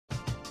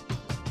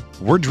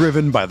We're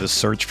driven by the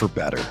search for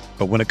better.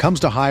 But when it comes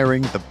to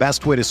hiring, the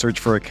best way to search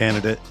for a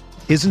candidate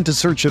isn't to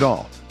search at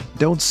all.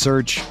 Don't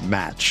search,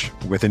 match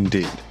with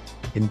Indeed.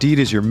 Indeed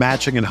is your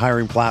matching and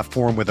hiring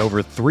platform with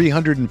over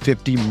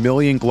 350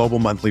 million global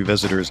monthly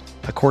visitors,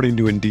 according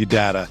to Indeed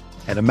data,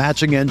 and a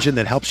matching engine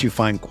that helps you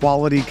find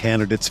quality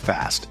candidates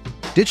fast.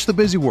 Ditch the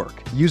busy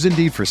work. Use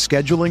Indeed for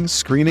scheduling,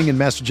 screening, and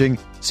messaging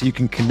so you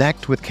can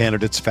connect with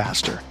candidates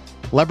faster.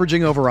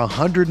 Leveraging over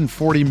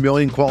 140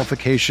 million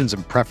qualifications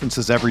and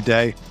preferences every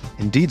day,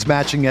 Indeed's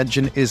matching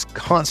engine is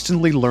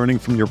constantly learning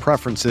from your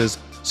preferences,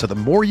 so the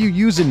more you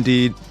use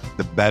Indeed,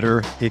 the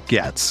better it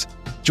gets.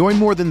 Join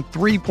more than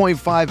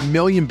 3.5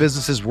 million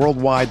businesses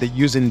worldwide that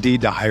use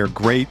Indeed to hire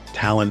great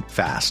talent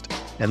fast.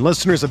 And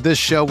listeners of this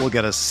show will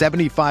get a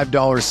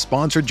 $75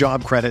 sponsored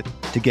job credit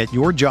to get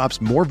your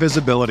jobs more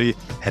visibility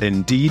at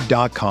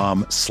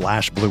Indeed.com/Blue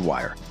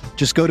Wire.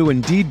 Just go to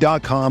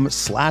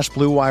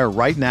Indeed.com/Blue Wire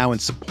right now and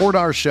support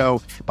our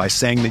show by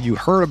saying that you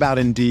heard about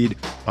Indeed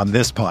on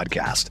this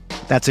podcast.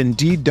 That's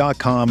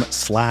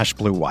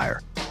Indeed.com/Blue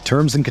Wire.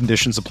 Terms and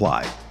conditions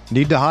apply.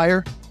 Need to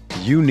hire?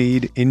 You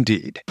need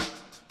Indeed.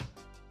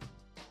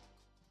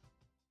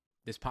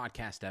 This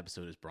podcast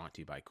episode is brought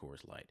to you by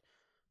Coors Light.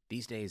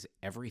 These days,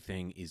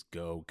 everything is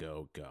go,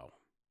 go, go.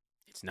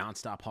 It's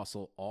nonstop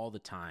hustle all the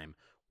time.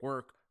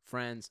 Work,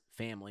 friends,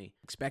 family,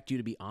 expect you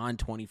to be on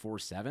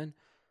 24/7.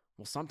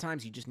 Well,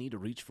 sometimes you just need to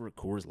reach for a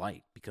Coors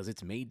Light because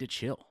it's made to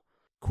chill.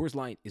 Coors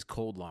Light is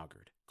cold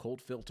lagered,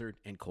 cold filtered,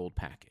 and cold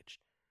packaged.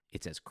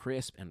 It's as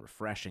crisp and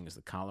refreshing as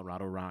the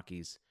Colorado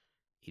Rockies.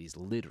 It is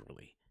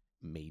literally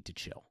made to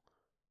chill.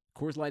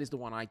 Coors Light is the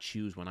one I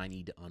choose when I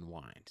need to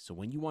unwind. So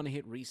when you want to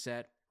hit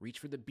reset, reach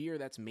for the beer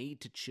that's made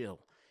to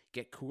chill.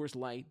 Get Coors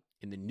Light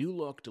in the new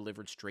look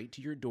delivered straight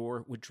to your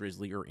door with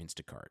Drizzly or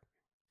Instacart.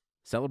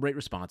 Celebrate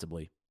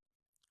responsibly.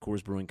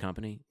 Coors Brewing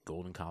Company,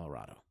 Golden,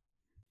 Colorado.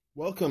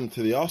 Welcome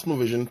to the Arsenal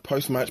Vision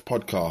post-match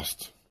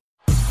podcast.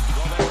 Well,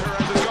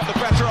 Perez has got the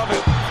better of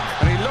it,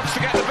 and he looks to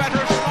get the better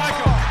of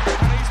Schmeichel,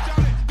 and he's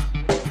done it.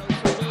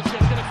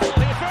 Wilshere's going to fall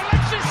here for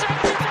Alexis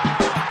Sanchez.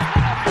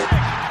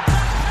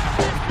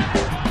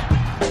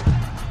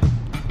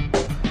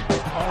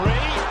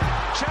 Henry,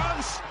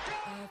 chance.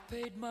 I've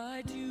paid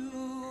my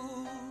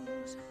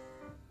dues,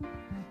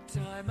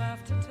 time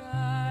after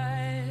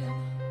time.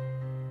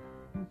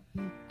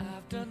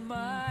 I've done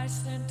my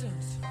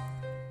sentence.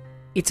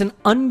 It's an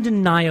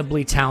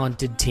undeniably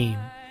talented team.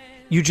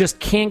 You just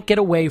can't get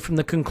away from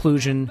the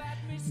conclusion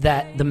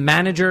that the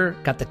manager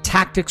got the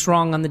tactics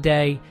wrong on the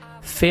day,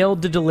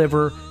 failed to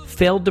deliver,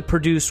 failed to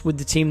produce with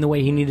the team the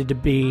way he needed to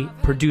be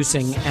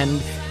producing.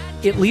 And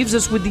it leaves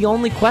us with the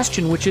only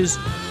question, which is,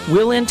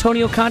 will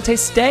Antonio Conte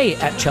stay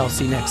at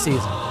Chelsea next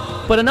season?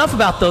 But enough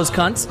about those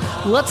cunts.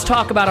 Let's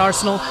talk about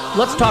Arsenal.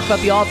 Let's talk about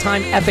the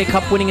all-time FA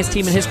Cup winningest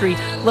team in history.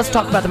 Let's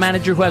talk about the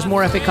manager who has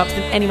more FA Cups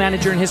than any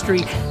manager in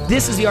history.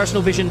 This is the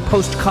Arsenal Vision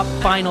post-Cup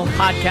final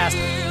podcast,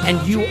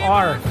 and you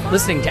are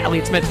listening to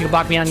Elliot Smith. You can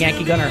block me on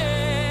Yankee Gunner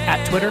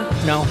at Twitter.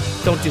 No,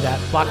 don't do that.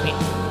 Block me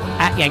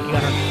at Yankee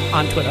Gunner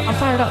on Twitter. I'm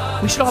fired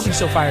up. We should all be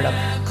so fired up.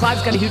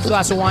 Clive's got a huge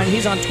glass of wine.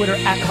 He's on Twitter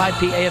at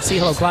ClivePAFC.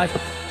 Hello, Clive.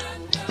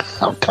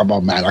 Oh, come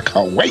on, man. I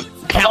can't wait.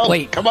 Can't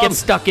wait. Come on. Get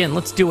stuck in.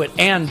 Let's do it.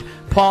 And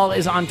Paul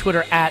is on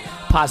Twitter at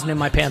Pausing in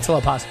My Pants.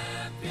 Hello, Pause.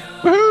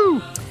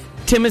 Woohoo!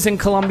 Tim is in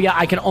Colombia.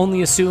 I can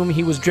only assume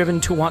he was driven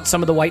to want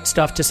some of the white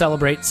stuff to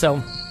celebrate.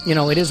 So, you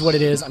know, it is what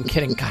it is. I'm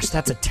kidding. Gosh,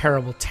 that's a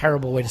terrible,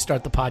 terrible way to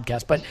start the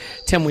podcast. But,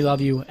 Tim, we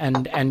love you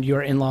and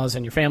your in-laws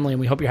and your family,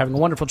 and we hope you're having a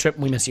wonderful trip,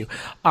 and we miss you.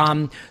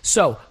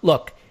 So,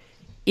 look,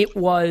 it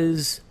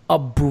was a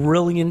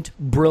brilliant,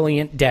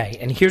 brilliant day.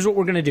 And here's what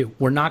we're going to do.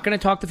 We're not going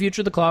to talk the future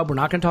of the club. We're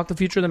not going to talk the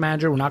future of the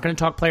manager. We're not going to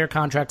talk player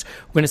contracts.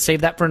 We're going to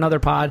save that for another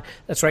pod.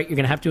 That's right. You're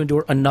going to have to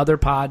endure another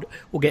pod.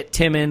 We'll get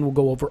Tim in. We'll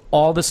go over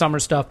all the summer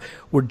stuff.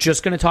 We're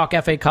just going to talk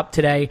FA Cup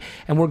today.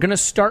 And we're going to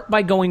start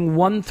by going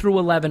 1 through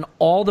 11,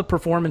 all the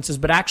performances.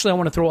 But actually, I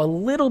want to throw a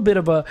little bit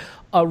of a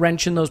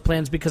wrench in those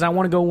plans because I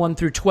want to go 1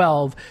 through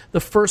 12. The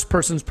first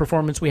person's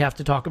performance we have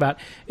to talk about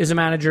is the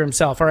manager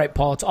himself. All right,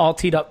 Paul, it's all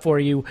teed up for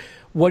you.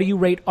 What do you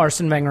rate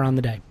Arsene Wenger on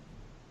the day?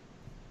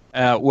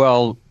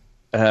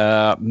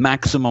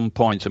 Maximum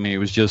points. I mean, it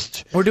was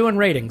just... We're doing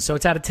ratings, so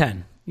it's out of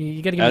 10.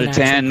 You got to give out of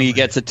 10, he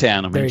gets a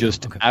 10. I mean,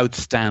 just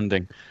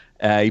outstanding.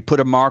 He put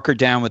a marker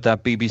down with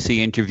that BBC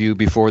interview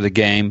before the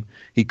game.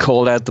 He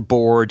called out the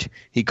board.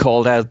 He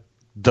called out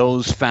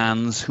those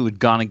fans who had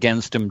gone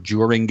against him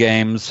during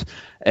games.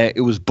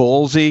 It was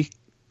ballsy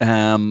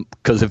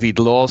because if he'd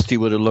lost, he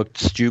would have looked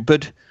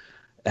stupid.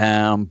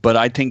 But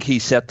I think he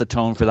set the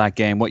tone for that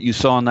game. What you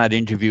saw in that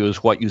interview is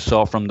what you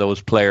saw from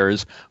those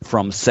players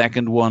from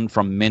second one,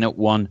 from minute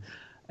one.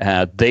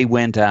 They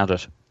went at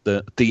it.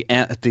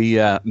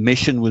 The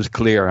mission was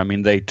clear. I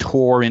mean, they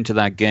tore into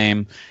that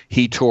game.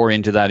 He tore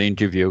into that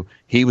interview.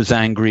 He was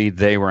angry.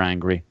 They were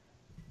angry.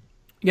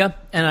 Yeah,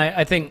 and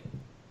I think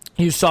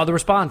you saw the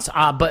response.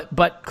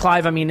 But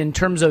Clive, I mean, in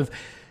terms of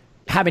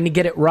having to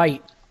get it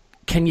right,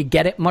 can you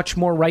get it much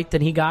more right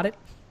than he got it?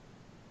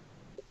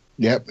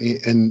 Yep,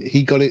 and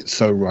he got it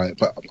so right.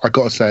 But I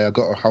got to say, I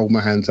got to hold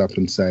my hands up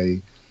and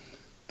say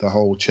the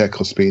whole Cech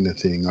Ospina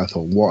thing, I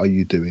thought, what are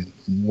you doing?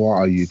 What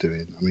are you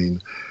doing? I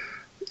mean,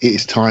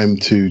 it's time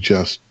to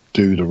just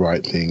do the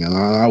right thing. And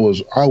I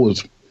was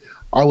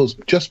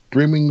just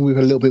brimming with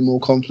a little bit more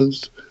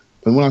confidence.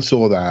 But when I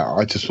saw that,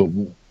 I just thought,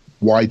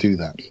 why do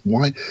that?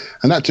 Why?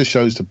 And that just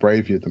shows the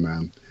bravery of the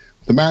man.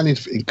 The man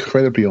is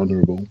incredibly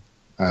honourable.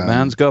 The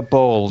man's got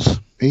balls.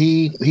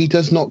 He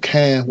does not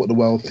care what the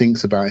world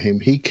thinks about him.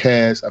 He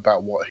cares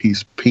about what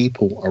his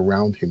people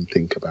around him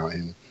think about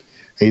him.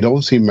 He'd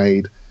obviously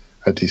made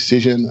a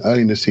decision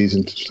early in the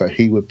season that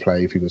he would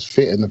play if he was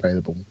fit and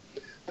available,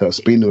 that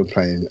Ospina would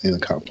play in a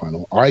cup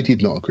final. I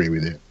did not agree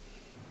with it.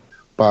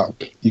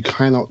 But you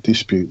cannot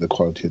dispute the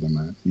quality of the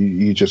man.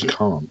 You just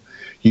can't.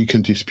 You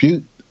can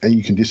dispute and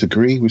you can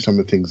disagree with some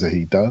of the things that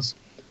he does,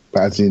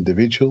 but as an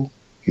individual,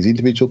 his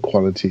individual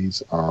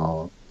qualities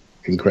are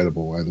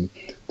incredible. And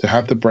to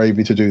have the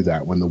bravery to do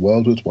that when the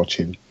world was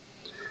watching,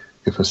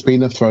 if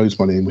Ospina throws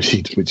one in, which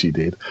he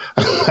did,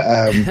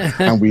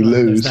 and we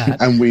lose,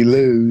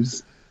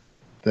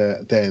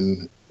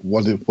 then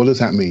what does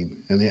that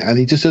mean? And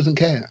he just doesn't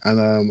care.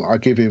 And I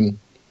give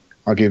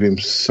him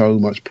so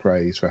much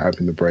praise for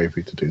having the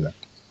bravery to do that.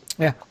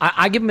 Yeah,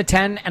 I give him a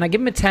 10, and I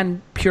give him a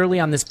 10 purely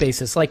on this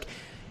basis. Like,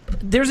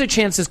 there's a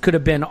chance this could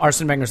have been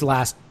Arsene Wenger's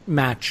last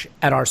match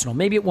at Arsenal.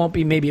 Maybe it won't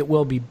be, maybe it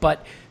will be,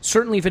 but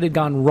certainly if it had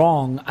gone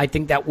wrong, I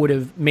think that would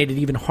have made it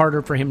even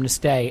harder for him to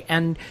stay.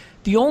 And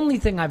the only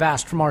thing I've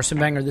asked from Arsene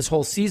Wenger this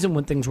whole season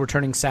when things were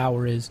turning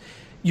sour is,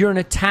 you're an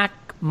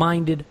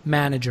attack-minded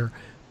manager.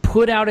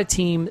 Put out a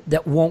team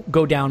that won't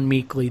go down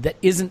meekly, that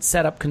isn't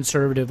set up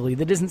conservatively,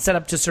 that isn't set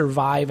up to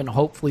survive and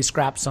hopefully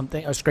scrape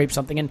something.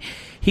 And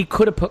he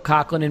could have put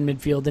Coquelin in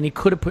midfield, and he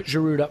could have put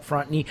Giroud up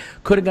front, and he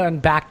could have gone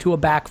back to a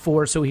back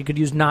four so he could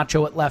use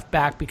Nacho at left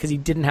back because he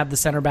didn't have the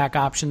center back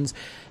options.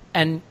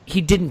 And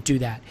he didn't do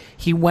that.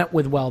 He went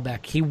with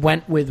Welbeck. He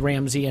went with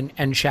Ramsey and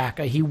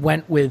Xhaka. He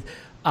went with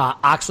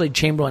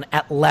Oxlade-Chamberlain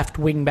at left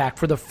wing back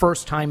for the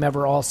first time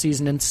ever all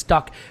season, and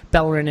stuck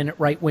Bellerin in at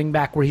right wing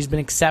back where he's been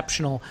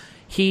exceptional.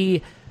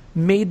 He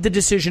made the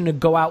decision to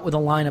go out with a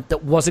lineup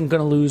that wasn't going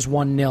to lose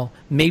 1-0.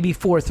 Maybe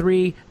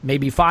 4-3,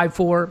 maybe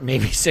 5-4,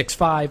 maybe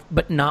 6-5,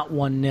 but not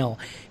 1-0.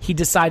 He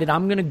decided,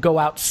 I'm going to go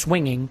out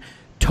swinging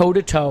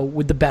toe-to-toe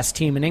with the best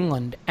team in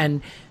England.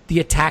 And the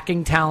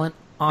attacking talent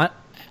on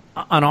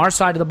our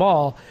side of the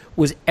ball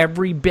was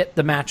every bit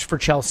the match for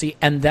Chelsea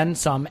and then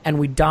some. And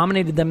we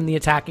dominated them in the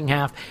attacking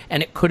half,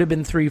 and it could have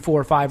been 3,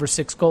 4, 5, or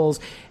 6 goals.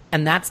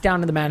 And that's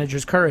down to the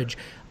manager's courage.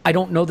 I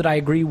don't know that I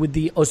agree with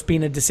the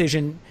Ospina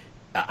decision.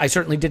 I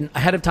certainly didn't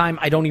ahead of time.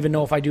 I don't even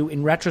know if I do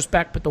in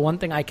retrospect, but the one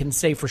thing I can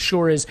say for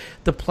sure is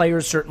the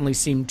players certainly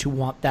seemed to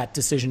want that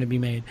decision to be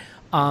made.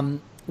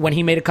 When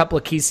he made a couple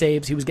of key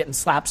saves, he was getting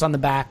slaps on the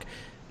back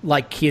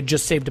like he had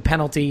just saved a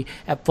penalty.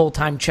 At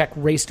full-time, Cech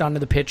raced onto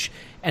the pitch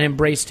and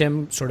embraced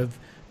him, sort of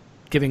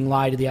giving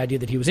lie to the idea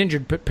that he was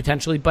injured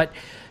potentially. But,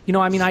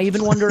 I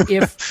even wonder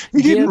if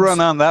he didn't run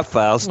on that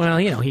fast. Well,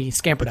 he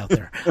scampered out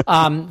there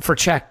for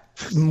Cech.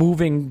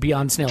 Moving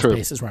beyond snail's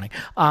pace is running.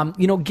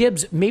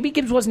 Maybe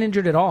Gibbs wasn't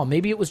injured at all.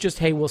 Maybe it was just,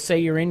 hey, we'll say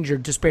you're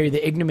injured to spare you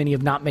the ignominy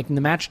of not making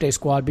the matchday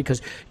squad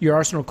because your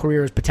Arsenal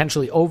career is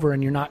potentially over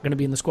and you're not going to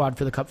be in the squad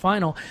for the cup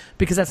final,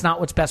 because that's not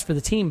what's best for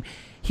the team.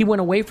 He went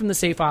away from the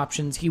safe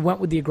options. He went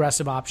with the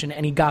aggressive option,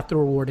 and he got the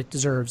reward it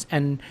deserves.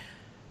 And,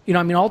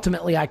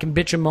 ultimately I can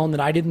bitch and moan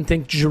that I didn't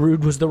think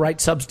Giroud was the right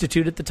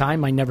substitute at the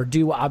time. I never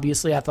do,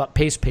 obviously. I thought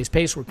pace.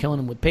 We're killing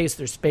him with pace.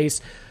 There's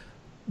space.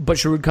 But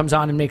Giroud comes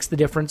on and makes the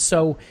difference.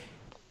 So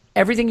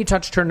everything he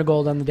touched turned to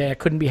gold on the day. I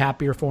couldn't be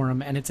happier for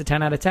him, and it's a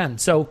 10 out of 10.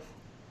 So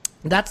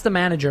that's the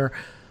manager.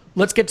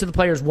 Let's get to the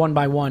players one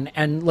by one,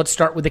 and let's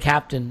start with the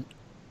captain.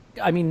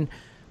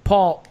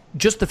 Paul,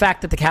 just the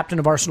fact that the captain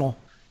of Arsenal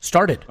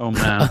started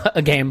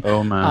a game.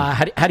 Oh,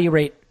 man. How do you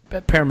rate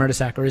Per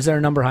Mertesacker? Is there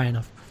a number high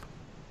enough?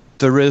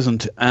 There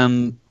isn't.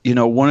 And,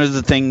 one of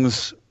the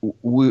things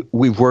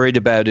we've worried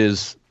about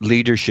is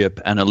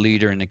leadership and a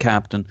leader and a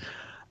captain.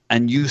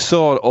 And you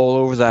saw it all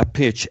over that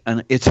pitch,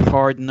 and it's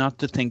hard not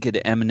to think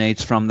it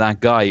emanates from that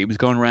guy. He was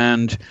going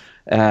around,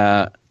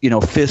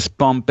 fist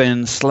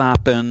bumping,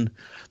 slapping.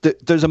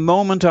 There's a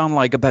moment on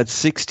about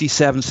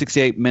 67,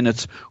 68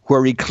 minutes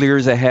where he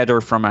clears a header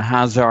from a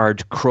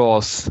Hazard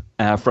cross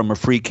from a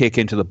free kick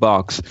into the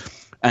box.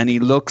 And he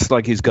looks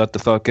like he's got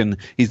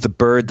he's the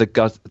bird the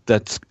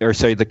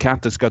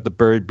cat that's got the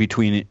bird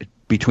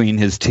between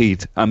his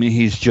teeth.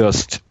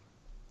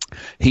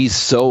 He's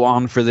so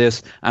on for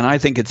this, and I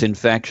think it's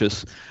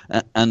infectious.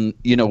 And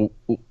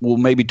we'll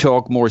maybe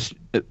talk more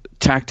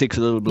tactics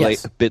a little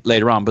bit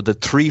later on, but the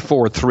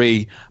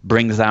 3-4-3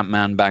 brings that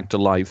man back to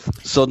life.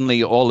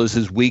 Suddenly all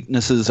his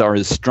weaknesses are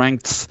his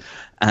strengths,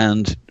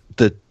 and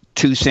the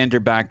two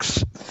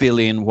centre-backs fill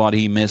in what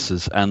he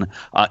misses. And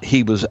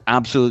he was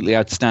absolutely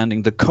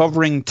outstanding. The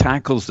covering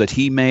tackles that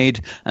he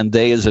made, and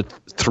they as a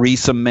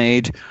threesome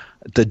made,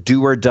 the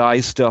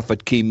do-or-die stuff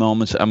at key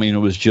moments, it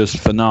was just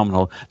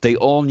phenomenal. They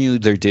all knew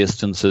their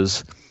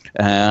distances.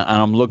 And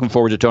I'm looking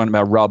forward to talking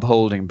about Rob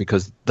Holding,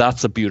 because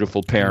that's a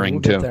beautiful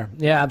pairing too. There.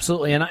 Yeah,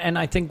 absolutely. And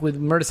I think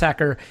with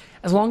Mertesacker,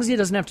 as long as he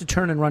doesn't have to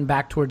turn and run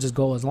back towards his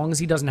goal, as long as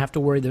he doesn't have to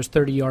worry there's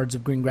 30 yards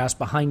of green grass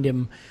behind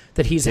him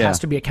that he has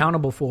to be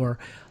accountable for,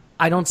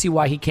 I don't see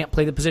why he can't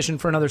play the position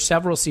for another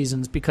several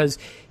seasons, because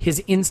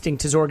his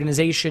instinct, his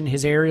organization,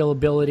 his aerial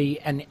ability,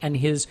 and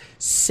his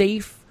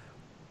safe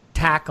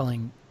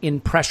tackling in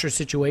pressure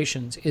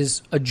situations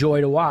is a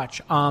joy to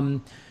watch.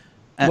 And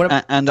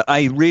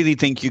I really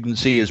think you can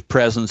see his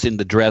presence in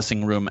the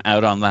dressing room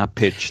out on that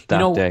pitch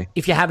that day.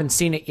 If you haven't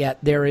seen it yet,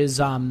 there is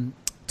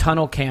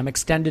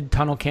extended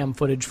tunnel cam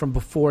footage from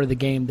before the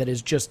game that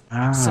is just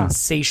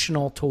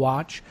sensational to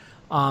watch.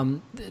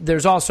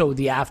 There's also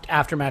the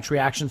after-match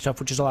reaction stuff,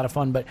 which is a lot of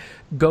fun, but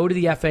go to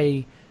the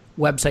FA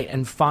website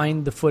and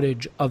find the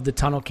footage of the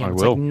tunnel cam.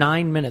 It's like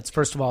 9 minutes.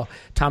 First of all,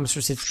 Thomas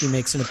Rosicky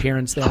makes an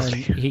appearance there, and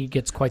he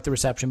gets quite the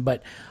reception,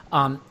 but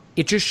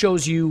it just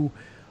shows you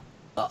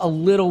a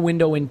little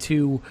window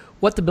into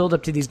what the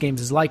build-up to these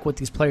games is like, what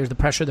these players, the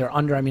pressure they're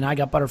under. I mean, I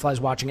got butterflies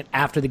watching it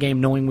after the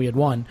game knowing we had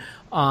won,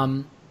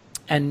 and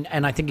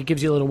I think it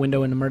gives you a little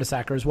window into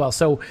Mertesacker as well.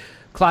 So,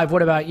 Clive,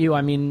 what about you?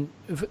 I mean,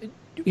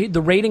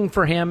 the rating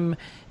for him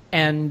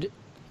and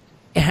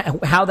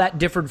how that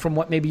differed from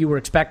what maybe you were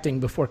expecting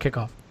before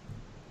kickoff.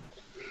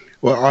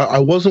 Well, I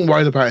wasn't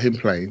worried about him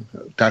playing,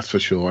 that's for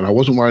sure, and I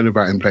wasn't worried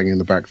about him playing in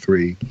the back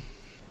three.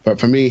 But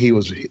for me,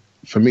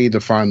 the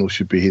final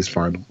should be his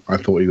final. I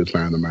thought he was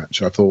man of the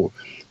match. I thought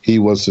he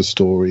was the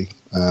story,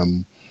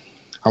 and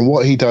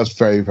what he does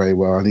very, very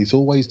well. And he's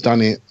always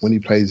done it when he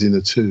plays in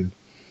the two.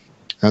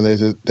 And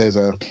there's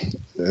a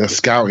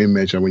scouting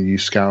measure when you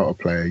scout a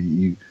player.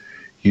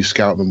 You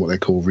scout them what they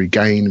call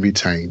regain,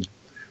 retain.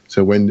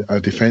 So when a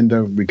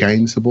defender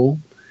regains the ball,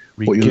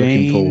 what you're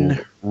looking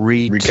for,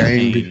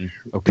 regain,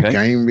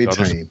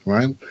 retain,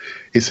 right?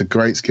 It's a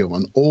great skill.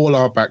 And all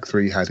our back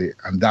three had it.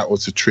 And that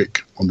was the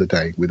trick on the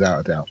day,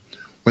 without a doubt.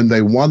 When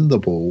they won the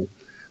ball,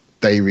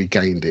 they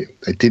regained it.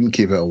 They didn't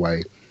give it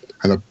away.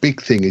 And a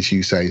big thing, as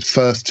you say, is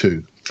first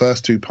two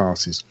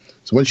passes.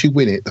 So once you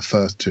win it, the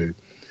first two.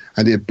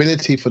 And the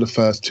ability for the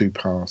first two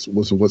pass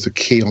was a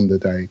key on the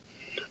day.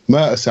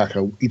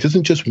 Mertesacker, he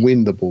doesn't just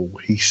win the ball,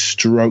 he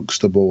strokes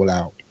the ball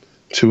out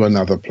to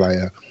another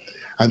player.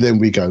 And then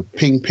we go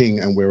ping, ping,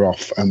 and we're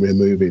off and we're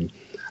moving.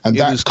 And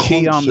it was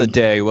key on the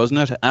day,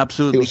 wasn't it?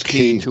 Absolutely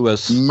key to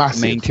us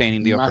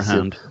maintaining the upper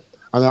hand.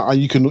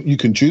 And you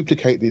can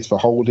duplicate this for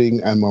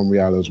Holding and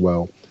Monreal as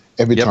well.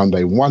 Every time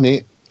they won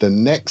it, the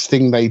next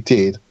thing they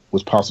did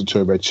was pass it to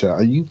a red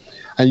shirt.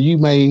 And you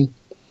may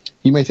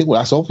think, well,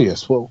 that's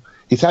obvious. Well,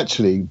 it's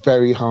actually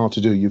very hard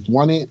to do. You've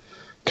won it.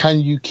 Can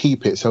you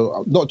keep it?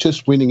 So not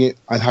just winning it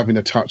and having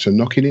a touch and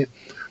knocking it,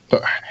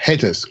 but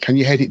headers. Can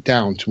you head it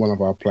down to one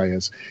of our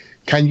players?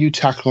 Can you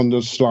tackle on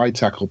the slide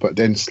tackle, but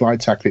then slide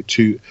tackle it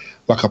to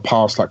like a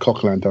pass like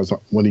Coquelin does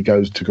when he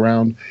goes to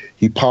ground?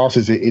 He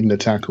passes it in the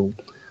tackle.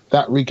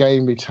 That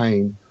regain,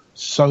 retain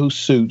so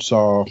suits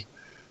our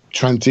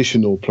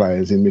transitional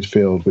players in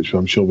midfield, which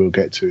I'm sure we'll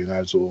get to in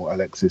Ozil,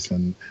 Alexis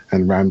and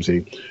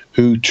Ramsey,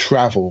 who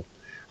travel.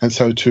 And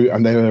so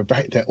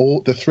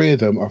the three of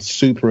them are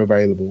super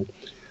available.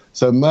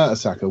 So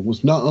Mertesacker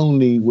was not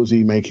only was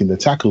he making the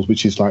tackles,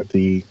 which is like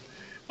the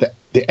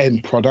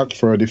end product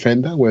for a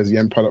defender, whereas the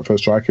end product for a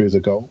striker is a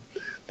goal.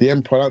 The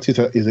end product is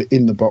an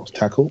in the box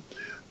tackle.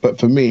 But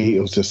for me, it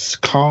was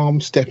just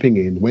calm stepping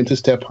in, when to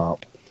step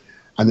up,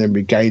 and then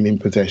regaining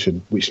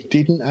possession, which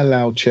didn't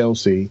allow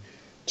Chelsea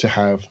to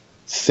have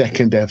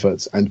second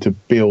efforts and to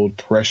build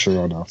pressure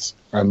on us.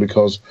 And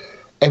because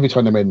every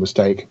time they made a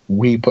mistake,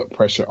 we put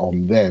pressure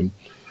on them.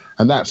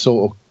 And that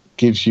sort of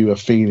gives you a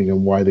feeling of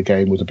why the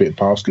game was a bit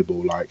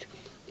basketball-like.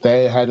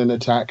 They had an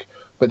attack,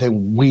 but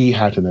then we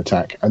had an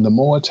attack. And the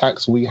more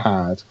attacks we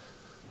had,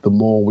 the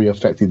more we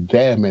affected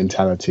their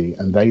mentality.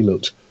 And they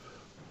looked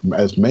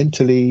as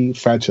mentally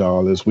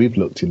fragile as we've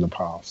looked in the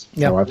past.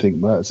 Yep. So I think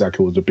Mertesacker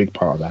was a big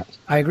part of that.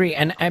 I agree.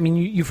 And, I mean,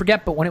 you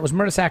forget, but when it was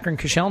Mertesacker and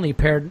Koscielny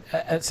paired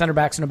at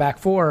center-backs in a back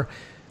four,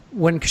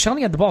 when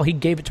Koscielny had the ball, he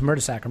gave it to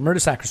Mertesacker.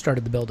 Mertesacker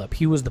started the build-up.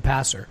 He was the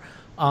passer.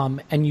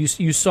 And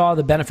you saw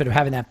the benefit of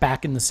having that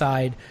back in the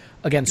side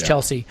against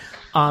Chelsea.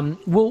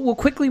 We'll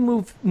quickly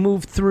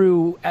move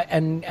through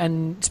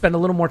and spend a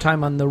little more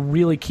time on the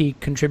really key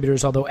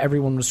contributors, although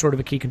everyone was sort of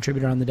a key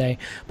contributor on the day.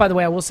 By the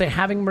way, I will say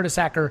having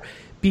Mertesacker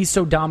be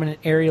so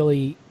dominant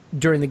aerially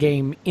during the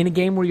game, in a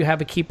game where you have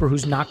a keeper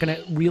who's not going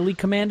to really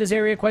command his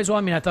area quite as well.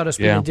 I mean, I thought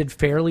Ospina did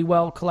fairly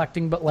well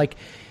collecting, but like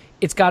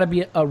it's got to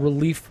be a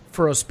relief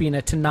for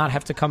Ospina to not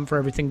have to come for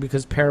everything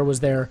because Pera was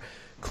there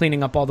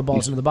cleaning up all the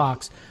balls into the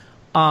box.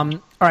 All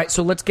right,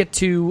 so let's get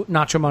to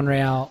Nacho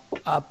Monreal.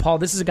 Paul,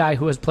 this is a guy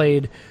who has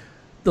played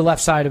the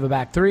left side of a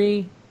back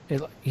three.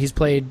 He's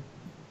played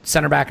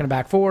center back in a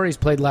back four. He's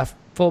played left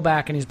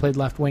fullback, and he's played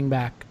left wing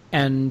back.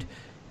 And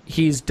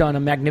he's done a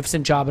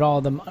magnificent job at all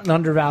of them. An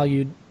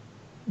undervalued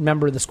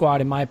member of the squad,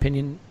 in my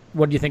opinion.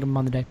 What do you think of him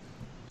on the day?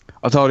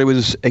 I thought it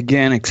was,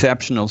 again,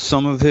 exceptional.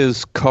 Some of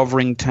his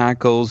covering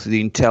tackles,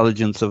 the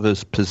intelligence of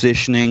his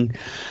positioning,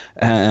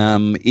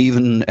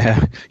 even,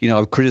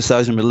 I've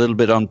criticized him a little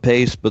bit on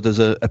pace, but there's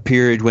a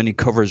period when he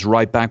covers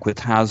right back with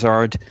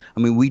Hazard.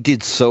 I mean, we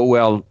did so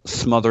well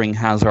smothering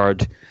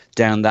Hazard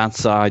down that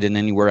side and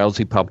anywhere else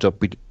he popped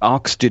up.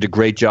 Ox did a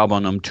great job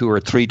on him 2 or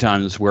 3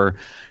 times where,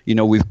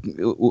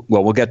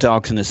 we'll get to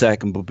Ox in a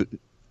second, but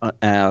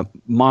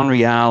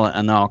Monreal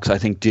and Ox, I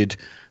think, did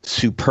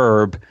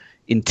superb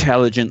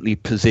intelligently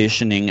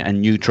positioning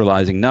and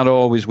neutralizing, not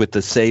always with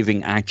the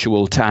saving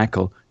actual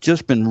tackle,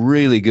 just been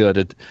really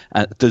good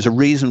at there's a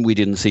reason we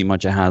didn't see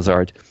much of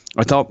Hazard.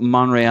 I thought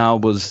Monreal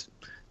was,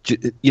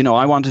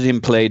 I wanted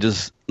him played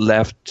as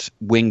left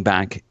wing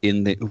back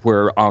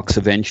where Ox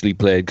eventually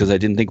played, because I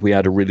didn't think we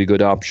had a really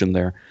good option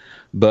there.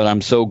 But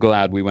I'm so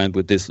glad we went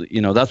with this.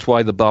 That's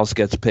why the boss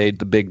gets paid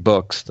the big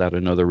bucks, that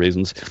and other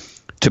reasons,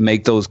 to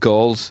make those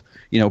goals.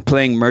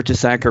 Playing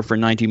Mertesacker for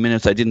 90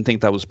 minutes, I didn't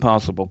think that was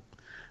possible.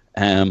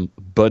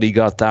 But he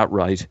got that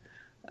right.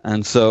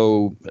 And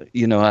so,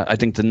 I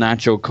think the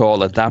Nacho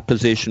call at that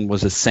position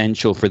was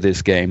essential for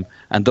this game.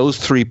 And those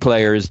 3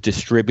 players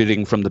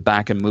distributing from the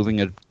back and moving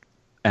it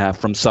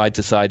from side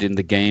to side in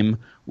the game,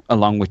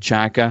 along with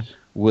Xhaka,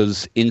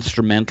 was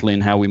instrumental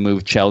in how we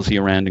moved Chelsea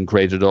around and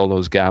created all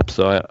those gaps.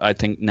 So I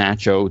think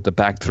Nacho, the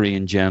back 3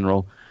 in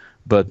general,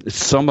 but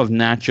some of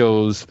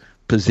Nacho's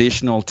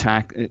positional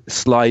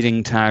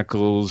sliding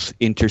tackles,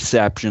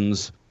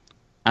 interceptions,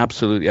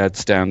 absolutely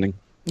outstanding.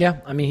 Yeah,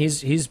 I mean,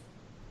 he's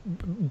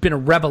been a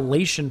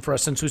revelation for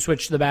us since we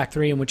switched to the back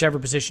 3 in whichever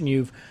position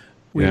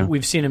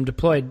we've seen him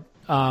deployed.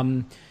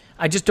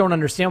 I just don't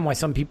understand why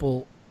some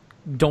people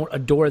don't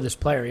adore this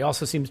player. He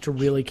also seems to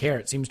really care.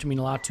 It seems to mean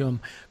a lot to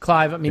him.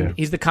 Clive, I mean,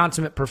 he's the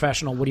consummate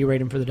professional. What do you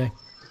rate him for the day?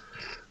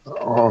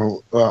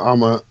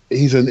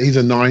 He's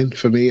a 9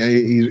 for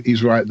me.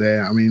 He's right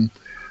there. I mean,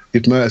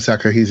 with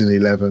Mertesacker, he's an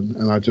 11,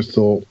 and I just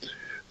thought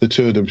the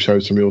 2 of them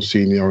showed some real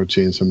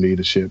seniority and some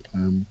leadership.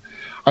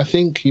 I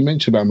think you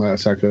mentioned about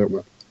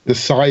Mertesacker, the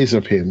size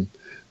of him,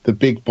 the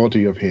big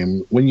body of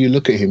him. When you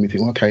look at him, you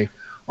think, okay,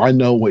 I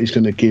know what he's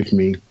going to give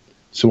me,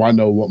 so I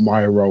know what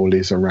my role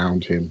is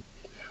around him.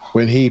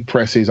 When he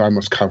presses, I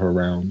must cover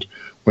around.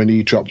 When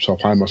he drops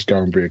off, I must go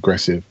and be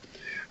aggressive.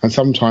 And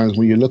sometimes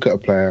when you look at a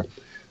player,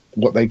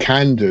 what they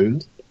can do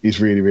is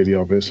really, really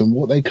obvious, and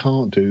what they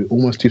can't do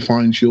almost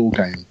defines your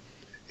game.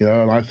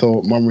 And I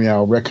thought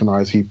Monreal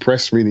recognised he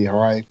pressed really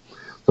high.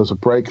 There was a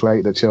break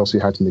late that Chelsea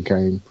had in the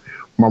game.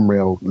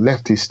 Monreal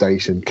left his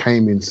station,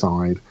 came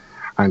inside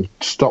and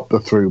stopped the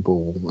through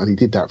ball. And he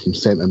did that from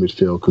centre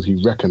midfield because he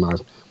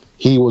recognised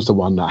he was the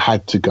one that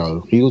had to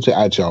go. He was the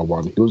agile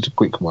one. He was the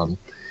quick one.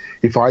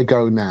 If I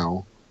go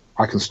now,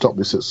 I can stop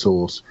this at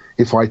source.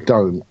 If I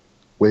don't,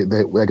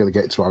 they're going to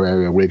get to our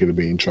area. We're going to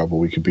be in trouble.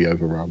 We could be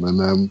overrun.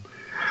 And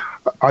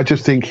I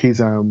just think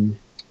his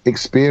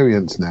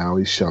experience now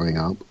is showing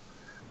up.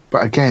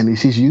 But again,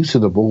 it's his use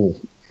of the ball.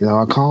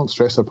 I can't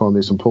stress upon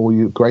this. And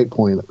Paul, great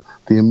point.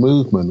 The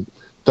movement.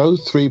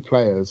 Those 3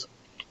 players.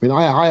 I mean,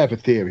 I have a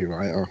theory,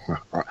 right?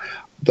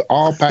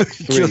 Our back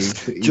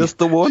 3. just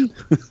the one?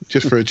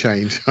 Just for a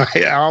change.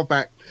 Our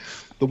back.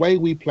 The way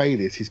we play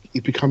this is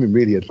becoming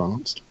really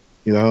advanced.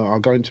 I'll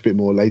go into a bit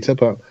more later,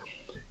 but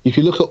if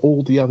you look at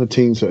all the other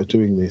teams that are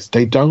doing this,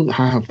 they don't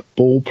have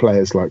ball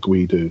players like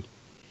we do.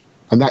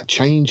 And that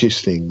changes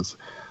things.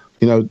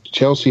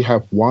 Chelsea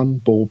have 1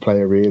 ball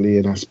player really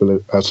in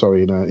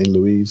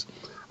Luis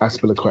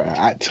Azpilicueta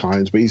at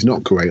times, but he's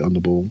not great on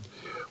the ball.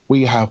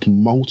 We have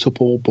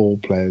multiple ball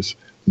players,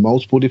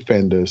 multiple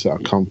defenders that are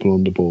comfortable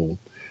on the ball.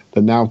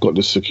 They now have got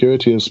the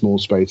security of small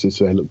spaces,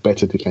 so they look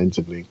better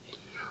defensively.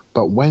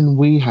 But when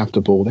we have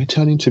the ball, they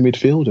turn into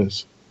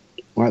midfielders,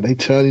 right? They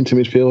turn into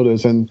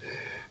midfielders, and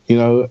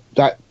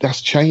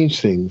that's changed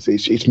things.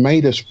 It's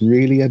made us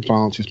really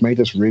advanced. It's made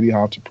us really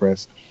hard to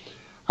press,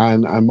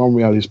 and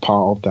Monreal is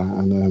part of that.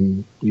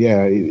 And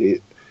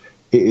it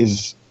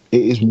is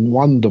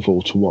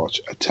wonderful to watch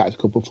a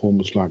tactical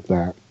performance like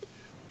that,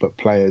 but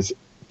players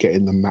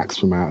getting the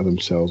maximum out of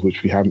themselves,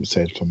 which we haven't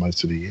said for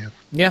most of the year.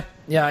 Yeah,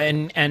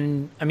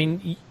 and I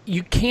mean,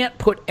 you can't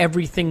put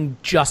everything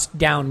just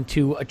down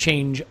to a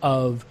change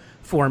of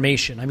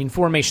formation. I mean,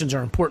 formations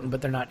are important,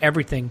 but they're not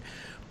everything.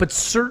 But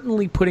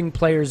certainly putting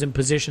players in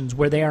positions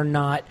where they are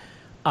not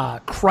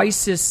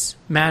crisis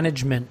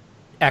management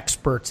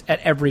experts at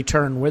every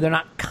turn, where they're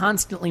not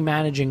constantly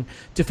managing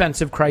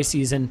defensive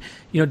crises and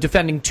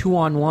defending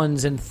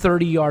 2-on-1s and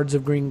 30 yards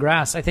of green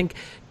grass, I think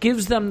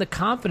gives them the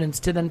confidence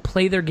to then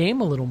play their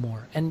game a little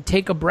more and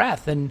take a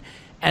breath and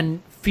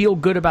feel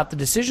good about the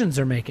decisions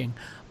they're making.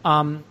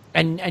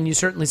 And you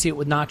certainly see it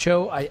with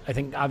Nacho. I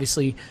think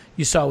obviously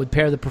you saw with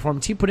Pear the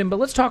performance he put in. But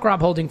let's talk Rob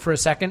Holding for a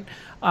second.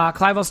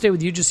 Clive, I'll stay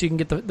with you just so you can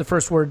get the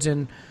first words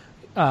in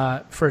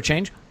for a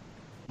change.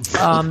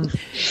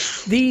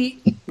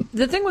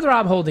 The thing with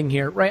Rob Holding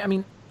here, right? I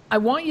mean, I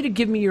want you to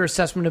give me your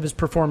assessment of his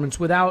performance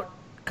without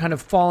kind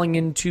of falling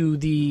into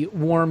the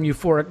warm,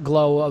 euphoric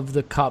glow of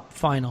the Cup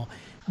final.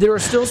 There are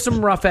still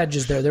some rough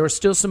edges there. There were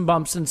still some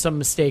bumps and some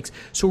mistakes.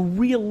 So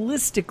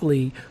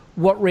realistically,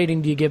 what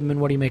rating do you give him, and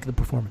what do you make of the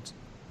performance?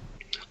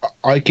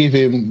 I give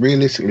him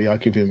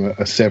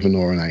a 7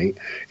 or an 8.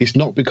 It's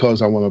not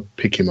because I want to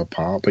pick him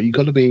apart, but you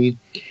got to be.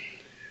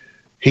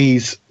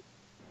 He's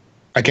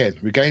again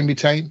regain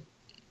retain,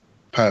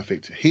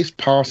 perfect. His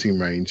passing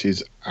range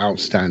is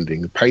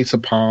outstanding. Pace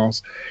of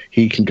pass,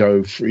 he can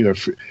go.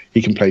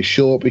 He can play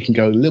short. He can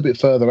go a little bit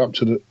further up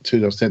to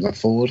the centre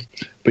forward,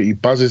 but he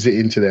buzzes it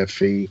into their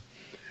feet,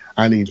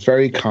 and he's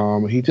very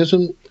calm. He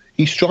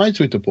strides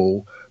with the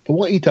ball. But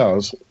what he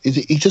does is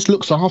he just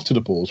looks after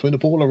the balls. When the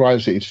ball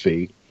arrives at his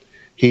feet,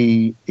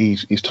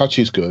 his touch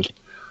is good,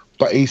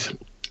 but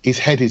his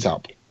head is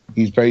up.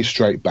 He's very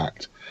straight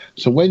backed.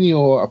 So when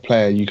you're a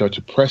player, you go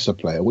to press a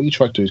player, what you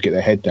try to do is get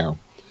their head down.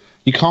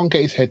 You can't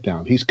get his head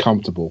down. He's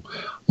comfortable.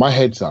 My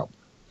head's up.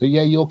 But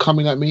yeah, you're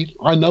coming at me.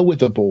 I know where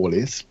the ball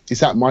is.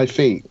 It's at my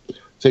feet.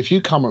 So if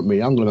you come at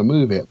me, I'm going to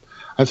move it.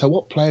 And so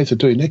what players are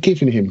doing, they're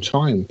giving him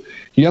time.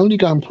 You only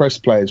go and press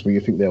players when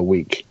you think they're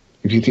weak,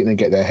 if you think they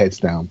get their heads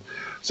down.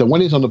 So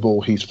when he's on the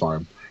ball, he's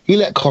fine. He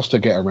let Costa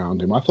get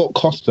around him. I thought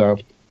Costa,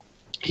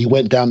 he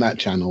went down that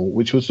channel,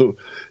 which was the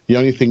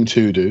only thing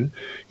to do.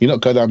 You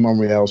don't go down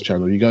Monreal's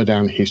channel, you go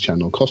down his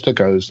channel. Costa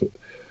goes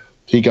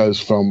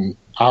from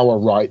our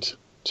right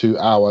to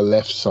our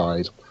left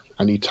side,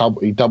 and he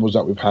doubles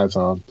up with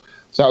Hazard.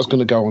 So that was going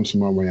to go on to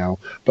Monreal.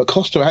 But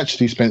Costa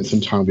actually spent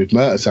some time with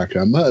Mertesacker,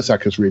 and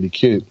Mertesacker's really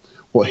cute.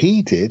 What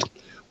he did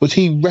was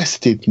he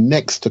rested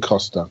next to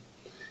Costa.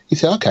 He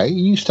said, okay,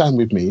 you stand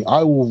with me.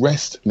 I will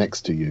rest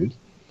next to you.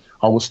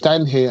 I will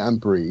stand here and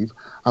breathe.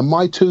 And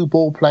my two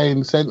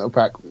ball-playing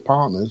centre-back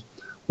partners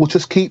will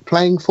just keep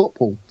playing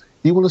football.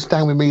 You want to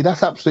stand with me?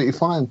 That's absolutely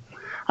fine.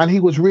 And he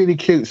was really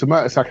cute. So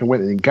Mertesacker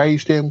went and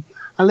engaged him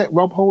and let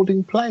Rob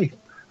Holding play.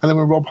 And then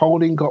when Rob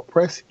Holding got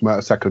pressed,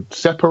 Mertesacker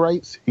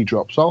separates. He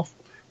drops off,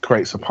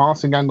 creates a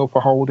passing angle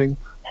for Holding.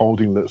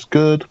 Holding looks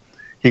good.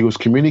 He was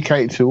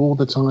communicated to all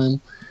the time.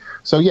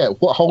 So, yeah,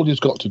 what Holding's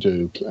got to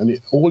do,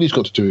 all he's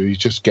got to do is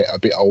just get a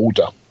bit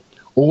older.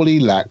 All he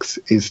lacks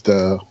is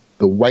the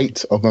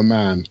weight of a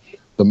man,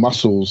 the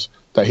muscles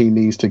that he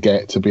needs to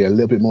get to be a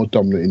little bit more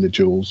dominant in the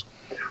duels.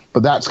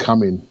 But that's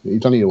coming.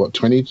 He's only,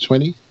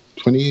 20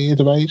 years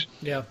of age?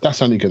 Yeah.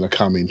 That's only going to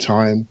come in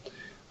time.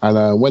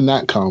 And when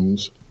that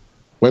comes,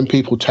 when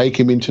people take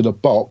him into the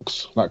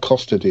box, like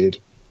Costa did,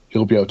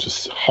 he'll be able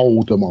to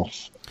hold them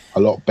off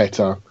a lot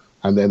better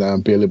and then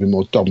be a little bit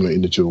more dominant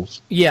in the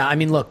duels. Yeah, I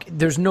mean, look,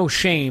 there's no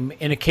shame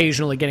in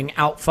occasionally getting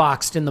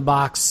outfoxed in the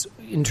box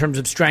in terms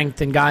of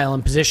strength and guile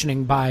and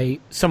positioning by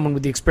someone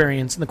with the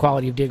experience and the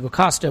quality of Diego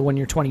Costa when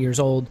you're 20 years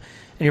old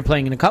and you're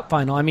playing in a cup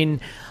final. I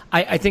mean,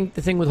 I think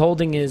the thing with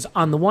Holding is,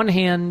 on the one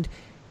hand,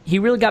 he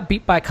really got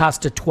beat by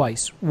Costa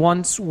twice.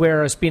 Once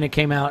where Ospina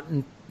came out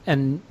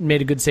and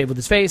made a good save with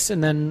his face,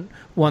 and then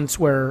once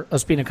where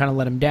Ospina kind of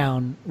let him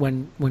down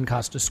when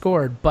Costa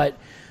scored. But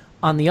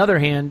on the other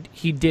hand,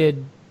 he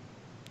did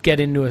get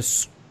into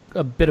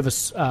a bit of a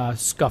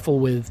scuffle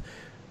with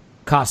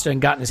Costa and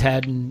got in his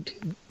head and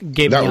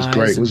gave him the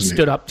eyes and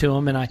stood up to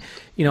him. And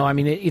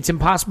it's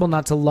impossible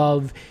not to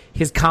love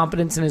his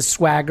confidence and his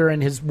swagger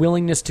and his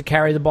willingness to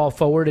carry the ball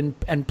forward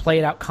and play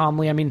it out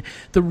calmly. I mean,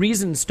 the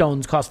reason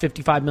Stones cost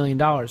 $55 million,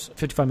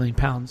 £55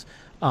 million.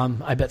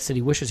 I bet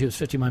City wishes he was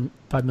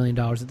 $55 million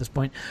at this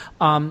point.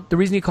 The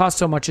reason he costs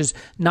so much is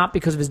not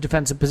because of his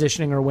defensive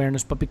positioning or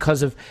awareness, but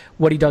because of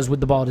what he does with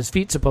the ball at his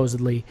feet,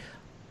 supposedly.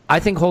 I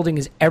think Holding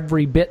is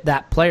every bit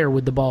that player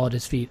with the ball at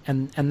his feet,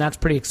 and that's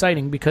pretty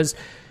exciting because,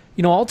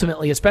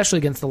 ultimately, especially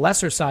against the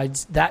lesser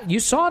sides, that you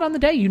saw it on the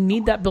day. You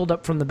need that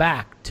build-up from the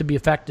back to be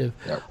effective.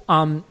 Yep.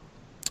 All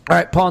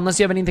right, Paul, unless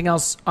you have anything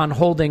else on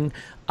Holding,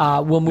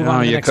 we'll move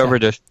on to the next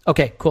covered step. it.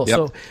 Okay, cool.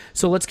 Yep.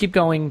 So let's keep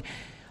going.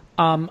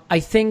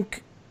 I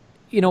think,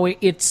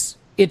 it's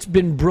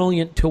been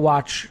brilliant to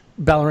watch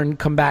Bellerin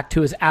come back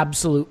to his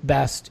absolute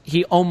best.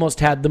 He almost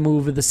had the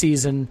move of the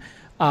season,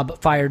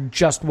 but fired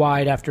just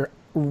wide after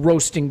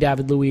roasting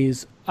David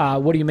Luiz.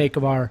 What do you make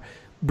of our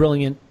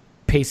brilliant,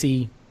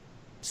 pacey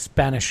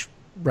Spanish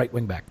right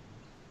wing back?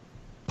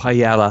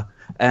 Payala.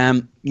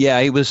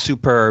 He was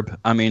superb.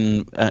 I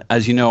mean,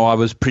 as you know, I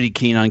was pretty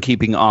keen on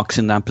keeping Ox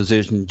in that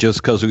position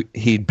just because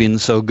he'd been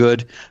so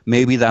good.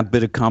 Maybe that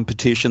bit of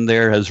competition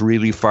there has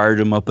really fired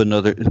him up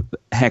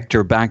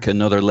Hector back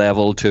another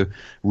level to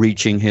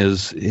reaching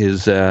his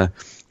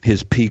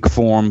peak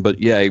form. But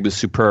yeah, he was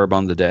superb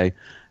on the day.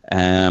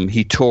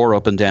 He tore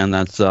up and down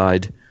that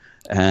side.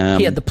 He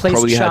had the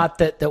placed shot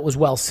that was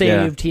well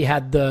saved. Yeah. He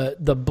had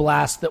the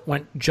blast that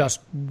went just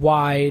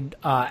wide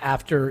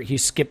after he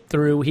skipped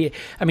through.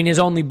 His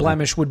only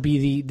blemish would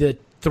be the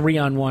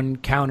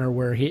 3-on-1 counter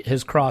where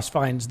his cross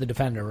finds the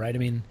defender, right? I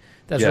mean,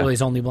 that's really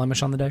his only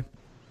blemish on the day.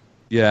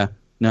 Yeah,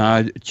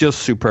 no,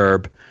 just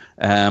superb.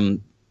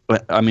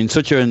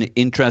 Such an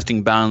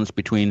interesting balance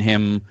between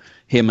him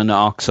and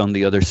Ox on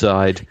the other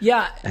side.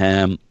 Yeah.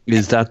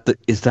 Is that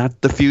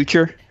the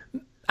future?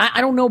 I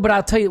don't know, but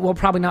I'll tell you. Well,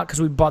 probably not, because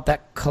we bought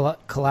that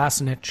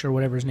Kolasinac or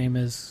whatever his name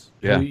is.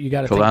 Yeah, you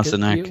got to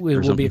think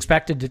we'll be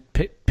expected to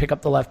pick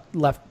up the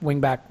left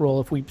wing back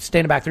role if we stay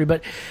in a back three.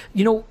 But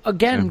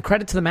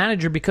credit to the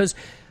manager, because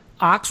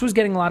Ox was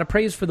getting a lot of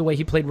praise for the way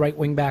he played right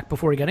wing back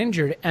before he got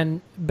injured,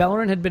 and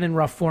Bellerin had been in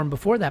rough form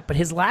before that, but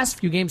his last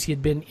few games he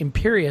had been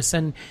imperious,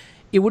 and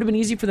it would have been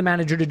easy for the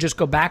manager to just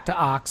go back to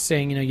Ox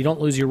saying, you don't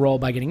lose your role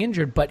by getting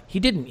injured, but he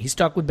didn't. He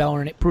stuck with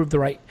Bellerin. It proved the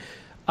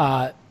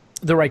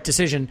right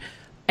decision.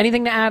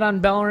 Anything to add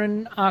on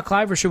Bellerin,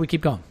 Clive, or should we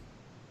keep going?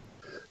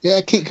 Yeah,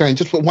 keep going.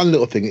 Just one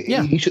little thing.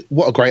 Yeah.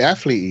 What a great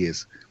athlete he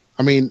is.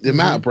 I mean, the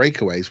amount of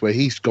breakaways where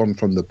he's gone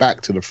from the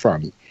back to the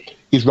front,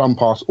 he's run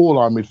past all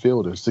our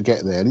midfielders to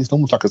get there, and he's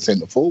almost like a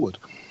centre forward.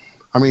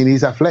 I mean,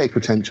 his athletic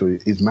potential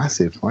is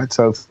massive, right?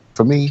 So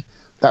for me,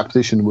 that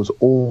position was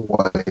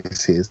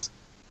always his.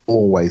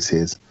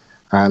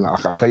 And I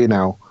can tell you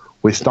now,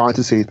 we're starting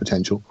to see his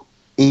potential.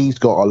 He's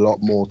got a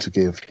lot more to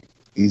give.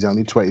 He's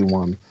only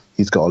 21.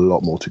 He's got a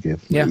lot more to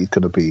give. Yeah. He's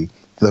going to be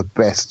the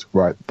best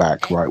right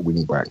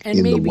wing back and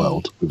in the maybe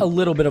world. A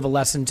little bit of a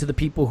lesson to the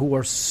people who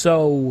are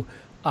so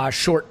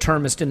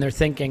short-termist in their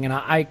thinking, and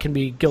I can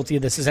be guilty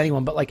of this as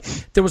anyone,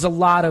 but there was a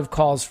lot of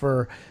calls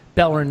for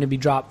Bellerin to be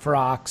dropped for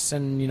Ox,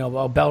 and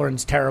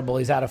Bellerin's terrible,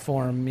 he's out of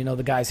form,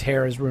 the guy's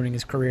hair is ruining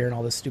his career and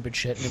all this stupid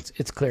shit, and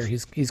it's clear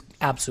he's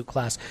absolute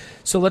class.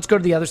 So let's go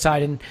to the other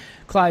side, and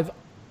Clive,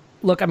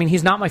 look, I mean,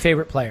 he's not my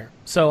favorite player,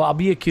 so I'll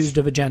be accused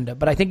of agenda,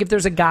 but I think if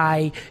there's a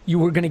guy you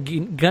were gonna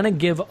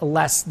give a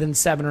less than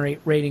 7 or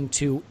 8 rating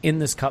to in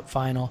this cup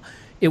final,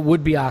 it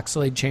would be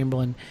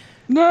Oxlade-Chamberlain.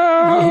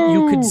 No!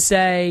 You could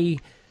say,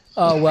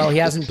 oh, well, he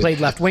hasn't played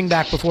left wing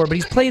back before, but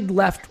he played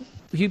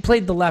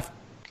the left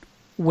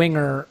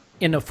winger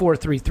in a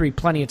 4-3-3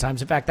 plenty of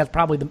times. In fact, that's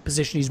probably the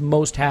position he's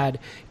most had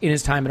in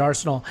his time at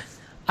Arsenal.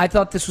 I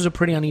thought this was a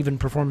pretty uneven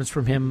performance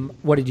from him.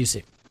 What did you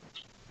see?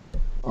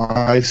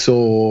 I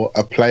saw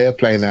a player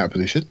playing that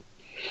position.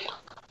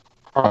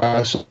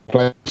 I saw a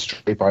player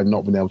straight by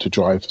not being able to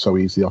drive so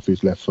easily off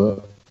his left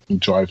foot and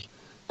drive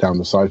down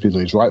the side. If he was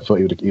on his right foot,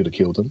 he would have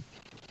killed him.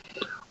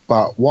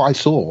 But what I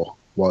saw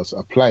was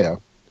a player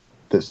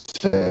that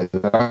said,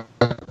 but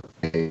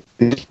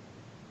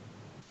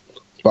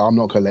I'm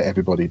not going to let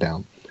everybody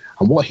down.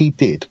 And what he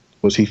did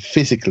was he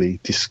physically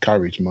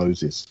discouraged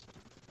Moses.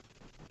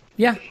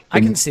 Yeah, I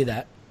can see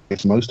that.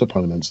 Against most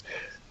opponents,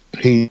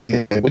 when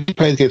he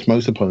plays against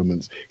most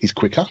opponents, he's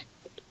quicker,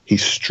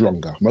 he's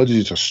stronger. Moses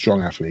is a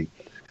strong athlete.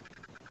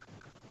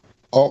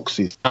 Ox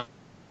is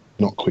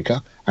not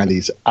quicker, and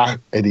he's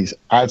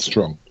as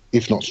strong,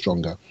 if not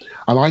stronger.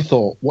 And I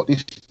thought, what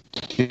this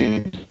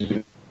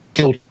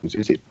killed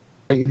is it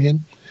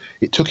him?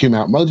 It took him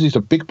out. Moses is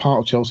a big part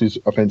of Chelsea's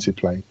offensive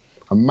play,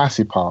 a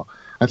massive part.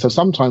 And so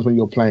sometimes when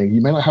you're playing,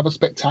 you may not have a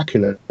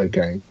spectacular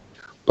game,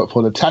 but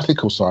for the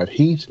tactical side,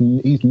 he's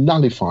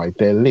nullified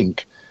their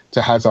link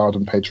to Hazard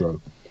and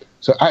Pedro.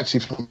 So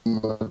actually, from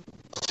the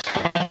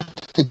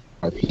tactical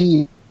side,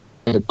 he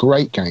had a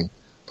great game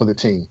for the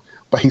team,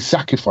 but he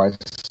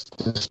sacrificed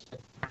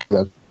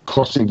the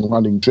crossing,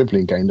 running,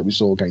 dribbling game that we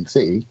saw against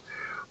City.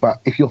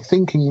 But if you're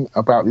thinking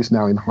about this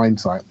now in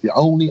hindsight, the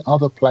only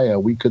other player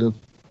we could have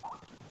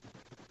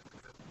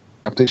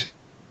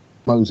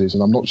Moses,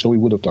 and I'm not sure we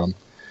would have done,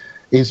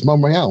 is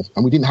Monreal,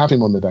 and we didn't have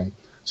him on the day.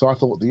 So I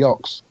thought the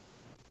Ox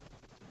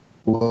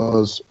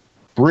was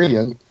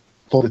brilliant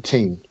for the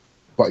team,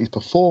 but his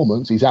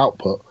performance, his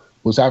output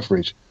was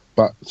average.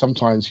 But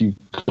sometimes you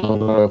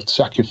gotta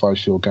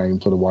sacrifice your game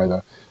for the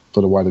wider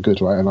good,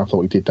 right? And I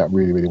thought he did that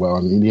really, really well.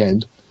 And in the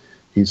end,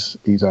 he's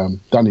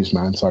done his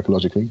man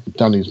psychologically,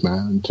 done his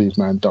man until his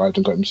man died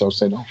and got himself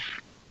sent off.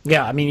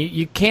 Yeah, I mean,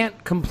 you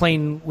can't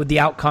complain with the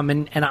outcome,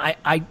 and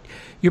I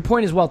your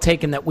point is well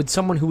taken that with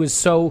someone who is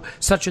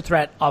such a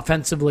threat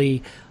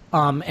offensively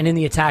and in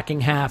the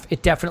attacking half,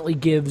 it definitely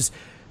gives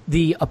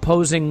the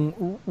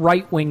opposing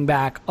right wing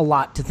back a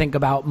lot to think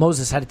about.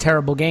 Moses had a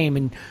terrible game,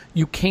 and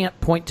you can't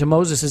point to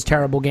Moses'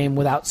 terrible game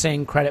without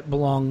saying credit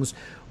belongs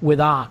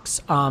with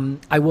Ox.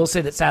 I will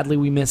say that sadly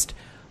we missed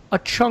a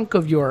chunk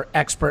of your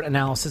expert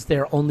analysis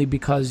there only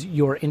because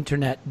your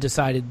internet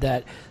decided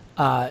that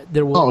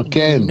there will. Oh,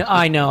 again.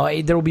 I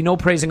know. There will be no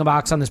praising of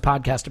Ox on this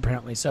podcast,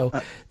 apparently. So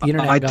the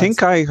internet. I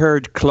think I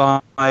heard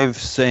Clive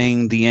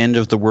saying the end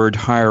of the word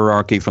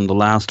hierarchy from the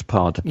last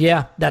pod.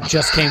 Yeah, that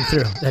just came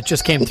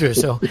through.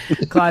 So,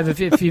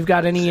 Clive, if you've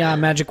got any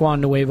magic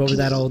wand to wave over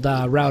that old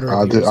router,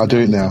 I'll do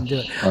it now.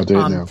 I'll do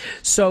it now.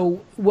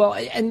 So, well,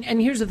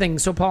 and here's the thing.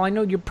 So, Paul, I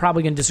know you're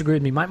probably going to disagree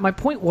with me. My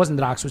point wasn't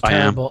that Ox was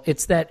terrible.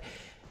 It's that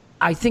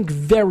I think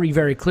very,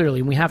 very clearly,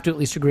 and we have to at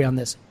least agree on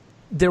this,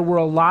 there were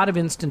a lot of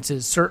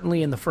instances,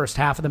 certainly in the first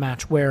half of the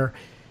match, where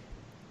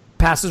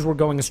passes were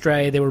going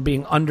astray, they were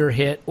being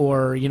underhit,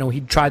 or,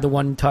 he'd try the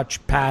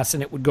one-touch pass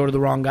and it would go to the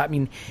wrong guy. I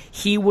mean,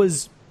 he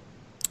was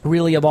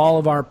really, of all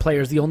of our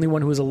players, the only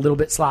one who was a little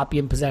bit sloppy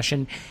in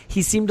possession.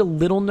 He seemed a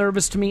little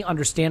nervous to me,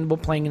 understandable,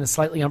 playing in a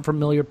slightly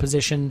unfamiliar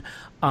position,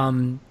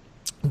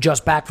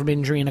 just back from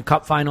injury in a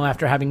cup final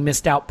after having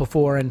missed out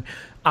before and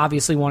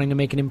obviously wanting to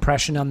make an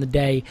impression on the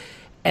day.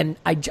 And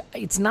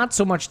it's not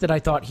so much that I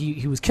thought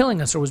he was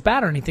killing us or was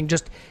bad or anything,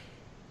 just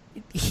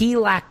he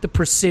lacked the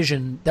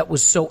precision that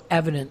was so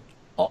evident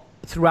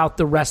throughout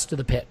the rest of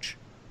the pitch.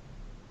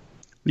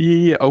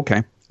 Yeah,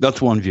 okay.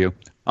 That's one view.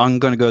 I'm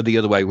going to go the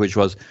other way, which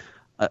was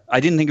I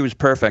didn't think it was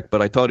perfect,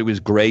 but I thought it was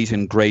great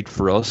and great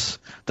for us.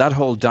 That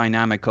whole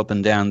dynamic up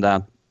and down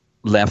that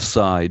left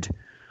side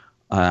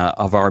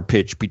of our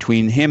pitch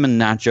between him and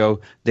Nacho,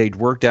 they'd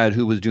worked out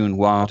who was doing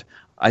what.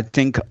 I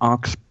think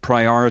Ox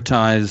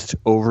prioritized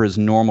over his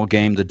normal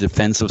game the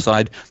defensive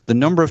side. The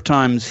number of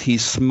times he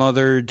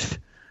smothered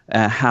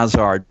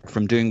Hazard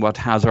from doing what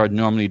Hazard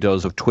normally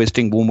does, of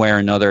twisting one way or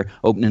another,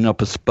 opening up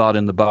a spot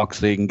in the box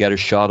so he can get a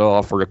shot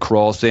off or a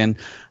cross in,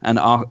 and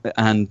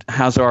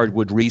Hazard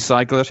would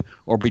recycle it,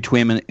 or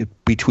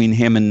between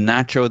him and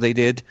Nacho they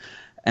did.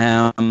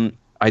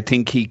 I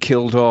think he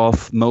killed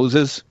off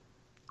Moses.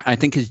 I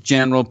think his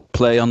general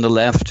play on the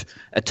left,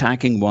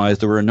 attacking-wise,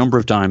 there were a number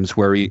of times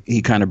where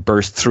he kind of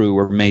burst through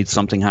or made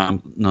something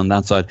happen on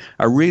that side.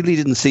 I really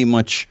didn't see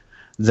much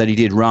that he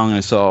did wrong. I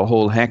saw a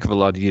whole heck of a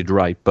lot he did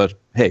right. But,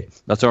 hey,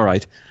 that's all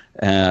right.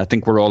 I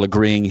think we're all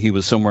agreeing he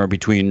was somewhere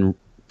between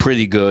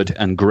pretty good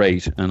and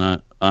great,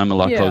 and I'm a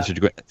lot closer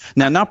to great.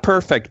 Now, not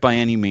perfect by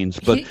any means,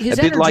 but his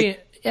a bit energy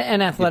like...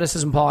 and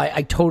athleticism, Paul,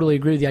 I totally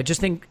agree with you. I just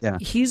think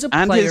he's a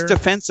player. And his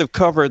defensive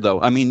cover,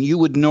 though. I mean, you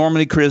would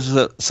normally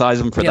criticize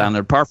him for that. And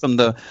apart from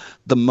the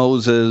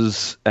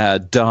Moses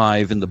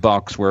dive in the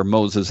box where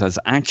Moses has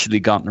actually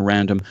gotten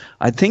around him,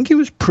 I think he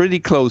was pretty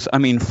close. I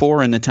mean,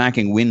 for an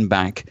attacking win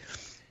back,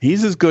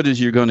 he's as good as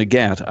you're going to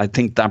get. I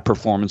think that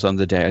performance on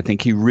the day, I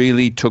think he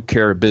really took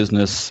care of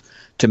business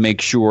to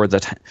make sure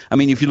that, I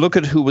mean, if you look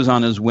at who was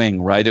on his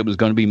wing, right, it was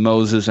going to be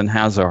Moses and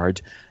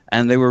Hazard.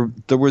 And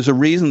there was a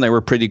reason they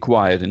were pretty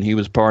quiet, and he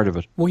was part of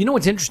it. Well, you know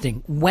what's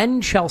interesting?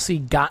 When Chelsea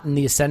got in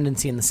the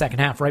ascendancy in the second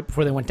half, right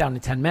before they went down to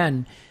 10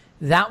 men,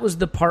 that was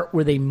the part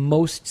where they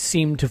most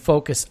seemed to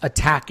focus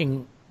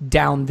attacking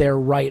down their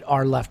right,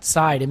 our left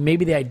side. And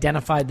maybe they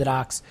identified that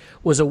Ox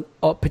was a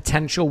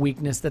potential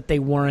weakness that they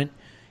weren't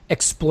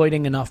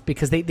exploiting enough,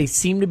 because they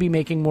seemed to be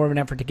making more of an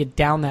effort to get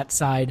down that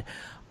side.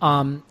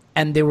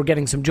 And they were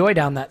getting some joy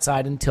down that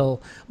side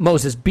until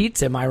Moses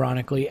beats him,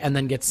 ironically, and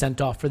then gets sent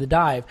off for the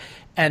dive.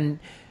 And,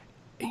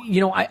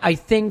 you know, I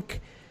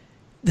think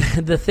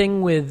the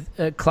thing with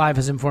Clive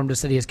has informed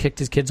us that he has kicked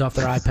his kids off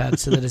their iPads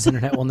so that his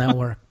internet will now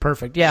work.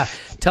 Perfect. Yeah.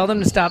 Tell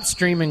them to stop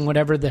streaming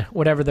whatever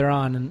they're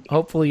on, and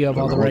hopefully you have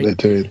all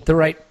the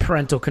right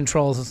parental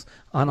controls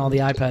on all the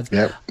iPads.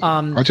 Yeah.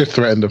 I just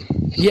threatened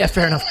them. Yeah,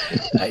 fair enough.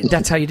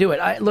 That's how you do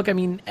it.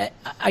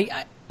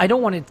 I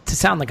don't want it to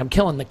sound like I'm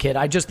killing the kid.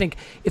 I just think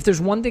if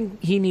there's one thing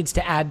he needs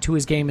to add to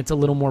his game, it's a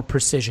little more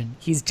precision.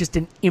 He's just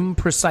an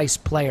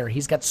imprecise player.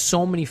 He's got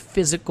so many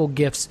physical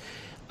gifts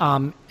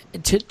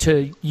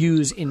to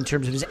use in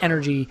terms of his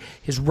energy,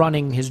 his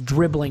running, his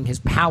dribbling, his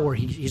power.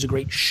 He's a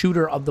great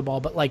shooter of the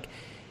ball, but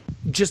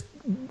just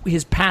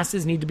his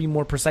passes need to be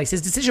more precise.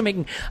 His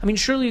decision-making, I mean,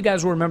 surely you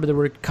guys will remember there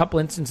were a couple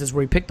instances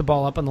where he picked the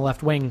ball up on the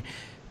left wing,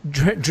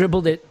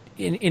 dribbled it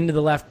into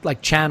the left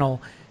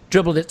channel,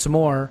 dribbled it some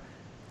more,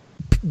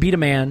 beat a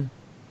man,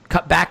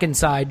 cut back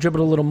inside,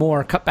 dribbled a little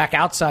more, cut back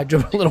outside,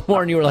 dribbled a little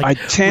more, and you were like, I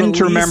tend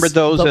to remember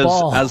those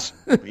as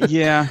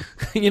yeah.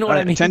 You know what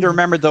I mean? I tend to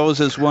remember those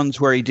as ones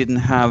where he didn't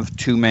have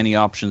too many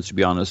options, to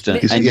be honest.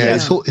 It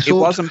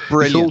wasn't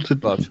brilliant.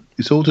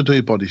 It's all to do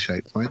with body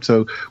shape, right?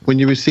 So when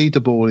you receive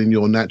the ball in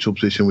your natural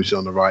position, which is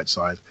on the right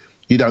side,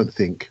 you don't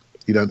think.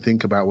 You don't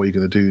think about what you're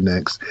going to do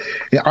next.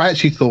 Yeah, I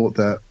actually thought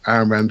that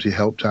Aaron Ramsey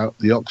helped out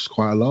the Ox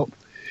quite a lot.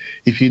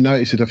 If you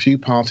notice, there's a few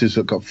passes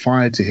that got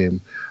fired to him,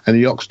 and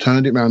the Ox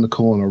turned it around the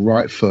corner,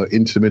 right foot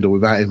into the middle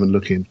without even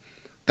looking.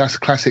 That's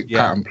classic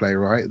pattern play,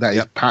 right? That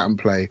is pattern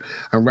play.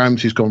 And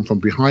Ramsey's gone from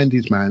behind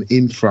his man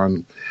in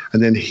front,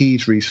 and then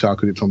he's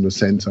recycled it from the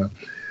centre.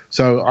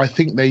 So I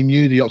think they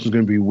knew the Ox was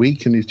going to be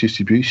weak in his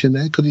distribution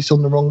there, because he's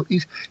on the wrong.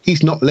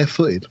 He's not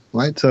left-footed,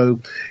 right? So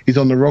he's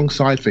on the wrong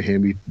side for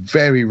him. He's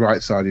very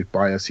right-sided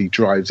bias. He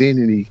drives in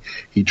and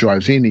he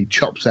drives in. He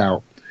chops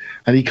out.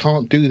 And he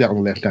can't do that on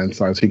the left-hand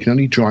side, so he can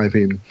only drive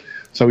in.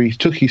 So he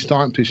took his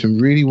starting position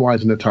really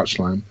wide in the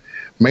touchline,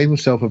 made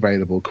himself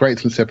available,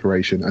 created some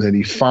separation, and then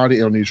he fired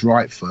it on his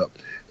right foot,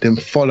 then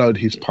followed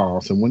his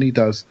pass. And when he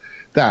does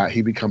that,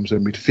 he becomes a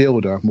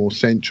midfielder more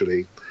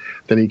centrally.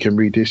 Then he can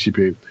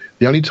redistribute.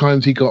 The only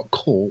times he got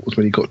caught was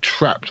when he got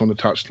trapped on the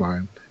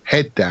touchline,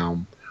 head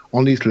down,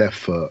 on his left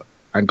foot,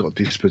 and got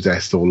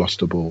dispossessed or lost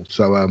the ball.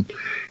 So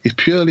it's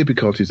purely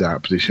because he's out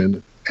of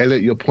position.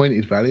 Elliot, your point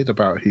is valid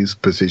about his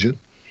position.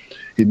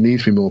 It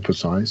needs to be more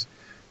precise.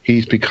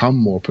 He's become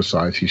more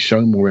precise. He's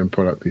shown more end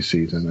product this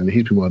season, and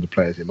he's been one of the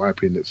players, in my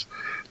opinion,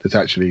 that's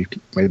actually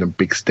made a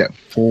big step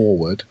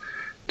forward.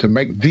 To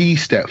make the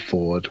step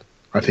forward,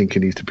 I think he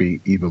needs to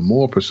be even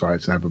more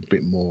precise and have a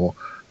bit more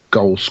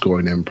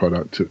goal-scoring end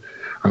product.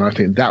 And I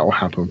think that will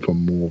happen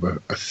from more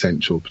of a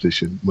central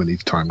position when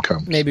his time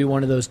comes. Maybe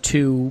one of those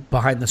two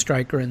behind the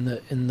striker in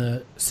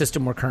the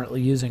system we're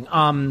currently using.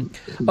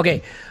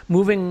 Okay,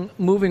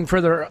 moving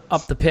further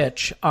up the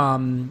pitch.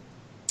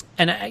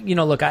 And,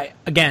 look,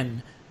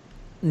 again,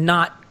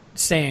 not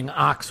saying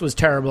Ox was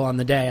terrible on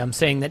the day. I'm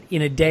saying that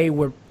in a day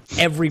where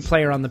every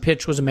player on the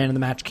pitch was a man of the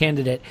match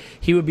candidate,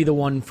 he would be the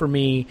one for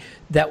me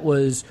that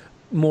was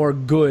more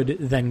good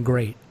than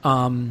great.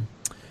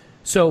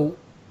 So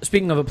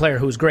speaking of a player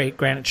who's great,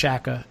 Granit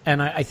Xhaka,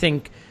 and I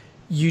think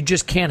you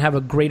just can't have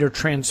a greater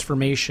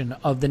transformation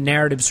of the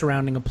narrative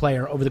surrounding a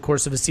player over the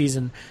course of a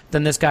season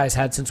than this guy's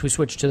had since we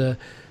switched to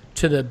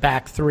the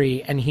back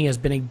three, and he has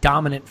been a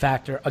dominant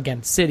factor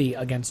against City,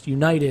 against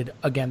United,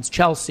 against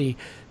Chelsea.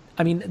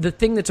 I mean, the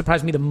thing that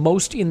surprised me the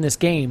most in this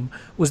game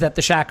was that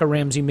the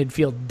Xhaka-Ramsey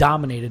midfield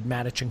dominated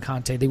Matic and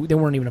Conte. They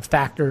weren't even a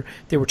factor.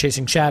 They were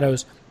chasing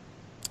shadows,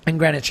 and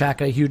Granit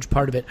Xhaka, a huge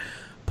part of it.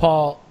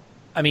 Paul,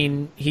 I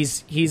mean,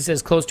 he's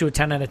as close to a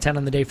 10 out of 10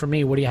 on the day for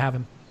me. What do you have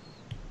him?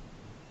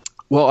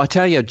 Well, I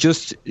tell you,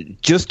 just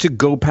to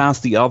go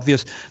past the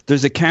obvious,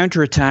 there's a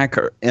counter-attack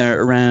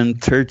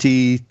around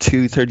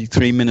 32,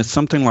 33 minutes,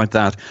 something like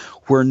that,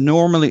 where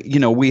normally,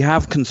 we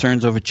have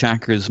concerns over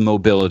Xhaka's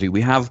mobility.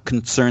 We have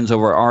concerns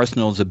over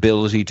Arsenal's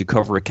ability to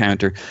cover a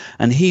counter.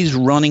 And he's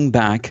running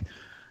back,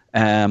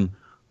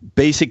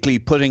 basically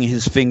putting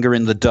his finger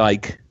in the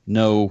dike,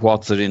 no,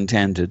 what's it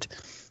intended,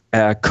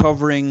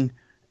 covering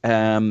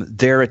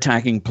their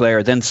attacking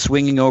player, then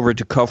swinging over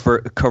to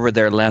cover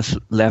their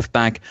left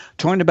back.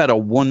 Talking about a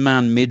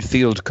one-man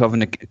midfield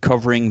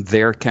covering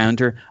their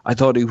counter, I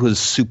thought he was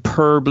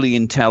superbly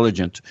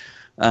intelligent.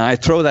 I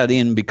throw that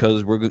in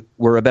because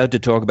we're about to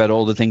talk about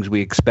all the things we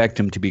expect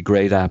him to be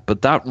great at,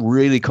 but that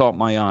really caught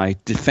my eye.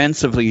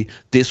 Defensively,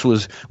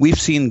 we've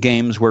seen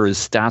games where his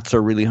stats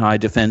are really high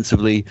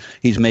defensively.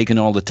 He's making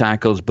all the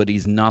tackles, but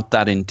he's not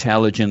that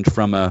intelligent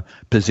from a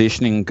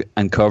positioning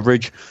and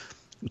coverage.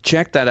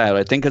 Check that out.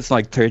 I think it's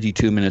like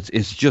 32 minutes.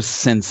 It's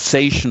just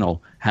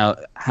sensational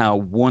how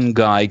one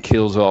guy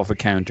kills off a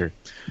counter.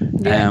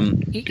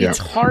 It's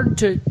hard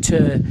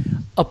to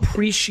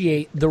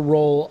appreciate the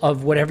role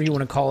of whatever you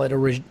want to call it, a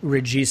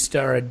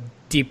regista or a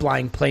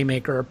deep-lying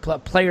playmaker, a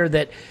player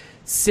that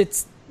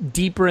sits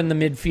deeper in the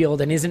midfield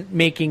and isn't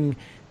making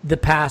the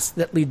pass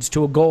that leads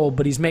to a goal,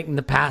 but he's making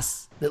the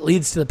pass that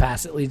leads to the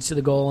pass that leads to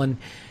the goal. And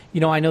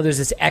I know there's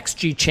this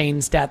XG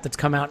chain stat that's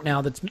come out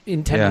now that's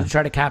intended to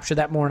try to capture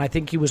that more, and I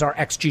think he was our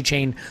XG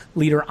chain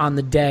leader on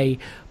the day.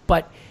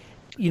 But,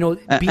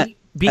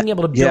 being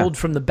able to build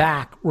from the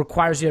back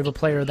requires you to have a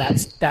player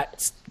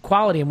that's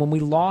quality. And when we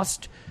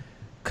lost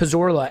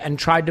Cazorla and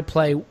tried to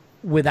play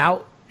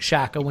without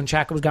Xhaka, when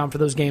Xhaka was gone for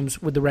those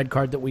games with the red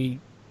card that we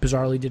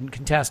bizarrely didn't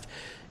contest,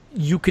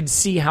 you could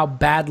see how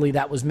badly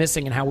that was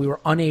missing and how we were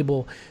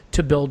unable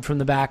to build from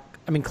the back.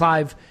 I mean,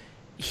 Clive,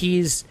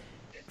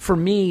 for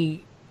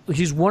me,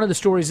 he's one of the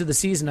stories of the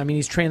season. I mean,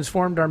 he's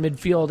transformed our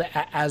midfield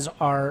as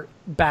our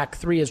back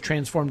three has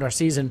transformed our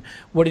season.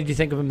 What did you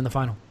think of him in the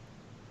final?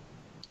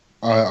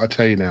 I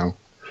tell you now,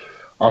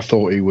 I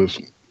thought he was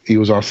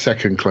our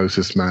second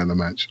closest man in the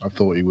match. I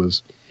thought he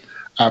was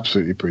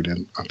absolutely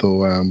brilliant. I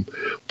thought,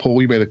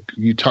 Paul,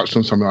 you touched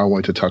on something I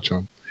wanted to touch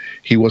on.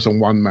 He was a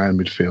one-man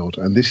midfield,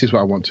 and this is what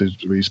I want to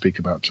really speak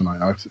about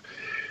tonight.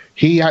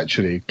 He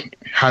actually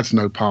has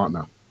no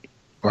partner,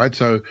 right?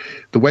 So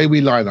the way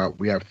we line up,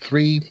 we have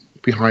three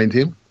behind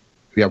him.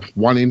 We have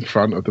one in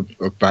front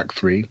of back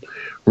three.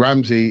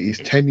 Ramsey is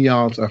 10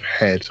 yards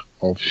ahead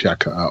of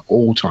Xhaka at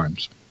all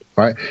times,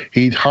 right?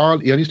 He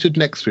only stood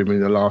next to him in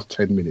the last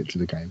 10 minutes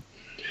of the game.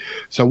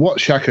 So what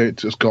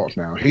Xhaka has got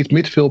now, his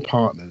midfield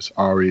partners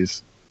are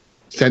his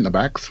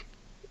centre-backs.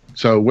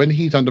 So when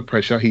he's under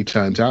pressure, he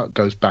turns out,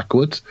 goes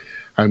backwards,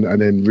 and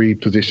then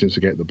repositions to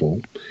get the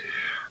ball.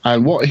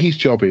 And what his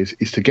job is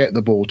to get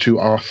the ball to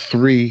our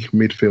three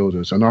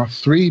midfielders. And our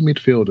three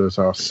midfielders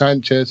are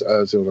Sanchez,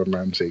 Ozil and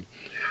Ramsey.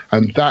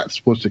 And that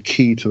was the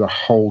key to the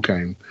whole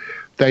game.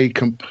 They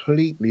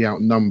completely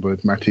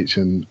outnumbered Matic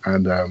and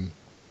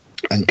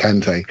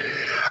Kante.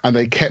 And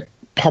they kept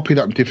popping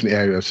up in different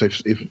areas. So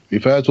if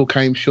Ozil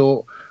came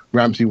short,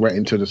 Ramsey went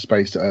into the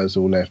space that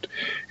Ozil left.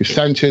 If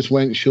Sanchez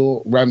went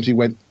short, Ramsey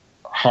went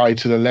high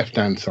to the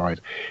left-hand side.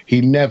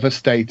 He never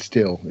stayed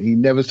still.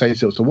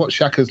 So what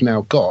Xhaka's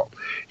now got,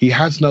 he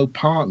has no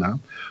partner,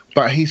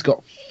 but he's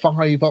got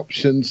 5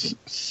 options,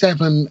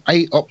 7,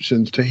 8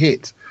 options to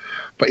hit.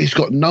 But he's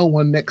got no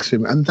one next to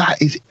him. And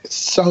that is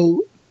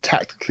so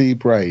tactically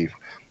brave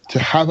to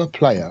have a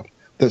player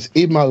that's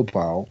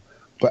immobile,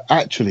 but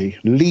actually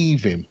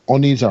leave him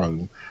on his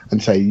own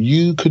and say,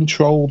 you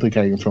control the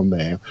game from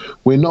there.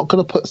 We're not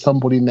going to put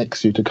somebody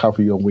next to you to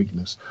cover your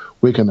weakness.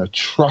 We're going to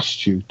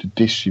trust you to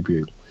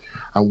distribute.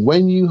 And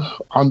when you're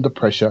under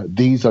pressure,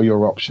 these are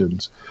your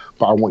options.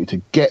 But I want you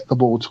to get the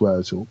ball to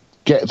Ozil,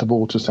 get the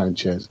ball to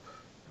Sanchez,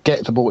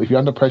 get the ball. If you're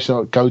under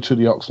pressure, go to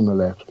the Ox on the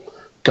left,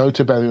 go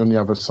to Belly on the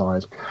other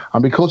side.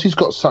 And because he's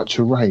got such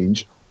a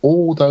range,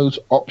 all those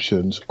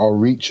options are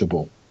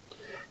reachable.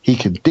 He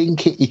can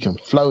dink it, he can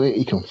float it,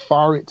 he can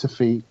fire it to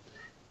feet.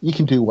 He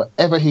can do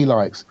whatever he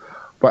likes.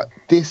 But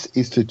this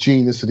is the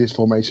genius of this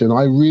formation.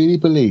 I really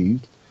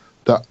believe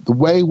that the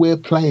way we're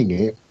playing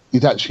it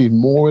is actually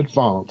more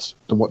advanced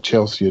than what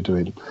Chelsea are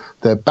doing.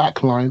 Their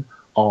backline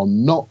are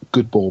not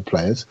good ball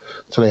players,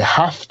 so they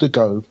have to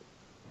go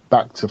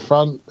back to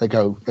front. They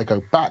go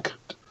back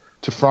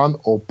to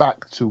front or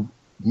back to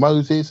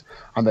Moses,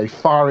 and they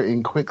fire it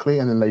in quickly,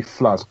 and then they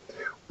flood.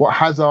 What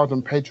Hazard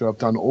and Pedro have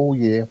done all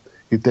year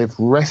is they've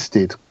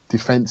rested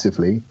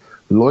defensively,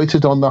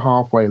 loitered on the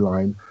halfway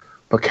line,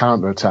 for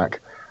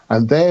counter-attack.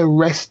 And their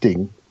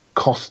resting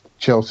cost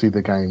Chelsea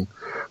the game,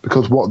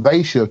 because what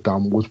they should have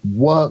done was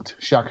worked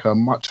Xhaka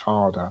much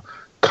harder,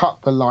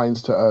 cut the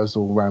lines to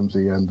Ozil,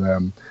 Ramsey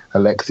and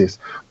Alexis.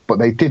 But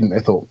they didn't. They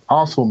thought,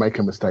 Arsenal will make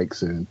a mistake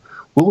soon.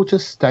 We'll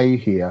just stay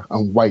here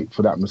and wait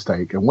for that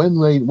mistake. And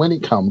when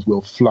it comes,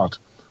 we'll flood.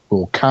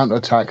 We'll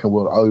counter-attack and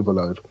we'll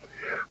overload.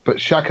 But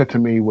Xhaka, to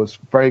me, was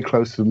very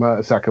close to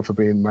Mertesacker for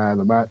being man of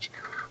the match,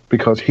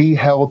 because he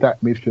held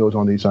that midfield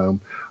on his own.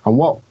 And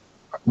what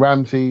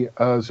Ramsey,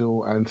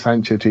 Ozil and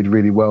Sanchez did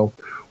really well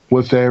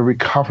was their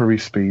recovery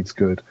speed's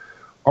good.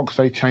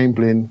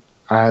 Oxlade-Chamberlain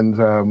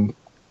and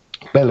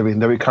Bellerin,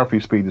 their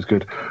recovery speed is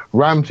good.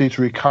 Ramsey's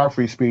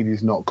recovery speed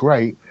is not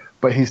great,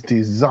 but his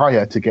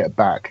desire to get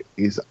back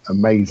is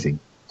amazing,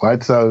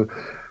 right? So,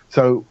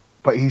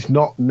 but he's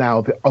not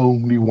now the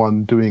only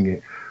one doing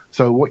it.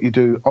 So what you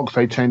do,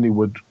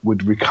 Oxlade-Chamberlain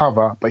would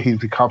recover, but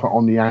he'd recover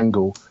on the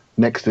angle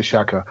next to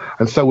Xhaka.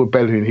 And so would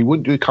Bellerin. He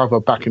wouldn't recover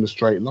back in a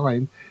straight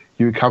line.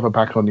 You recover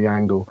back on the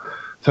angle.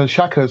 So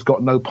Xhaka's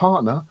got no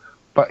partner,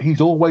 but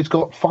he's always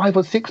got 5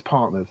 or 6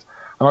 partners.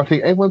 And I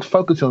think everyone's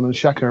focusing on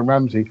Xhaka and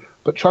Ramsey,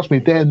 but trust me,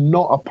 they're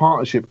not a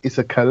partnership. It's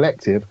a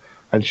collective,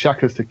 and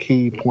Xhaka's the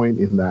key point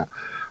in that.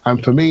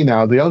 And for me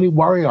now, the only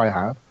worry I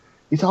have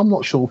is I'm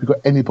not sure if we've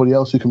got anybody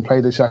else who can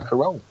play the Xhaka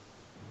role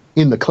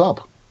in the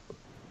club.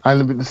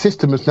 And the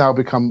system has now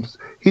become,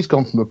 he's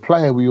gone from a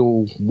player we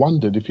all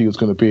wondered if he was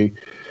going to be,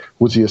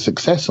 was he a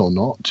success or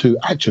not, to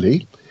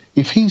actually,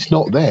 if he's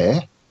not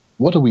there,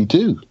 what do we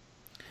do?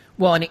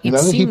 Well, and it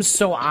seems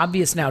so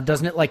obvious now,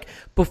 doesn't it? Like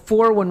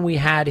before, when we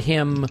had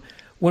him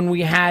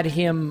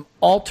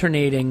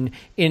alternating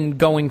in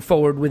going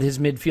forward with his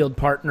midfield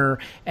partner,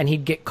 and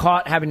he'd get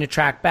caught having to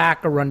track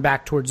back or run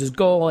back towards his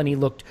goal, and he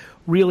looked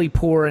really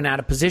poor and out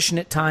of position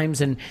at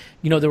times, and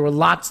there was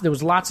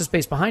lots of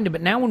space behind him.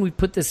 But now when we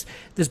put this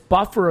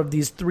buffer of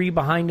these 3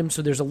 behind him,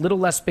 so there's a little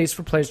less space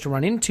for players to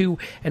run into,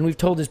 and we've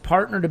told his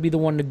partner to be the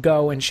one to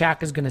go, and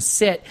Xhaka's going to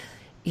sit.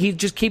 He's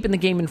just keeping the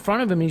game in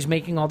front of him, and he's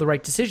making all the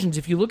right decisions.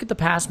 If you look at the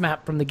pass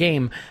map from the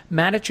game,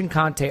 Matic and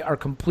Conte are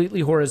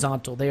completely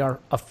horizontal. They are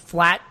a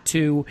flat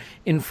 2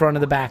 in front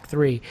of the back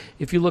 3.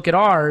 If you look at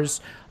ours,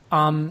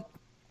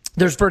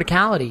 there's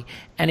verticality,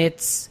 and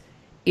it's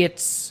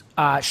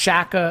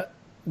Xhaka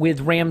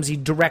with Ramsey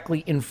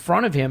directly in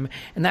front of him,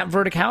 and that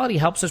verticality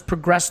helps us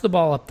progress the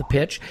ball up the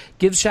pitch,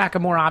 gives Xhaka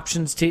more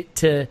options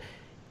to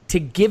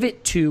give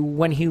it to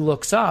when he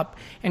looks up,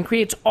 and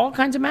creates all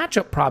kinds of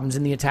matchup problems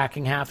in the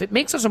attacking half. It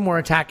makes us a more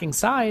attacking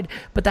side,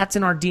 but that's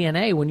in our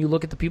DNA when you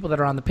look at the people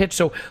that are on the pitch.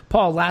 So,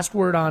 Paul, last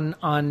word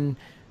on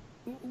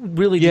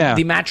really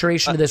the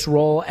maturation of this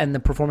role and the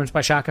performance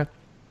by Xhaka?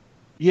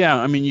 Yeah,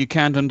 I mean, you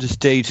can't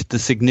understate the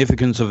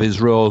significance of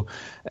his role.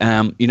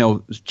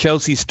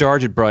 Chelsea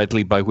started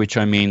brightly, by which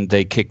I mean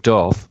they kicked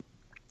off.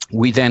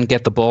 We then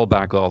get the ball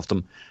back off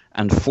them,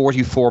 and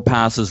 44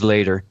 passes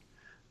later,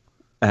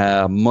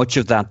 much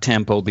of that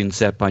tempo being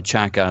set by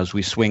Xhaka as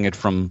we swing it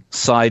from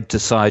side to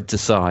side to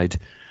side.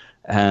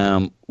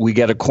 We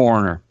get a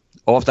corner.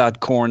 Off that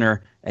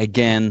corner,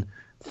 again,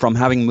 from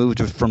having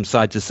moved it from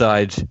side to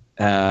side,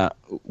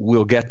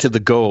 we'll get to the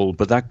goal,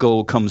 but that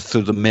goal comes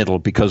through the middle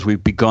because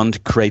we've begun to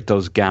create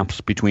those gaps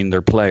between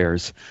their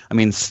players. I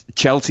mean,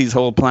 Chelsea's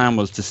whole plan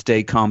was to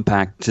stay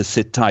compact, to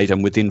sit tight,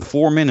 and within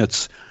 4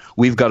 minutes,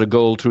 we've got a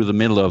goal through the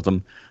middle of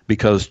them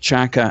because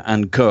Xhaka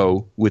and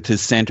co, with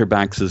his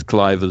centre-backs, as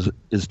Clive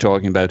is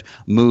talking about,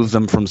 move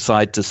them from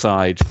side to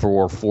side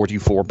for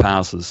 44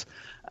 passes,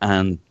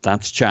 and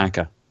that's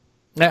Xhaka.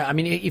 Yeah, I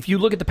mean, if you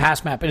look at the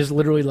pass map, it is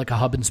literally like a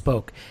hub and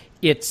spoke.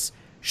 It's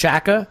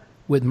Xhaka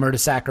with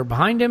Mertesacker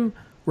behind him,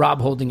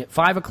 Rob Holding at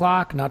 5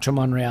 o'clock, Nacho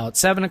Monreal at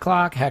 7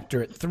 o'clock,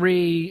 Hector at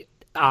 3,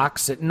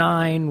 Ox at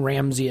 9,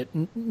 Ramsey at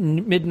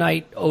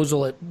midnight,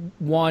 Ozil at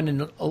 1,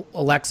 and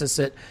Alexis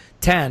at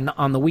 10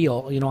 on the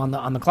wheel,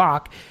 on the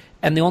clock.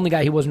 And the only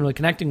guy he wasn't really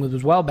connecting with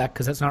was Welbeck,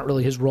 because that's not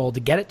really his role to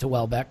get it to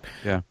Welbeck.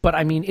 Yeah. But,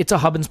 I mean, it's a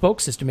hub and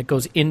spoke system. It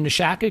goes into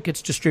Xhaka, it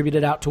gets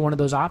distributed out to one of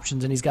those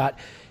options, and he's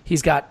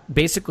got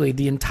basically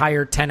the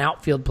entire 10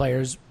 outfield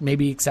players,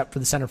 maybe except for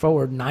the center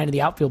forward, 9 of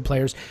the outfield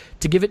players,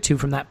 to give it to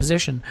from that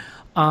position.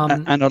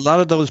 And a lot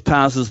of those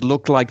passes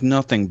look like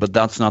nothing, but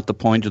that's not the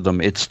point of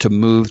them. It's to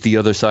move the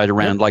other side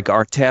around, like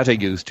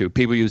Arteta used to.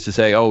 People used to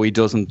say, "Oh, he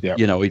doesn't,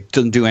 he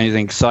doesn't do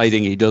anything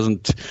exciting.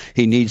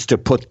 He needs to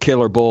put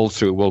killer balls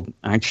through." Well,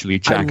 actually,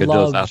 Xhaka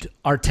does that.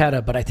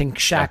 Arteta, but I think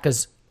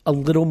Xhaka's a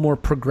little more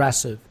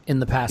progressive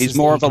in the passes. He's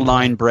more of a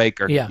line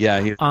breaker.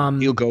 Yeah,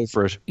 he'll go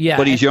for it. Yeah,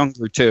 but he's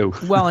younger too.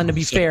 Well, and to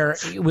be fair,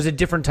 it was a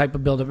different type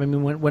of build-up. I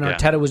mean, when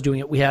Arteta was doing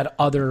it, we had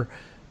other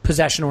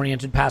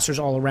possession-oriented passers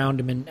all around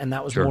him, and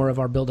that was more of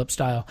our build-up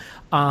style.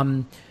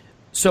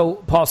 So,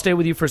 Paul, stay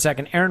with you for a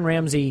second. Aaron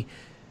Ramsey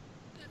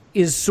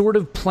is sort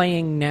of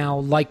playing now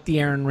like the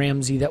Aaron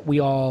Ramsey that we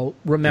all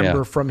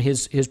remember from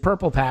his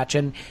purple patch,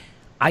 and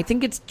I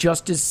think it's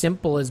just as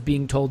simple as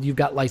being told you've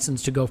got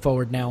license to go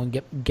forward now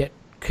and get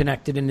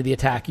connected into the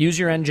attack. Use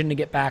your engine to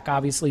get back,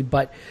 obviously,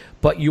 but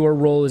your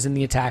role is in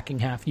the attacking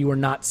half. You are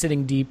not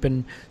sitting deep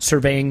and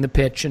surveying the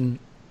pitch and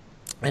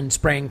and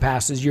spraying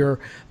passes, you're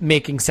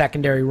making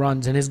secondary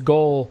runs, and his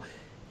goal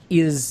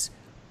is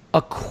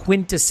a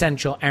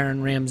quintessential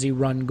Aaron Ramsey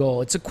run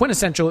goal. It's a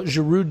quintessential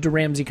Giroud to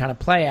Ramsey kind of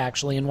play,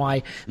 actually, and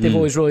why they've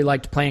always really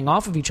liked playing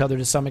off of each other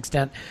to some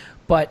extent.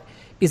 But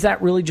is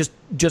that really just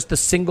the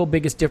single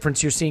biggest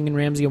difference you're seeing in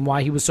Ramsey, and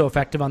why he was so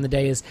effective on the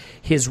day is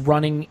his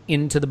running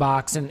into the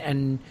box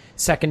and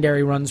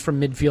secondary runs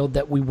from midfield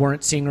that we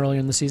weren't seeing earlier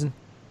in the season?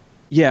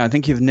 Yeah, I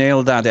think you've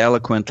nailed that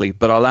eloquently,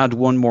 but I'll add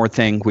one more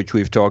thing, which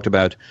we've talked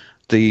about.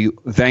 The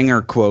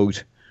Wenger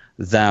quote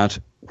that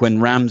when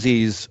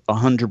Ramsey's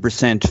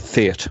 100%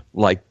 fit,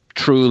 like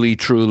truly,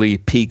 truly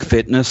peak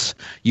fitness,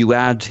 you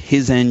add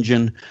his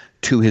engine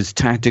to his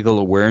tactical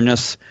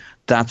awareness,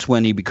 that's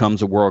when he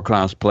becomes a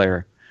world-class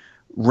player.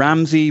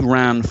 Ramsey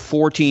ran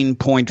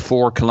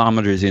 14.4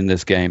 kilometers in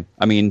this game.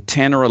 I mean,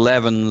 10 or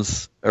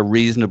 11's a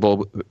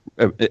reasonable,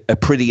 a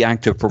pretty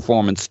active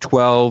performance.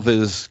 12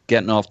 is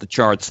getting off the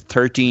charts.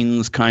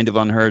 13's kind of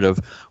unheard of.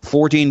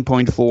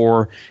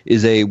 14.4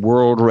 is a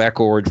world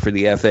record for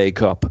the FA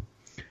Cup.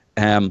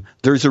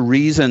 There's a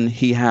reason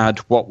he had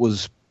what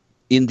was,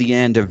 in the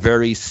end, a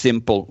very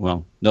simple,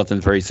 well,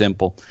 nothing's very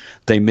simple.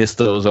 They miss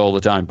those all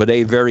the time, but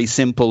a very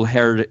simple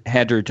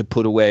header to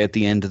put away at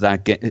the end of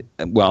that game.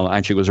 Well,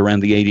 actually, it was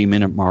around the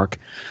 80-minute mark.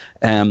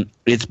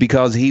 It's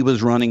because he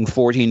was running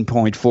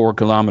 14.4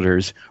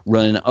 kilometers,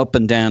 running up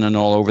and down and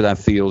all over that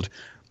field.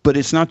 But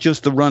it's not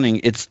just the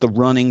running, it's the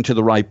running to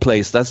the right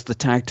place. That's the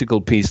tactical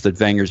piece that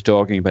Wenger's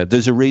talking about.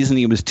 There's a reason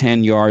he was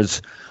 10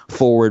 yards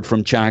forward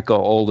from Xhaka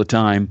all the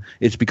time.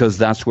 It's because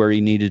that's where he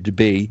needed to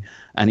be.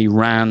 And he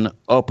ran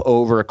up,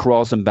 over,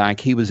 across and back.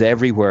 He was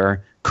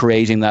everywhere,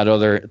 creating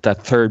that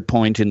third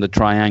point in the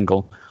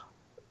triangle.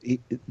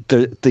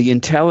 The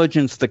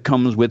intelligence that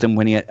comes with him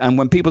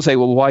when people say,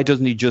 well, why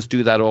doesn't he just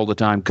do that all the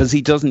time? Because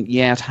he doesn't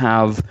yet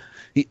have,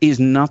 he's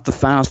not the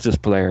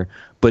fastest player,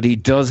 but he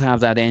does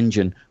have that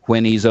engine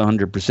when he's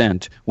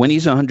 100%. When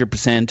he's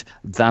 100%,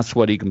 that's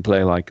what he can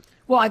play like.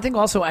 Well, I think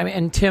also,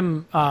 and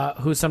Tim,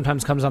 who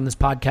sometimes comes on this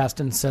podcast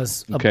and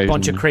says a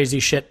bunch of crazy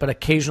shit, but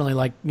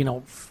occasionally,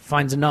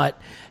 finds a nut,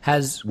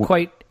 has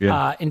quite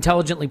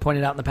intelligently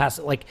pointed out in the past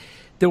that,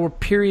 there were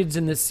periods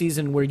in this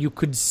season where you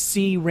could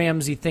see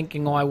Ramsey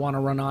thinking, I want to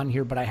run on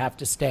here, but I have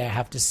to stay, I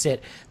have to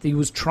sit. That he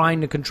was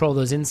trying to control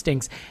those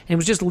instincts, and it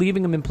was just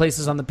leaving him in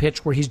places on the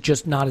pitch where he's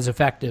just not as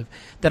effective.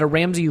 That a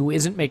Ramsey who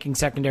isn't making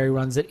secondary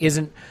runs, that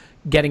isn't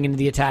getting into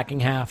the attacking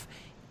half,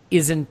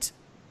 isn't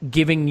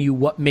giving you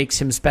what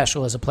makes him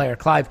special as a player.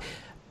 Clive,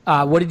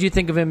 what did you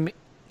think of him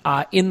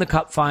in the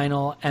Cup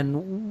final,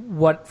 and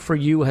what for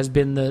you has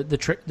been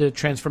the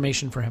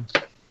transformation for him?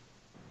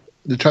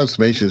 The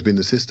transformation has been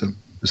the system.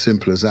 As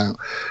simple as that.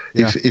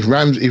 Yeah. If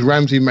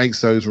Ramsey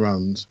makes those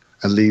runs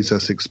and leaves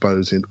us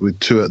exposed with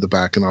two at the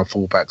back and our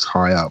fullbacks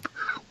high up,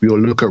 we all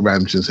look at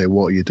Ramsey and say,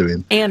 what are you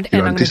doing? And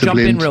I'm going to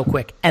jump in real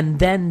quick. And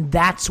then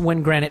that's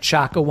when Granit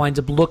Xhaka winds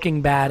up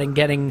looking bad and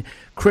getting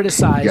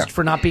criticized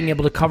for not being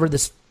able to cover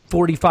this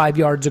 45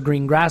 yards of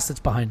green grass that's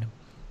behind him.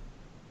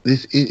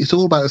 It's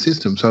all about the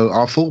system. So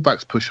our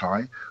fullbacks push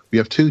high. We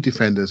have two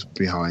defenders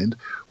behind.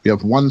 We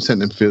have one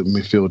centre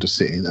midfielder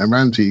sitting, and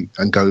Ramsey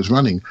goes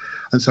running.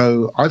 And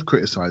so I've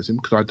criticised him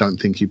because I don't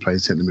think he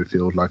plays centre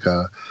midfield like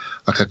a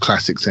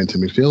classic centre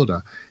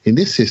midfielder. In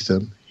this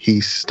system,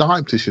 he's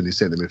starting position is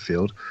centre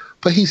midfield,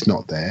 but he's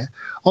not there.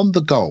 On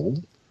the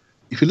goal,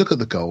 if you look at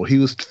the goal, he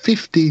was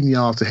 15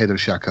 yards ahead of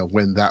Xhaka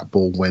when that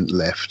ball went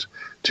left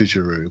to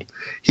Giroud.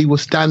 He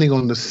was standing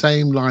on the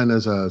same line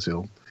as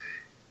Ozil.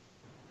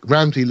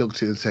 Ramsey looked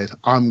at it and said,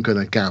 I'm going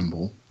to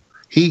gamble.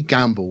 He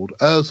gambled.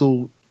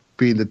 Ozil,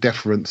 being the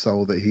deferent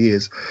soul that he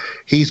is,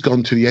 he's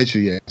gone to the edge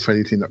of the area for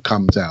anything that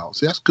comes out.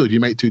 So that's good. You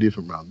make two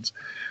different runs.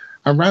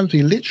 And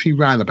Ramsey literally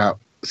ran about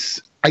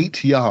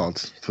 8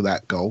 yards for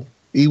that goal.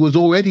 He was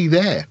already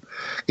there.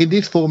 In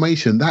this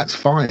formation, that's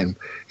fine.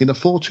 In a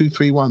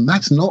 4-2-3-1,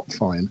 that's not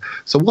fine.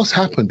 So what's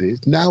happened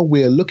is now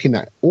we're looking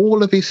at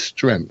all of his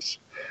strengths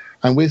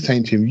and we're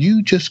saying to him,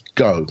 you just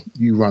go.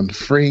 You run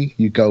free.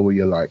 You go where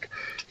you like.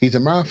 He's a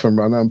marathon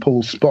runner, and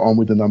Paul's spot on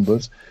with the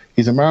numbers.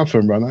 He's a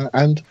marathon runner,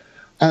 and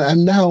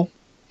now,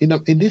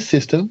 in this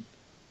system,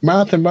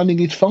 marathon running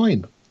is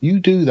fine. You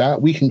do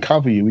that, we can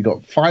cover you. We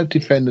got 5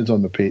 defenders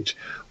on the pitch.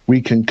 We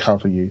can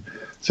cover you.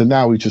 So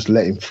now we just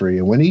let him free.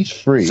 And when he's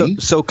free,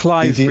 so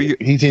Clive,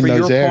 he's in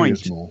those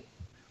areas more.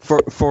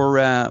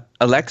 For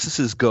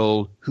Alexis's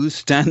goal, who's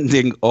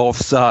standing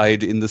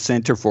offside in the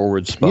centre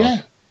forward spot?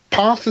 Yeah,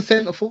 past the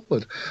centre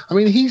forward. I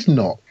mean, he's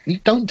not.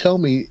 Don't tell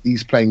me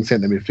he's playing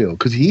centre midfield,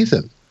 because he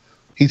isn't.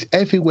 He's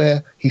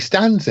everywhere. He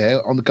stands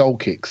there on the goal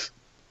kicks.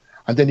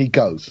 And then he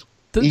goes.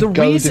 The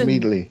goes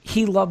immediately.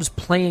 He loves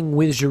playing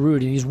with Giroud,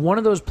 and he's one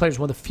of those players,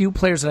 one of the few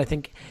players that I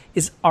think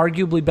is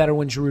arguably better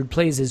when Giroud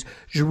plays, is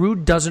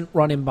Giroud doesn't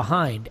run in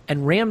behind,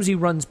 and Ramsey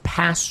runs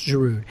past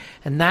Giroud.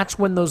 And that's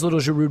when those little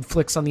Giroud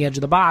flicks on the edge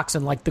of the box,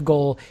 and like the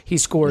goal he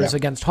scores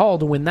against Hull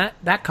to win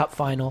that cup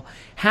final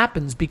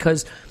happens,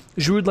 because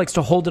Giroud likes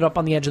to hold it up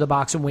on the edge of the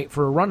box and wait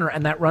for a runner,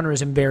 and that runner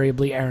is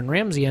invariably Aaron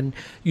Ramsey. And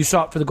you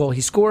saw it for the goal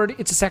he scored.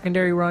 It's a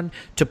secondary run.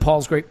 To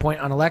Paul's great point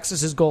on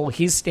Alexis's goal,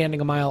 he's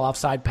standing a mile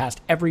offside past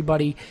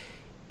everybody.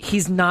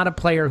 He's not a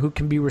player who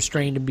can be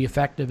restrained and be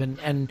effective,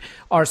 and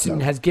Arsene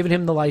has given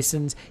him the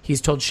license.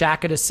 He's told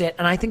Xhaka to sit,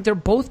 and I think they're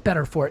both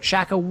better for it.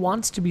 Xhaka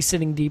wants to be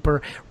sitting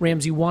deeper.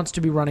 Ramsey wants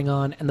to be running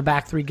on, and the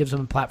back three gives him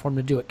a platform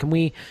to do it. Can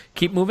we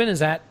keep moving? Is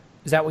that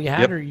what you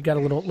had, or you got a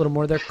little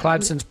more there,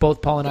 Clive, since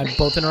both Paul and I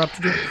both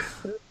interrupted you?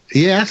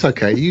 Yeah, that's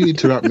okay. You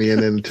interrupt me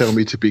and then tell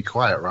me to be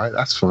quiet, right?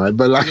 That's fine.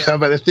 But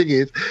but the thing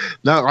is,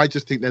 no, I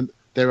just think that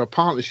they're a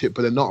partnership,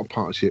 but they're not a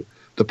partnership.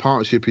 The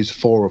partnership is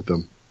four of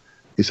them.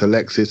 It's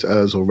Alexis,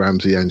 Ozil,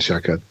 Ramsey, and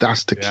Xhaka.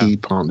 That's the key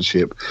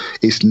partnership.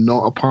 It's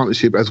not a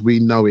partnership as we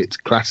know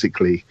it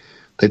classically.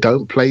 They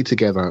don't play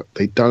together.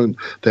 They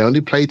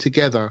only play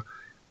together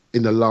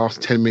in the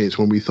last 10 minutes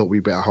when we thought we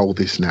better hold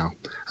this now.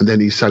 And then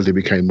he suddenly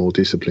became more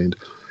disciplined.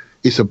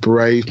 It's a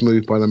brave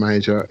move by the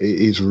manager. It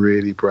is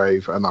really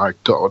brave. And I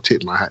got to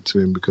tip my hat to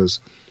him because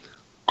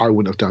I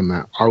wouldn't have done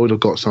that. I would have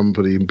got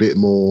somebody a bit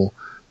more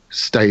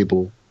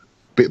stable,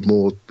 a bit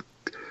more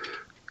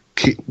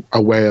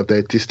aware of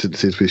their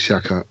distances with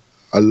Xhaka,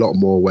 a lot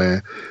more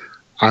aware.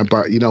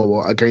 But you know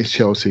what? Against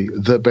Chelsea,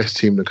 the best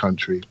team in the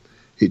country,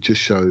 it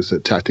just shows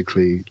that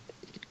tactically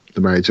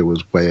the manager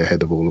was way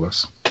ahead of all of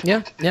us.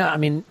 Yeah. I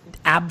mean,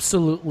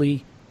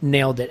 absolutely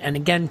nailed it. And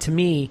again, to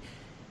me,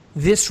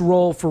 this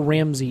role for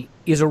Ramsey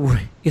is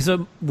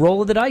a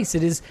roll of the dice.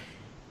 It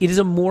is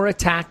a more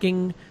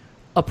attacking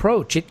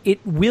approach. It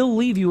will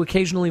leave you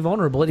occasionally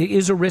vulnerable. It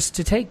is a risk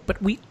to take,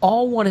 but we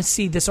all want to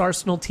see this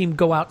Arsenal team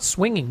go out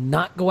swinging,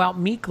 not go out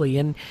meekly.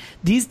 And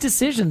these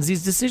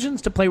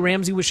decisions to play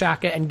Ramsey with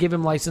Xhaka and give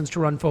him license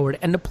to run forward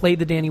and to play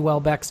the Danny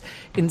Welbecks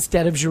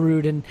instead of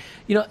Giroud, and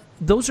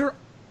those are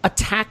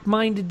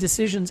attack-minded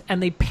decisions,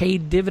 and they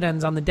paid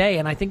dividends on the day.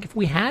 And I think if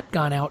we had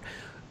gone out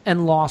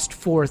and lost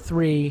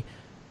 4-3,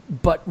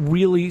 but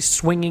really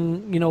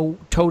swinging,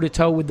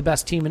 toe-to-toe with the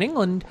best team in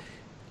England,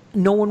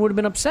 no one would have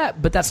been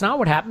upset. But that's not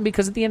what happened,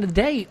 because at the end of the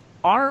day,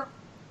 our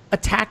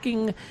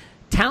attacking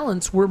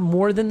talents were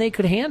more than they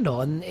could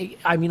handle. And,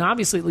 I mean,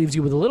 obviously it leaves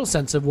you with a little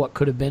sense of what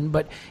could have been,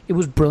 but it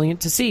was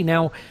brilliant to see.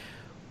 Now,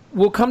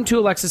 we'll come to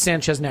Alexis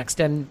Sanchez next.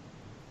 And,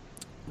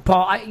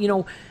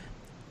 Paul,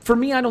 for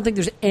me, I don't think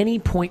there's any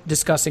point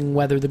discussing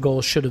whether the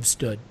goal should have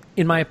stood.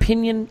 In my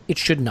opinion, it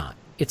should not.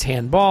 It's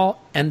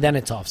handball, and then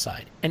it's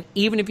offside. And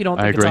even if you don't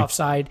think it's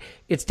offside,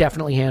 it's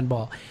definitely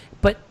handball.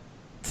 But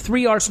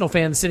three Arsenal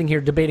fans sitting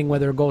here debating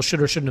whether a goal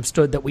should or shouldn't have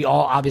stood, that we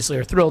all obviously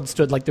are thrilled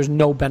stood, like there's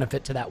no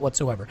benefit to that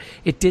whatsoever.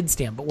 It did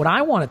stand. But what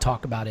I want to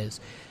talk about is,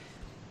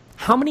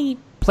 how many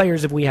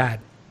players have we had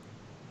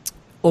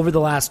over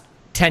the last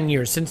 10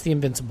 years since the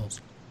Invincibles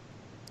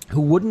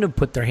who wouldn't have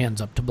put their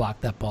hands up to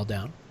block that ball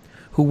down,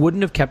 who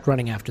wouldn't have kept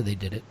running after they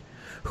did it,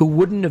 who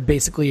wouldn't have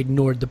basically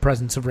ignored the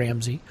presence of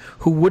Ramsey,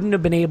 who wouldn't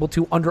have been able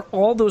to, under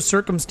all those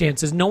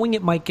circumstances, knowing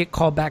it might get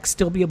called back,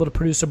 still be able to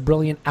produce a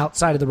brilliant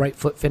outside of the right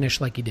foot finish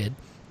like he did.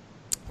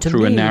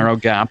 Through a narrow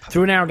gap.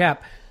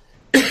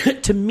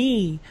 To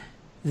me,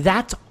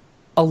 that's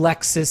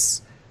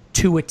Alexis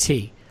to a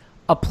T.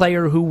 A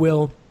player who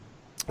will,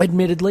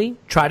 admittedly,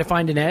 try to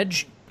find an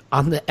edge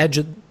on the edge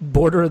of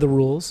border of the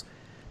rules,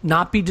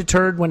 not be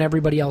deterred when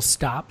everybody else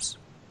stops,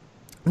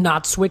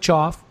 not switch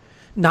off,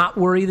 not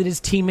worry that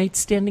his teammates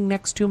standing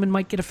next to him and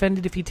might get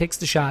offended if he takes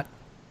the shot,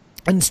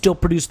 and still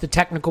produce the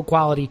technical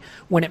quality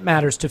when it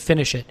matters to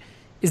finish it.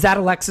 Is that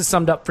Alexis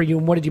summed up for you,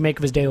 and what did you make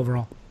of his day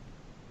overall?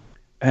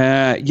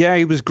 Yeah,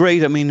 he was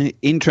great. I mean,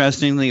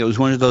 interestingly, it was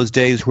one of those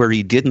days where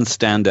he didn't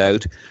stand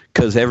out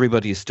because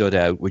everybody stood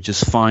out, which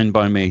is fine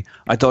by me.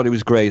 I thought he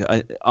was great.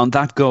 On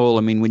that goal,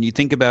 I mean, when you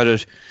think about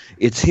it,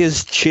 it's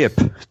his chip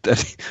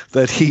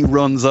that he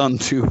runs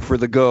onto for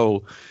the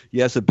goal.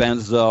 Yes, it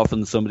bounces off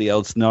and somebody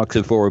else knocks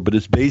it forward, but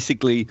it's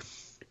basically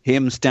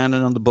him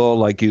standing on the ball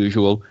like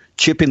usual,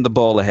 chipping the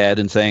ball ahead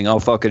and saying, oh,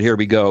 fuck it, here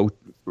we go.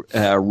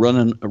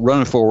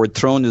 Running forward,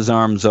 throwing his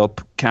arms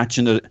up,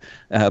 catching it,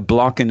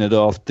 blocking it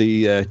off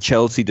the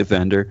Chelsea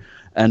defender,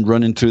 and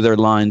running through their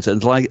lines.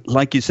 And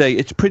like you say,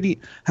 it's pretty.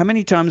 How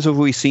many times have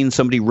we seen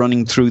somebody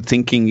running through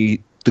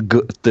thinking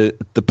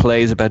the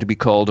play is about to be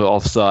called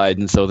offside,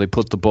 and so they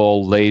put the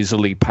ball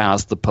lazily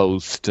past the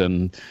post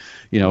and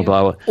blah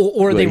blah.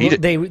 Or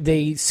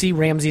they see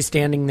Ramsey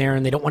standing there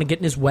and they don't want to get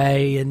in his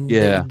way and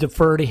they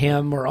defer to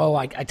him, or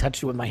I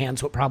touched it with my hand,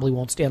 so it probably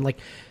won't stand. Like,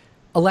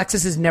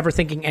 Alexis is never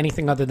thinking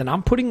anything other than,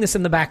 I'm putting this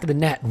in the back of the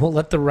net. We'll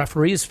let the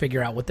referees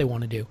figure out what they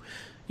want to do.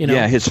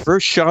 Yeah, his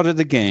first shot of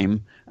the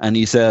game, and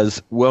he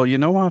says, well, you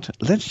know what?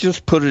 Let's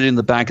just put it in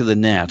the back of the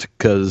net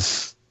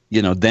because,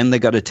 then they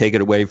got to take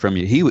it away from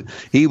you.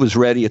 He was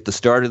ready at the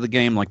start of the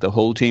game like the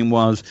whole team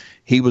was.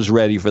 He was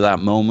ready for that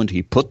moment.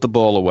 He put the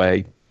ball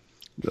away.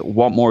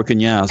 What more can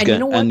you ask? And you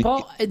know what,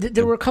 Paul?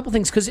 There were a couple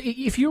things, because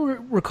if you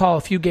recall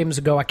a few games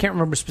ago, I can't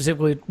remember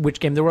specifically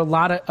which game, there were a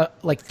lot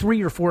of,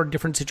 3 or 4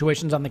 different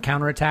situations on the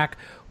counterattack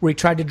where he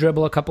tried to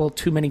dribble a couple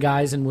too many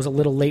guys and was a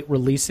little late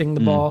releasing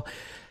the ball.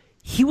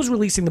 He was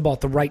releasing the ball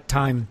at the right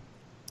time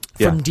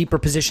from deeper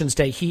positions.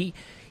 He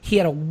he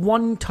had a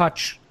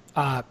one-touch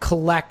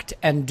collect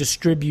and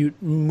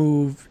distribute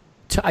move,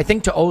 to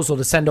Ozil,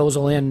 to send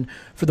Ozil in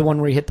for the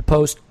one where he hit the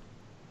post.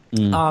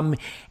 And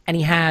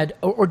he had...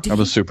 That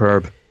was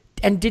superb.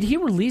 And did he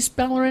release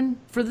Bellerin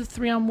for the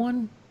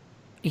 3-on-1?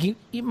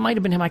 It might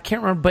have been him. I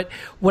can't remember. But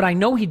what I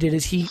know he did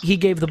is he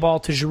gave the ball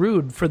to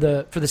Giroud for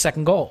the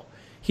second goal.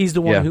 He's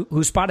the one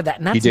who spotted that.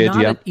 And that's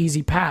not an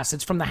easy pass.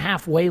 It's from the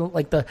halfway,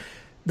 like the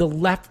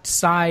left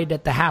side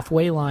at the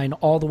halfway line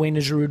all the way to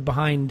Giroud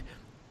behind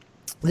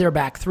their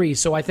back three.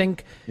 So I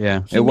think...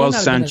 Yeah, it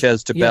was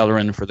Sanchez to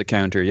Bellerin for the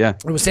counter, yeah.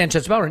 It was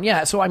Sanchez to Bellerin,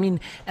 yeah. So, I mean,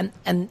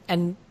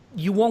 and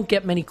you won't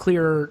get many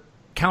clear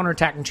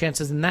counterattacking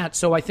chances than that.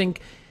 So I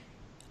think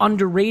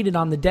underrated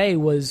on the day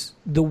was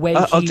the way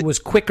he was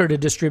quicker to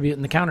distribute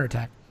in the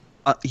counterattack.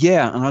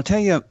 Yeah, and I'll tell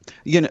you,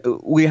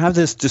 we have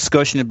this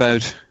discussion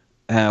about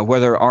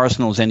whether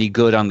Arsenal's any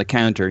good on the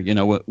counter.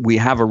 We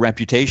have a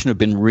reputation of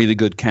being a really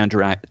good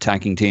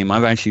counter-attacking team.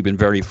 I've actually been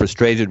very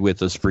frustrated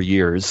with us for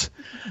years.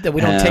 That we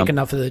don't take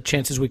enough of the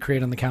chances we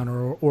create on the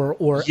counter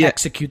or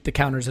execute the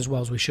counters as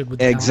well as we should with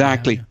the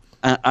exactly.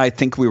 I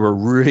think we were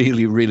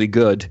really, really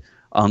good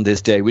on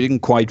this day. We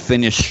didn't quite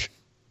finish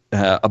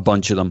a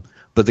bunch of them,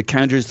 but the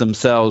counters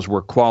themselves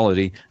were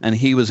quality, and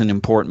he was an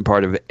important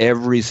part of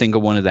every single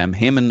one of them.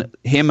 Him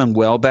and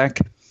Welbeck,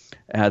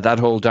 that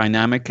whole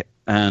dynamic,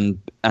 and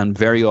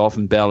very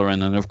often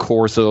Bellerin, and of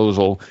course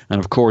Ozil, and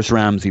of course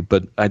Ramsey.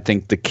 But I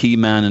think the key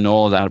man in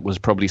all of that was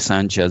probably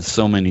Sanchez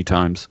so many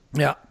times.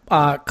 Yeah.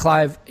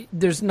 Clive,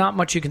 there's not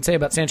much you can say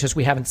about Sanchez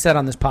we haven't said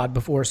on this pod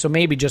before, so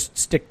maybe just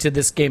stick to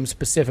this game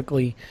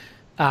specifically.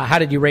 How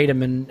did you rate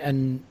him,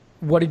 and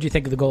what did you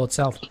think of the goal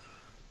itself?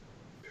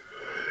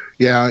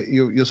 Yeah,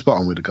 you're spot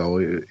on with the goal.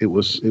 It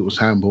was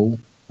handball,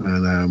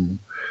 and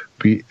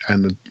we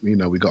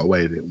got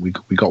away with it.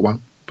 We got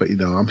one, but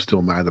I'm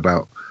still mad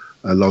about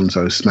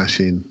Alonso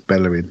smashing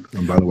Bellerin.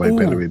 And by the way,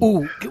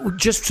 Bellerin.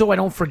 Just so I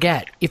don't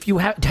forget, if you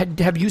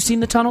have you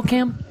seen the tunnel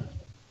cam?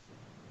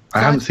 I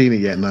haven't seen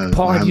it yet. No,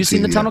 Paul, have you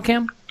seen the tunnel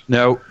cam?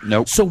 No.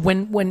 So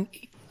when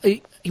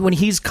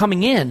he's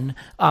coming in,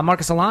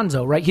 Marcos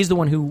Alonso, right? He's the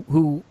one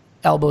who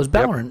elbows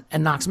Bellerin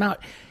and knocks him out.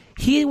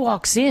 He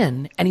walks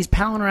in and he's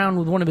palling around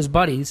with one of his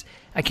buddies.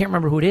 I can't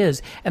remember who it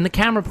is. And the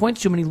camera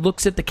points to him and he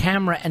looks at the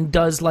camera and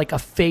does like a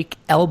fake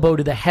elbow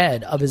to the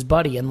head of his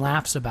buddy and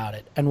laughs about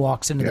it and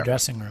walks into the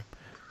dressing room.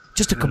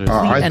 Just a complete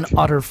and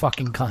utter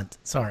fucking cunt.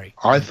 Sorry.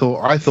 I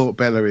thought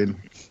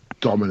Bellerin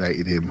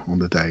dominated him on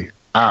the day.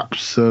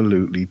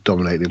 Absolutely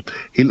dominated him.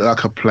 He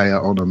looked like a player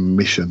on a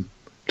mission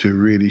to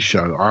really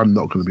show, I'm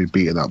not going to be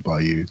beaten up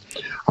by you.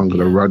 I'm going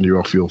to run you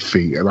off your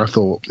feet. And I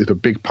thought it's a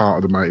big part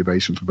of the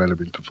motivation for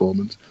Bellerin's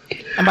performance.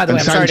 And by the way,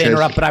 I'm sorry to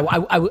interrupt, but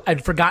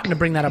I'd forgotten to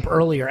bring that up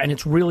earlier, and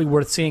it's really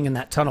worth seeing in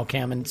that tunnel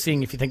cam and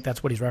seeing if you think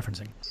that's what he's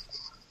referencing.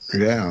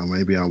 Yeah,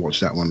 maybe I'll watch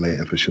that one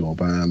later for sure.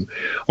 But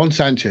on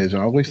Sanchez,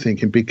 I always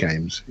think in big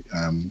games,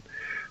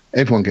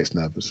 everyone gets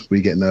nervous.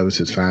 We get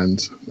nervous as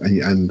fans,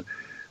 and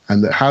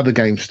how the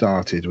game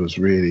started was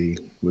really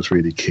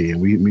key, and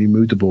we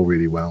moved the ball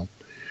really well.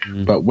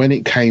 Mm. But when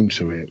it came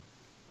to it,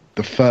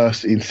 the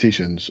first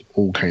incisions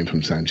all came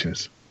from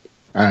Sanchez.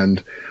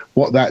 And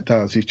what that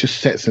does is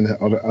just sets an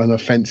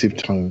offensive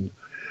tone.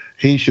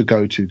 He's your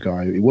go-to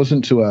guy. It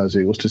wasn't to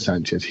Ozil, it was to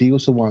Sanchez. He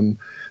was the one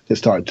that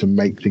started to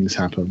make things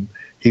happen.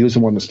 He was the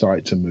one that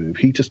started to move.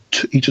 He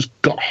just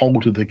got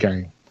hold of the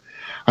game.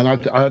 And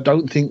I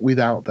don't think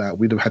without that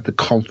we'd have had the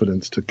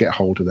confidence to get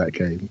hold of that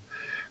game.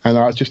 And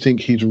I just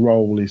think his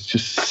role is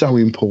just so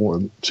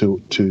important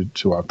to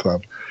our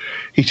club.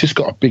 He's just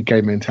got a big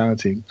game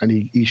mentality, and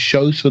he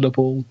shows for the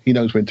ball. He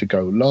knows when to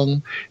go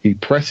long. He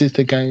presses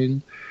the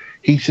game.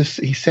 He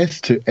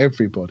says to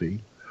everybody,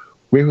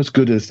 we're as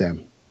good as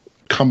them.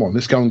 Come on,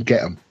 let's go and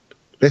get them.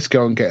 Let's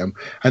go and get them.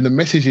 And the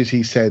messages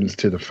he sends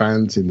to the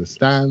fans in the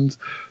stands,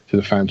 to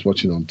the fans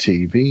watching on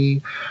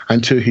TV,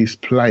 and to his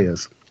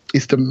players,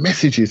 it's the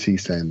messages he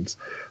sends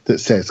that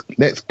says,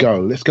 let's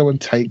go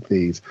and take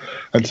these.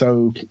 And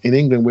so in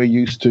England, we're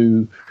used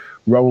to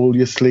roll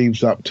your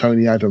sleeves up,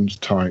 Tony Adams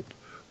type.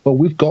 Well,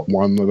 we've got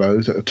one of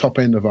those at the top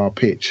end of our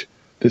pitch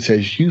that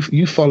says,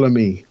 you follow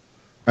me.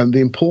 And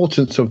the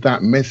importance of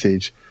that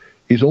message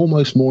is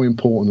almost more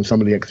important than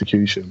some of the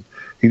execution.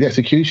 His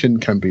execution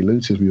can be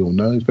loose, as we all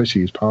know,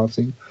 especially his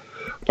passing.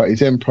 But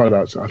his end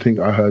product, I think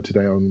I heard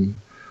today on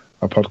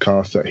a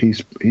podcast that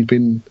he's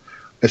been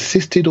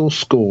assisted or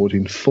scored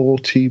in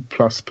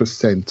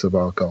 40+% of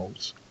our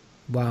goals.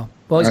 Wow.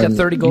 Well, he's got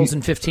 30 goals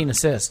and 15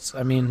 assists.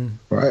 I mean,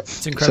 right.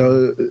 It's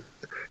incredible.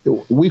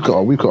 So we've got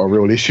a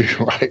real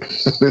issue, right?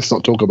 Let's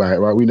not talk about it,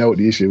 right? We know what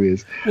the issue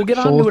is. We'll get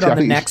on to it on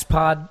the next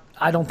pod.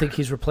 I don't think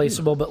he's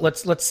replaceable, but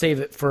let's save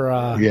it for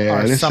our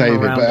let's summer save it.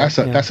 roundup.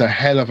 But that's a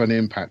hell of an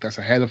impact. That's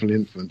a hell of an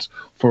influence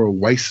for a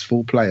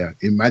wasteful player.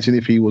 Imagine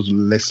if he was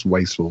less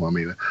wasteful. I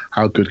mean,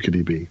 how good could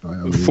he be?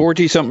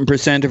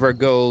 40-something% of our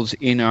goals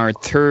in our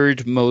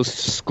third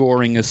most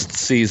scoringest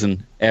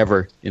season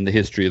ever in the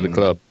history of the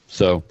club.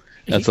 So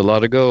that's a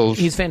lot of goals.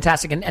 He's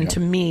fantastic. And to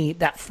me,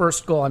 that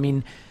first goal, I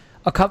mean,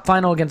 a cup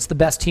final against the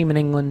best team in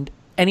England,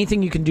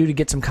 anything you can do to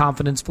get some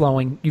confidence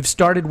flowing. You've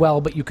started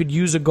well, but you could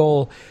use a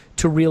goal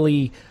to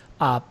really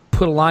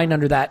put a line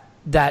under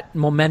that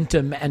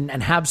momentum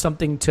and have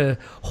something to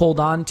hold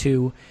on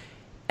to.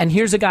 And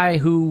here's a guy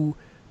who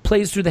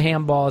plays through the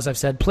handball, as I've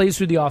said, plays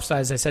through the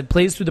offside, as I said,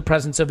 plays through the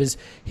presence of his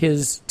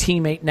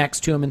teammate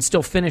next to him, and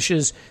still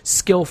finishes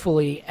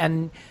skillfully.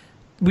 And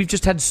we've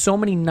just had so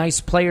many nice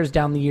players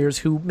down the years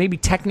who maybe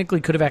technically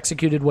could have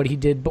executed what he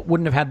did, but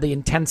wouldn't have had the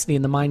intensity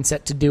and the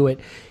mindset to do it.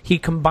 He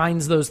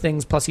combines those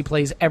things, plus he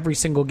plays every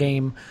single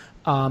game.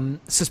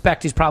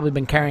 Suspect he's probably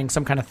been carrying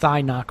some kind of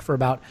thigh knock for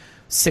about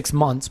 6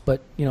 months,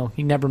 but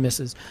he never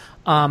misses.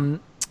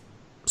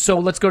 So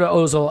let's go to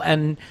Ozil.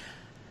 And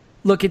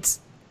look,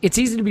 it's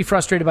easy to be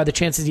frustrated by the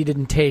chances he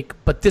didn't take,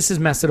 but this is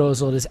Mesut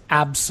Ozil at his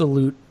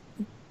absolute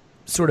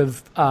sort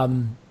of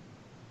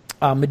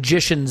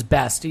magician's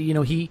best.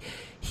 He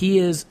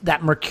is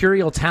that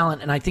mercurial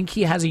talent, and I think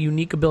he has a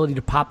unique ability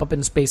to pop up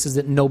in spaces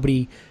that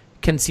nobody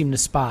can seem to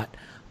spot.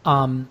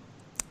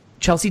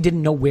 Chelsea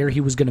didn't know where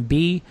he was going to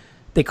be.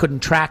 They couldn't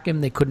track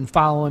him. They couldn't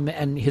follow him,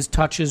 and his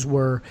touches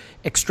were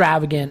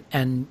extravagant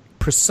and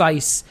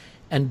precise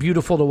and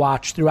beautiful to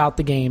watch throughout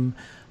the game.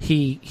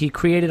 He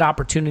created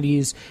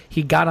opportunities.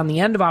 He got on the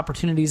end of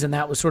opportunities, and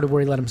that was sort of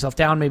where he let himself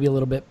down maybe a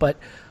little bit. But,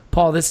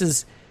 Paul, this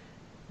is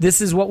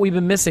what we've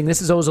been missing.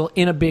 This is Ozil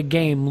in a big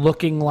game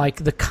looking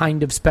like the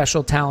kind of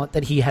special talent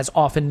that he has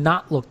often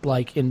not looked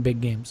like in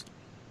big games.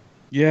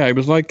 Yeah, it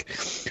was like...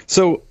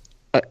 So,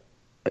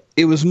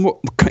 it was more...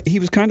 He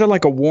was kind of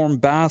like a warm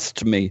bath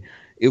to me.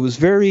 He was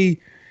very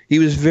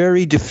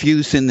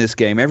diffuse in this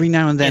game. Every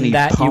now and then he'd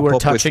pop up. You were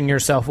touching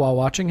yourself while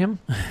watching him?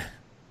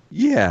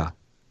 Yeah.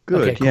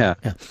 Good, okay, cool. Yeah.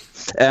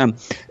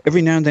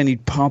 Every now and then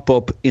he'd pop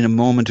up in a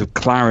moment of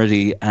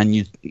clarity and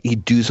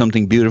he'd do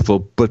something beautiful.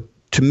 But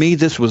to me,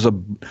 this was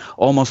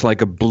almost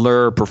like a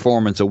blur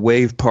performance, a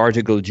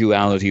wave-particle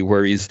duality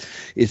where it's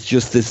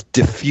just this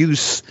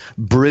diffuse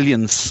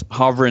brilliance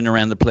hovering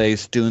around the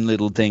place, doing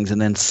little things,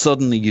 and then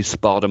suddenly you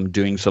spot him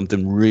doing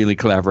something really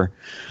clever.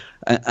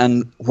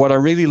 And what I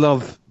really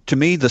love, to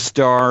me, the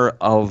star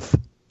of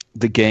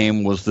the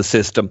game was the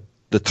system,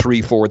 the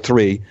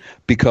 3-4-3,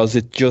 because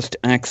it just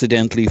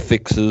accidentally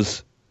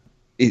fixes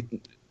it.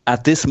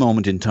 At this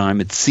moment in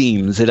time, it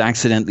seems it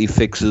accidentally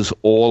fixes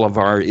all of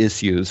our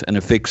issues, and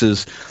it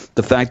fixes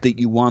the fact that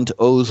you want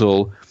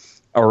Ozil,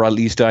 or at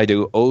least I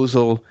do,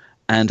 Ozil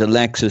and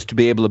Alexis to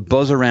be able to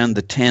buzz around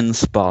the 10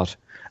 spot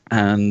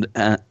and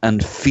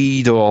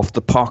feed off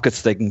the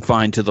pockets they can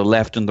find to the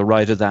left and the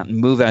right of that and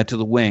move out to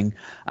the wing.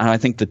 And I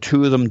think the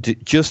two of them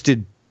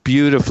did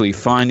beautifully,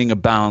 finding a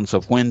balance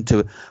of when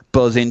to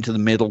buzz into the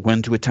middle,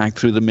 when to attack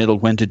through the middle,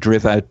 when to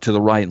drift out to the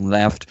right and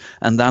left.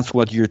 And that's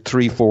what your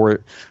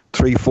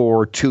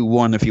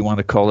 3-4-2-1, if you want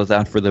to call it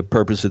that for the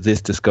purpose of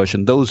this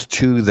discussion. Those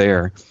two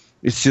there,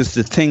 it's just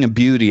a thing of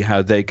beauty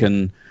how they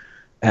can,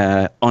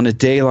 on a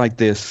day like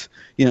this,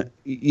 there's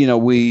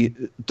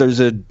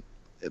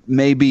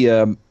maybe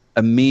a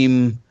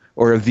meme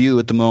or a view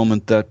at the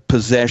moment that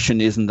possession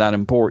isn't that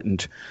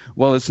important.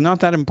 Well, it's not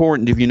that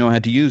important if you know how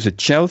to use it.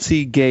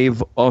 Chelsea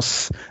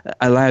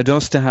allowed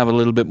us to have a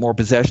little bit more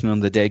possession on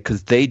the day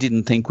because they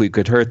didn't think we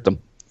could hurt them.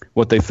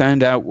 What they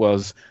found out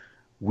was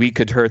we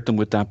could hurt them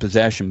with that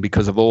possession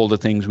because of all the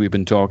things we've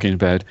been talking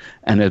about.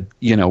 And,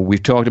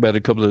 we've talked about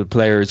a couple of the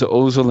players.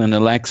 Ozil and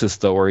Alexis,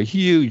 though, are a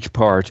huge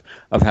part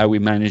of how we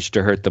managed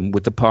to hurt them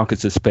with the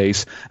pockets of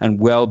space. And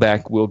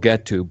Welbeck we'll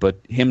get to. But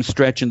him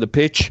stretching the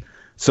pitch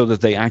so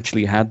that they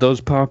actually had those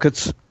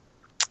pockets,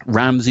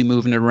 Ramsey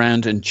moving it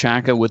around, and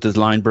Xhaka with his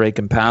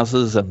line-breaking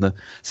passes and the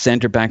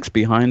centre-backs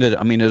behind it.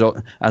 I mean,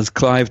 as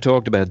Clive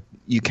talked about,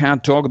 you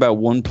can't talk about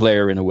one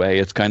player in a way.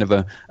 It's kind of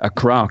a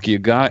crock. You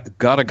got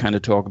to kind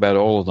of talk about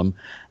all of them.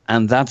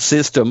 And that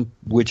system,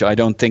 which I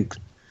don't think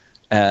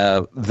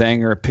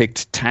Wenger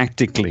picked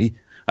tactically,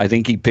 I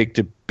think he picked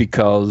it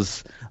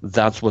because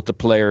that's what the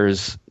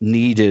players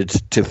needed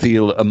to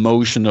feel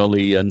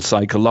emotionally and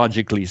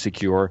psychologically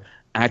secure,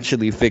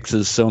 actually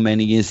fixes so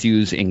many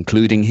issues,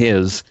 including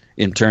his,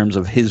 in terms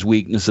of his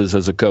weaknesses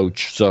as a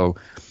coach. So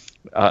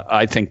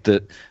I think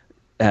that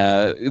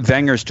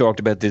Wenger's talked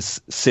about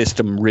this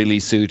system really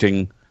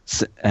suiting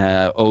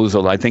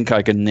Ozil. I think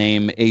I can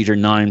name 8 or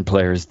 9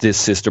 players this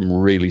system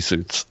really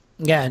suits.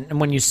 Yeah, and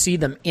when you see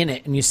them in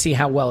it and you see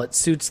how well it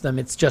suits them,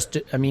 it's just,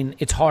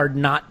 it's hard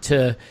not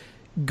to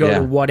go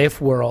to what if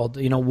world.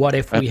 What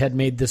if we had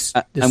made this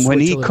and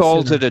when he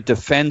calls it a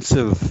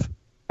defensive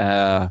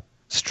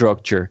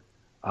structure,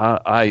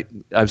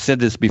 I've said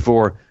this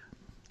before,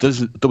 there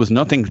was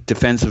nothing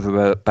defensive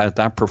about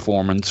that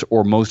performance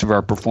or most of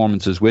our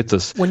performances with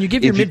us. When you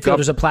give your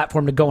midfielders a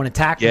platform to go and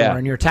attack more,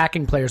 and your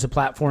attacking players a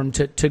platform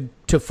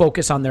to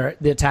focus on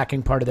the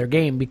attacking part of their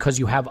game because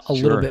you have a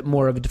little bit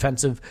more of a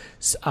defensive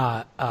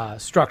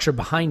structure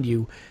behind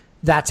you,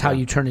 that's how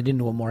you turn it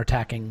into a more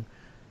attacking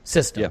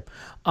system.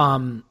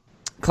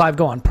 Clive,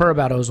 go on. Purr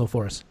about Ozil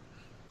for us.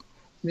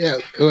 Yeah,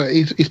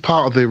 he's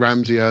part of the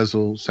Ramsey,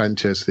 Ozil,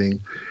 Sanchez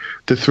thing.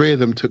 The three of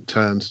them took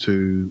turns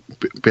to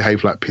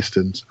behave like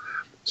pistons.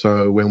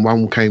 So when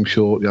one came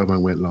short, the other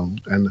one went long.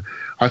 And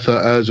I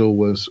thought Ozil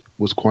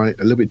was quite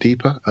a little bit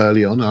deeper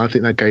early on. And I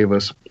think that gave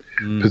us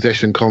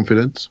possession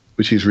confidence,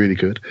 which is really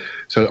good.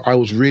 So I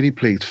was really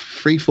pleased.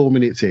 3-4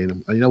 minutes in,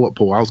 and you know what,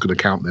 Paul? I was going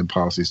to count them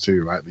passes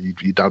too, right?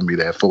 You done me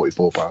there,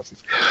 44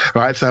 passes,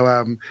 right? So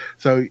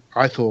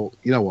I thought,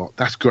 you know what?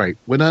 That's great.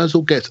 When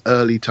Ozil gets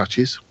early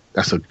touches,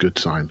 that's a good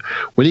sign.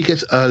 When he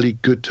gets early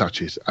good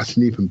touches, that's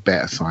an even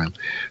better sign.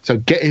 So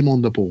get him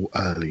on the ball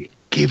early.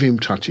 Give him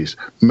touches,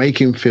 make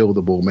him feel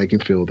the ball, make him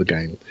feel the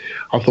game.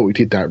 I thought we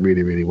did that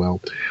really, really well.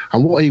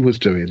 And what he was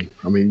doing,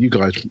 I mean, you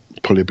guys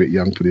probably a bit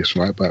young for this,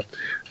 right? But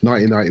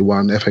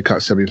 1991 FA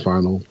Cup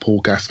semi-final,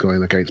 Paul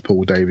Gascoigne against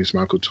Paul Davis,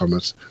 Michael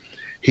Thomas.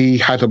 He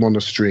had them on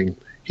a string.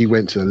 He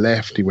went to the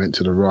left, he went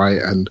to the right,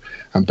 and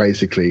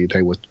basically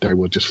they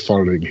were just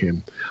following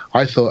him.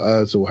 I thought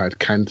Ozil had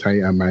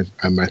Kante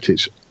and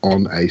Matic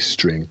on a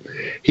string.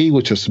 He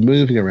was just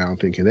moving around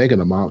thinking, they're going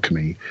to mark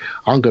me.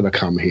 I'm going to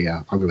come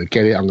here. I'm going to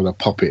get it. I'm going to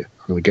pop it.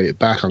 I'm going to get it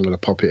back. I'm going to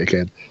pop it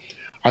again.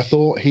 I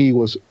thought he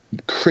was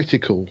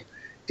critical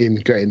in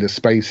getting the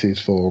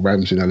spaces for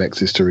Ramsey and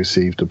Alexis to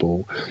receive the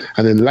ball.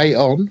 And then late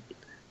on,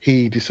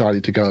 he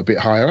decided to go a bit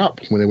higher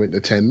up when they went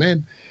to 10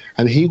 men.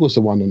 And he was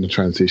the one on the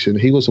transition.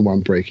 He was the one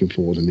breaking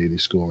forward and nearly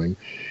scoring.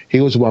 He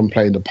was the one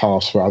playing the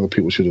pass for other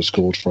people should have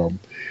scored from.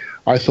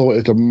 I thought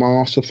it was a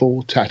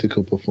masterful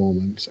tactical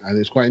performance. And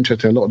it's quite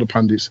interesting. A lot of the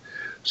pundits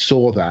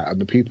saw that, and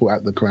the people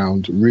at the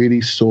ground really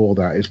saw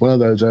that. It's one of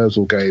those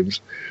Ozil games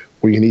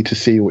where you need to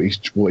see what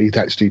he's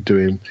actually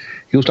doing.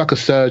 He was like a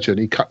surgeon.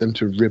 He cut them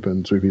to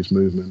ribbons with his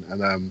movement.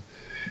 And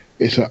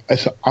it's an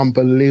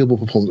unbelievable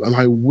performance. And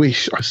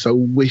I so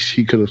wish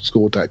he could have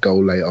scored that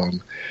goal late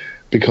on,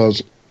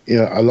 because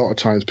a lot of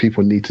times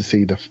people need to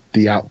see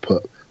the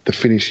output, the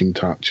finishing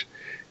touch.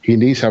 He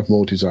needs to have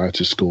more desire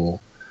to score,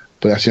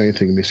 but that's the only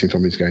thing missing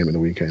from his game at the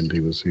weekend.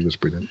 He was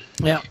brilliant.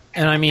 Yeah,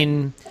 and I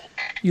mean,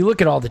 you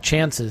look at all the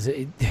chances.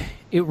 It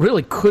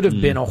really could have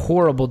been a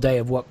horrible day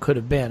of what could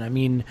have been. I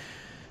mean,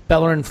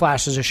 Bellerin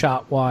flashes a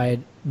shot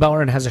wide.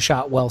 Bellerin has a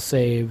shot well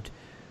saved.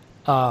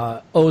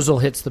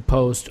 Ozil hits the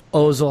post.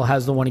 Ozil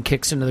has the one he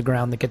kicks into the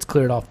ground that gets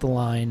cleared off the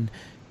line.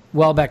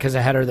 Welbeck has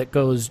a header that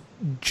goes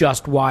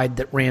just wide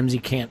that Ramsey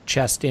can't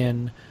chest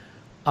in.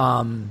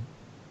 I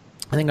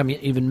think I'm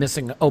even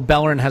missing.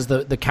 Bellerin has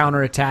the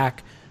counter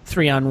attack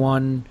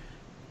 3-on-1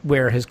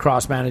 where his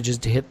cross manages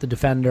to hit the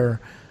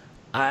defender.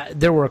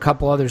 There were a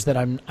couple others that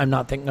I'm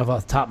not thinking of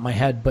off the top of my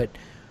head, but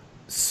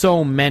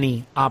so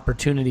many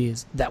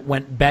opportunities that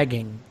went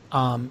begging.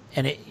 And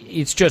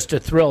it's just a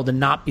thrill to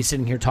not be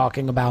sitting here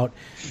talking about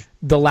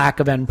the lack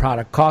of end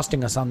product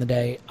costing us on the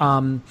day.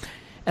 And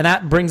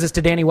that brings us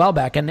to Danny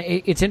Welbeck. And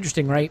it's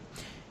interesting, right?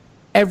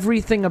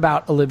 Everything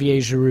about Olivier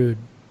Giroud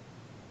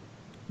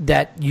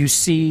that you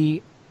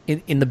see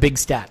in the big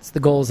stats,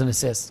 the goals and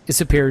assists, is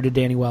superior to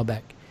Danny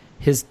Welbeck.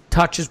 His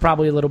touch is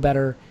probably a little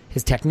better.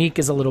 His technique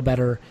is a little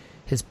better.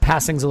 His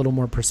passing's a little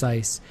more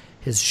precise.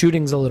 His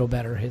shooting's a little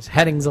better. His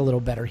heading's a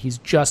little better. He's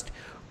just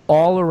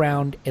all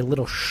around a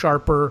little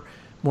sharper,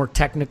 more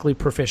technically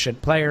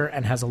proficient player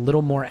and has a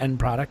little more end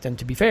product. And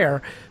to be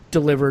fair,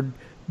 delivered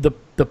the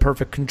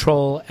perfect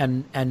control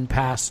and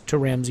pass to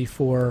Ramsey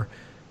for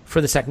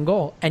the second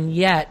goal. And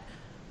yet,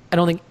 I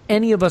don't think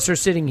any of us are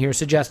sitting here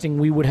suggesting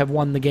we would have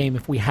won the game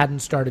if we hadn't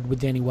started with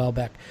Danny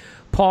Welbeck.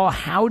 Paul,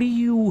 how do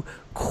you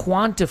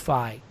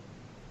quantify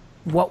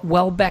what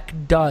Welbeck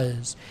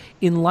does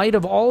in light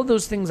of all of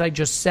those things I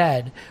just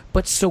said,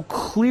 but so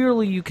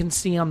clearly you can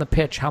see on the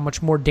pitch how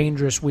much more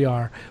dangerous we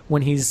are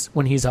when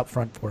he's up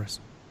front for us?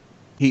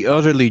 He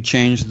utterly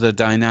changed the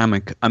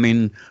dynamic. I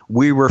mean,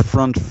 we were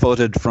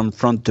front-footed from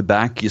front to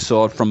back. You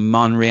saw it from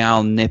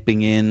Monreal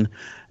nipping in,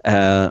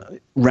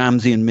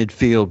 Ramsey in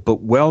midfield,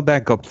 but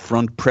Welbeck up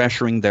front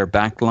pressuring their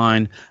back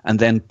line and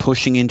then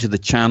pushing into the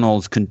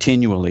channels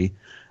continually.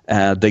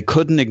 They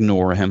couldn't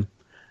ignore him.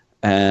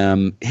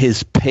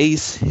 His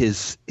pace,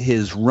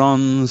 his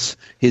runs,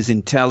 his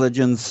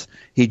intelligence,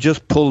 he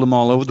just pulled them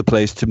all over the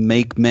place to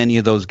make many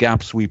of those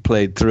gaps we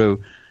played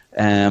through.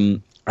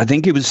 I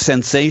think he was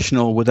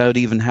sensational without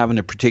even having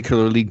a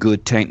particularly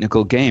good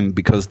technical game,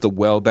 because the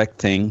Welbeck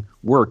thing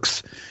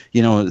works.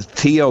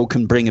 Theo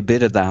can bring a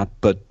bit of that,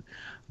 but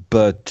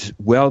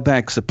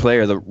Welbeck's a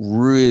player that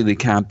really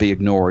can't be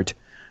ignored.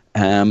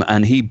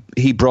 And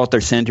he brought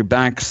their centre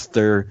backs,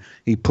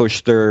 he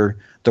pushed their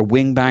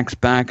wing backs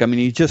back. I mean,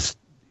 he's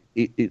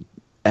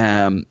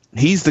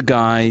the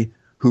guy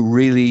who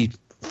really,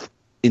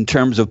 in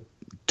terms of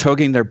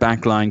tugging their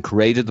back line,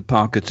 created the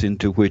pockets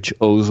into which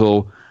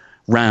Ozil,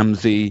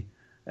 Ramsey,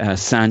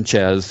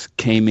 Sanchez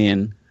came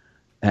in.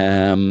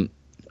 And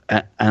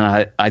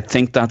I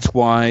think that's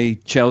why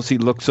Chelsea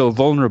looked so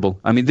vulnerable.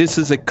 I mean, this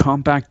is a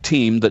compact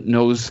team that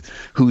knows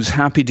who's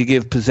happy to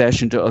give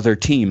possession to other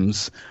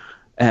teams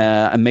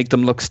and make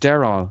them look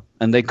sterile.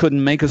 And they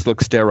couldn't make us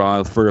look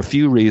sterile for a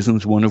few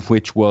reasons, one of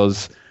which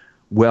was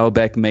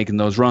Welbeck making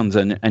those runs.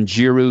 And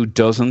Giroud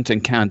doesn't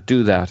and can't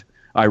do that.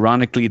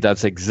 Ironically,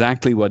 that's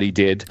exactly what he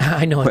did.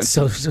 I know, it's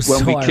so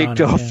when we ironic,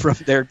 kicked off from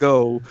their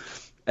goal.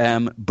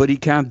 But he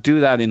can't do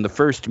that in the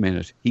first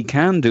minute. He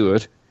can do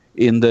it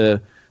in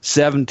the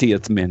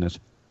 70th minute.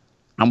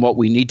 And what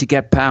we need to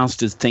get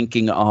past is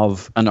thinking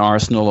of an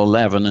Arsenal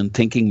 11 and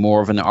thinking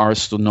more of an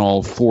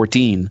Arsenal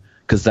 14,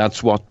 because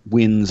that's what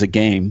wins a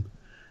game.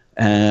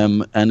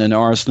 And an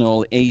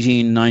Arsenal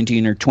 18,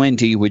 19 or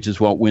 20, which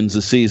is what wins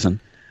a season.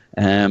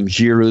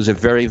 Giroud is a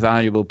very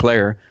valuable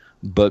player,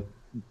 but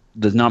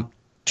there's not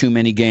too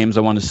many games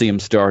I want to see him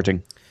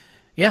starting.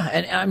 Yeah,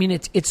 and I mean,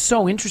 it's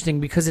so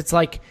interesting because it's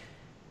like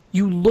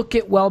you look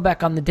at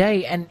Welbeck on the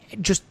day and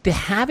just the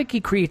havoc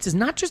he creates is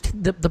not just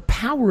the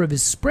power of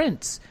his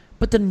sprints,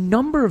 but the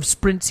number of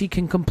sprints he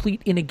can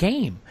complete in a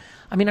game.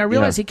 I mean, I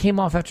realize he came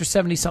off after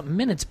 70-something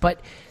minutes, but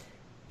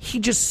he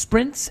just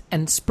sprints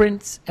and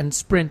sprints and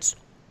sprints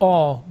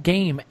all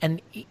game,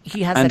 and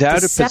he has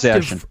that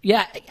deceptive,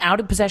 out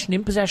of possession,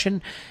 in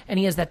possession, and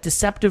he has that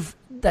deceptive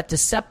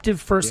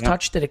first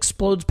touch that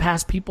explodes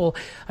past people.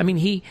 I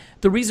mean,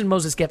 the reason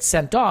Moses gets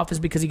sent off is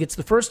because he gets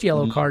the first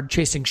yellow card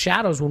chasing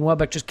shadows when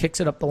Welbeck just kicks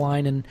it up the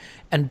line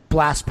and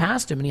blasts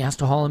past him, and he has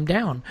to haul him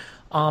down.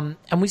 And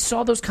we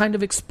saw those kind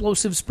of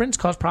explosive sprints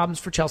cause problems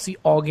for Chelsea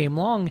all game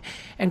long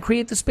and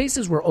create the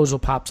spaces where Ozil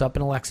pops up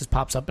and Alexis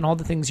pops up and all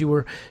the things you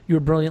were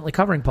brilliantly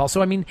covering, Paul.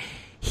 So I mean,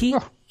 he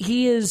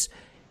is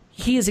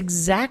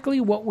exactly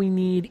what we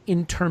need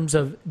in terms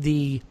of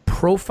the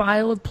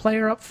profile of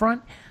player up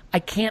front. I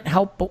can't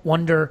help but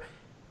wonder,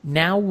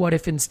 now what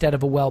if instead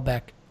of a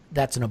Welbeck,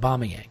 that's an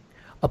Aubameyang,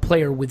 a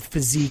player with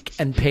physique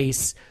and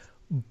pace,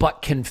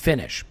 but can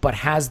finish, but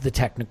has the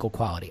technical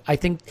quality. I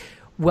think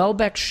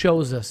Welbeck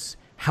shows us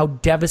how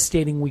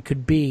devastating we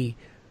could be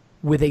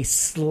with a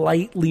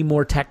slightly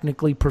more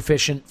technically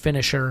proficient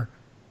finisher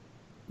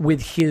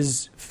with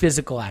his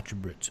physical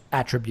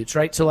attributes,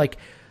 right? So like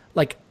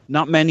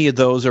not many of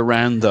those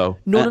around, though.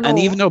 No. And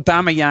even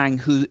Aubameyang,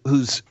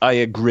 who's I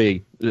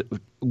agree,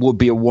 would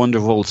be a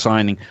wonderful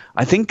signing.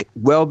 I think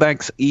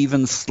Welbeck's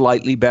even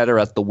slightly better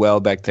at the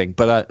Welbeck thing.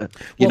 But,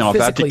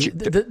 physically,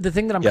 the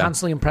thing that I'm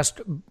constantly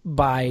impressed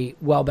by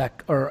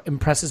Welbeck, or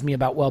impresses me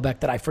about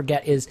Welbeck that I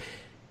forget, is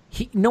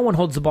no one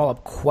holds the ball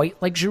up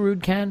quite like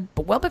Giroud can,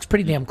 but Welbeck's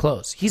pretty damn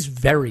close. He's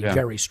very,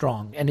 very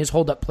strong, and his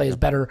hold-up play is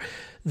better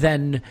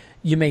than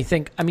you may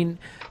think. I mean,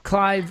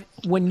 Clive,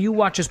 when you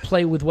watch us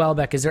play with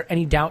Welbeck, is there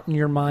any doubt in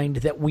your mind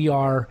that we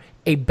are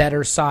a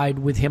better side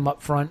with him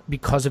up front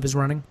because of his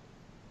running?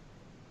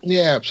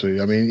 Yeah,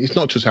 absolutely. I mean, it's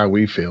not just how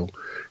we feel.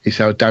 It's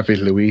how David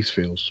Luiz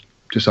feels.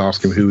 Just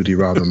ask him who would he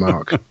rather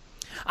mark.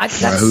 That's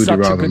such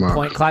a good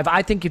point, Clive.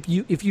 I think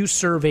if you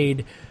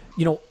surveyed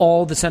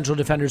all the central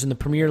defenders in the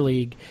Premier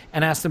League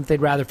and asked them if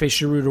they'd rather face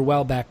Giroud or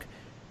Welbeck,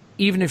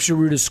 even if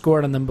Giroud has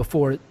scored on them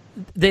before,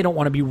 they don't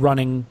want to be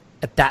running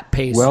at that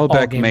pace.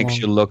 Welbeck makes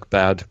you look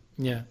bad.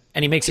 Yeah,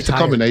 and he makes you tired. It's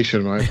a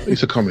combination, right?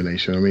 It's a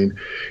combination. I mean,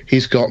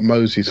 he's got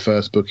Moses'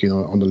 first booking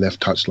on the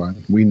left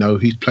touchline. We know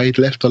he's played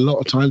left a lot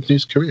of times in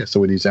his career, so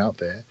when he's out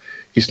there,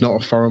 it's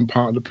not a foreign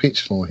part of the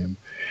pitch for him.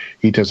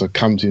 He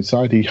comes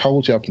inside, he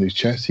holds you up in his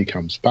chest, he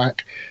comes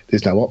back,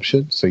 there's no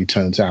option, so he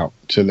turns out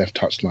to left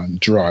touchline,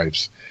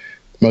 drives.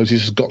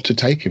 Moses has got to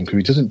take him, because if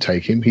he doesn't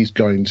take him, he's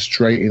going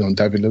straight in on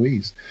David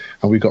Luiz.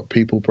 And we've got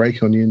people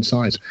breaking on the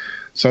inside.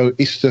 So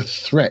it's the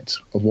threat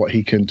of what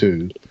he can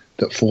do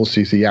that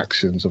forces the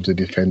actions of the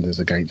defenders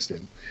against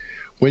him.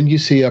 When you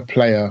see a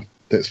player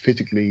that's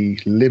physically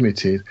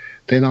limited,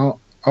 then our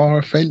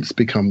offence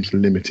becomes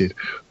limited.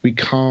 We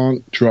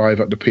can't drive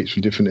up the pitch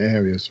from different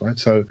areas, right?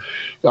 So,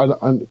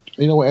 and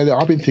you know what,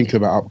 I've been thinking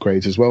about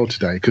upgrades as well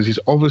today, because it's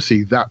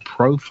obviously that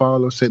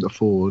profile of centre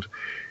forward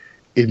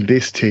in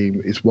this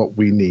team is what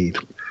we need.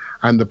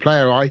 And the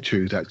player I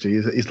choose actually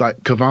is like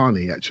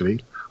Cavani,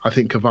 actually. I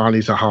think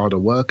Cavani's a harder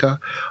worker.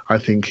 I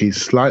think he's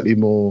slightly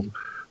more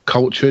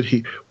cultured.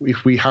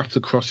 If we have to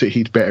cross it,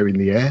 he's better in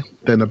the air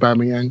than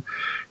Aubameyang.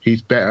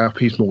 He's better.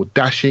 He's more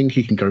dashing.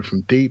 He can go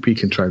from deep. He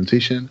can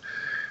transition.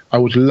 I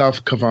would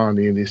love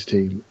Cavani in this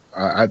team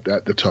at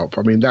the top.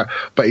 I mean,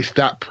 but it's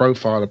that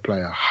profile of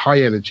player,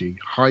 high energy,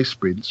 high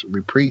sprints,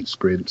 repeat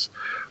sprints,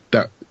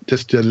 that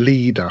just a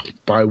leader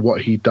by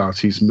what he does,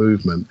 his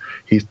movement,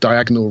 his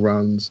diagonal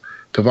runs.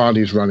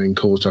 Cavani's running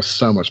caused us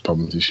so much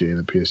problems this year in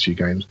the PSG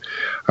games.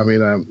 I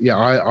mean,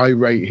 I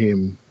rate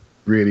him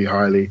really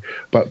highly.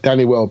 But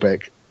Danny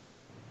Welbeck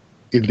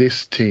in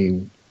this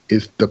team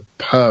is the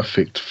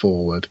perfect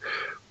forward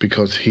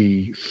because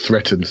he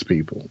threatens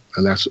people,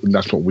 and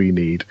that's what we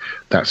need.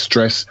 That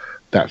stress,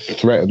 that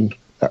threaten,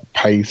 that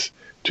pace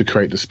to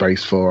create the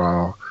space for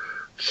our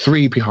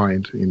three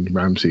behind in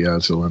Ramsey,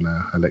 Ozil, and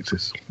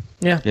Alexis.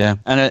 Yeah,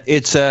 and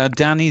it's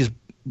Danny's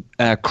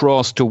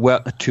cross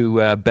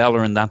to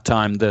Bellerin that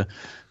time.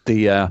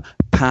 The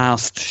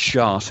passed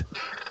shot.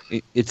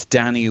 It's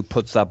Danny who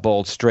puts that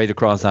ball straight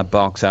across that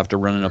box after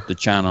running up the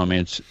channel. I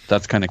mean,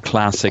 that's kind of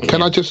classic.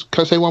 Can I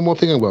say one more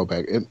thing on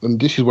Welbeck? And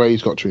this is where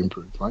he's got to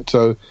improve, right?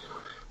 So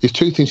there's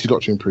two things he's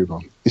got to improve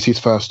on. It's his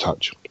first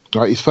touch,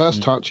 right? His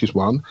first touch is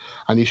one,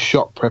 and his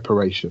shot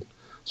preparation.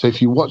 So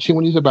if you watch him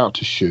when he's about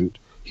to shoot,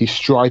 his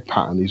stride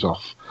pattern is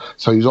off.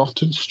 So he's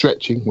often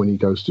stretching when he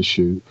goes to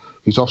shoot.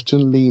 He's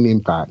often leaning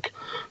back.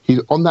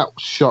 He's on that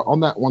shot, on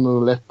that one on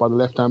the left by the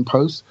left-hand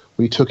post,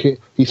 when he took it,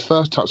 his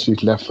first touch with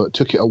his left foot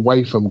took it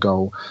away from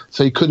goal,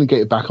 so he couldn't get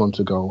it back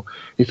onto goal.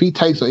 If he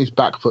takes it on his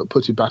back foot,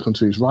 puts it back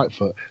onto his right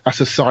foot, that's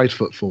a side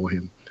foot for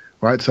him,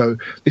 right? So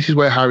this is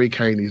where Harry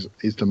Kane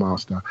is the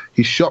master.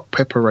 His shot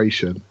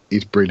preparation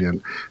is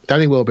brilliant.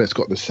 Danny Welbeck's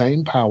got the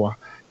same power.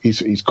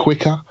 He's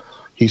quicker.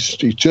 He's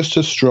just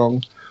as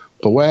strong.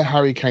 But where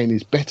Harry Kane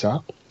is better,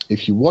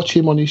 if you watch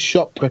him on his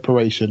shot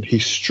preparation,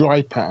 his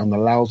stride pattern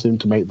allows him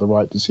to make the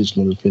right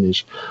decision on the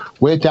finish.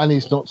 Where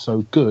Danny's not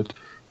so good,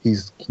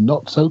 he's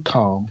not so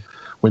calm.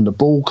 When the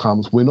ball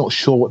comes, we're not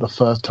sure what the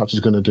first touch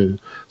is going to do.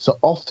 So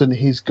often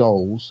his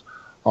goals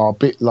are a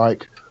bit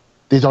like,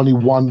 there's only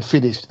one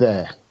finish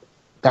there.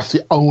 That's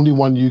the only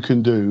one you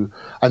can do.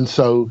 And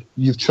so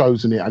you've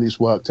chosen it and it's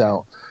worked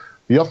out.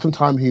 The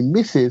oftentimes he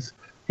misses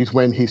is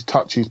when his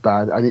touch is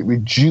bad and it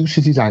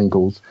reduces his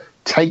angles,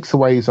 takes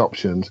away his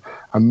options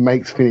and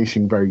makes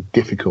finishing very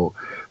difficult.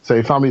 So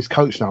if I'm his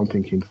coach now, I'm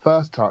thinking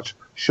first touch,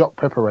 shot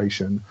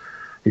preparation.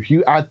 If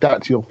you add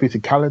that to your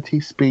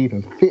physicality, speed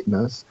and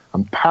fitness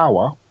and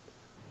power,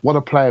 what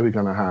a player we're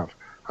going to have.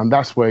 And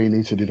that's where he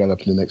needs to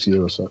develop in the next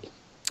year or so.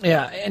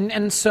 Yeah,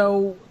 and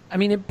so, I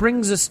mean, it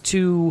brings us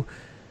to,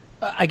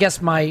 I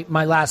guess, my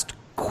last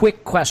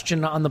quick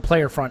question on the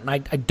player front. And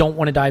I don't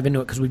want to dive into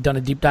it because we've done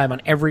a deep dive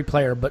on every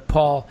player. But,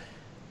 Paul,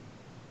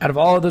 out of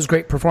all of those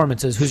great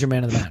performances, who's your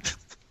man of the match?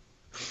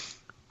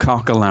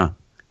 Coquelin.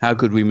 How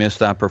could we miss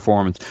that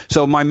performance?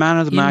 So my man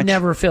of the match... You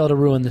never fail to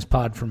ruin this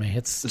pod for me.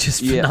 It's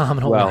just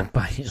phenomenal work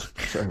by you.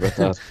 Sorry about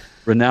that.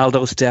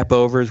 Ronaldo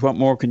step-overs. What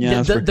more can you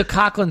ask for? The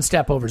Coquelin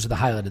step-overs are the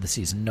highlight of the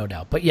season, no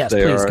doubt. But yes,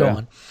 please,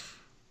 go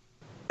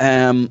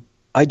on.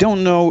 I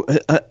don't know.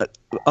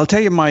 I'll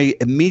tell you my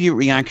immediate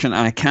reaction,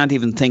 and I can't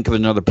even think of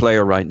another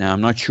player right now.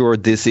 I'm not sure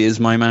this is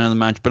my man of the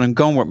match, but I'm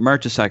going with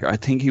Mertesacker. I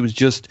think he was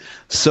just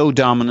so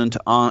dominant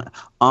on,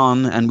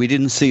 and we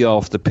didn't see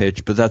off the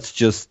pitch, but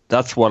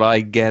that's what I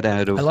get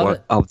out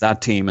of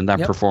that team and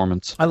that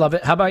performance. I love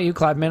it. How about you,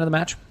 Clive, man of the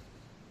match?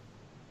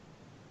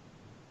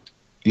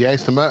 Yeah,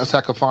 it's the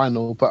Mertesacker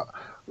final, but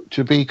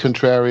to be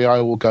contrary, I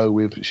will go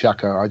with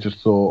Xhaka. I just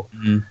thought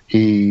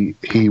he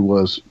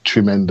was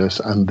tremendous,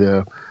 and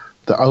the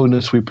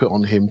onus we put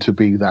on him to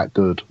be that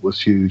good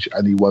was huge,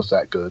 and he was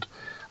that good,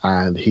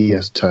 and he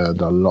has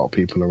turned a lot of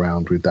people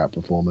around with that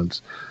performance.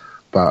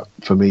 But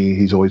for me,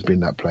 he's always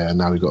been that player.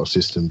 Now we've got a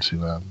system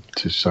to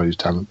show his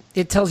talent.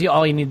 It tells you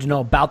all you need to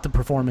know about the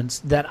performance,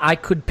 that I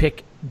could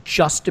pick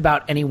just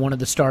about any one of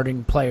the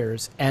starting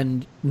players,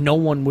 and no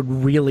one would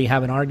really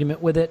have an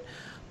argument with it.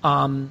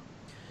 I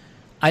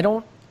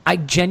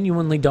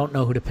genuinely don't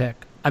know who to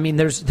pick. I mean,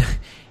 there's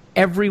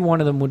every one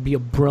of them would be a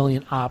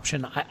brilliant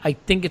option. I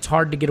think it's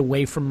hard to get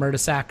away from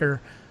Mertesacker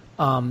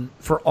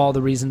for all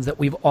the reasons that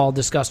we've all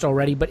discussed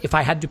already. But if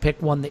I had to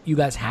pick one that you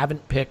guys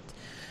haven't picked,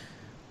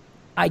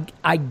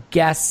 I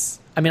guess,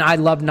 I mean, I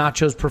love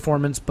Nacho's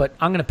performance, but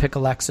I'm going to pick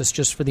Alexis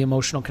just for the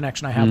emotional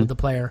connection I have with the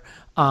player.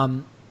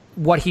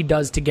 What he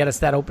does to get us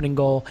that opening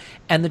goal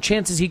and the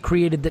chances he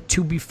created that,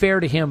 to be fair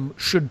to him,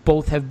 should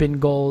both have been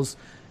goals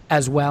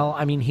as well.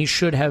 I mean, he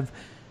should have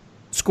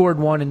scored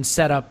one and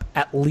set up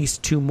at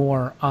least two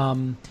more.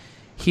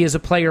 He is a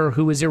player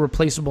who is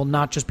irreplaceable,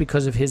 not just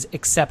because of his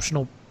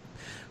exceptional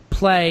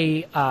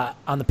play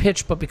on the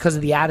pitch, but because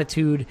of the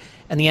attitude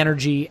and the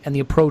energy and the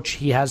approach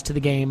he has to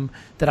the game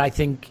that I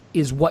think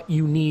is what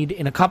you need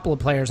in a couple of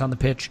players on the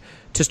pitch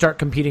to start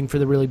competing for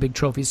the really big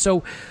trophies.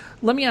 So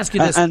let me ask you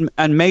this.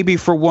 And maybe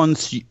for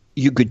once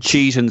you could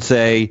cheat and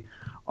say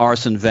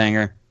Arsene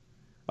Wenger.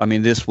 I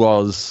mean, this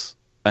was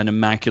an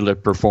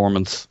immaculate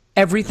performance.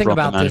 Everything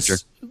about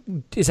this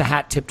is a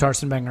hat tip to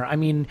Arsene Wenger. I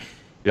mean,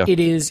 it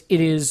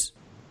is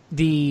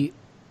the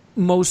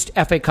most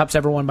FA Cups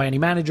ever won by any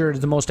manager. It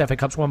is the most FA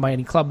Cups won by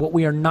any club. What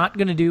we are not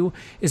going to do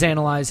is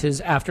analyze his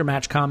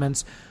after-match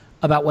comments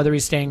about whether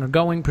he's staying or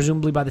going.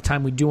 Presumably by the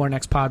time we do our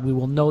next pod, we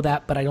will know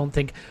that, but I don't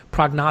think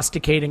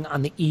prognosticating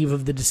on the eve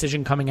of the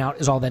decision coming out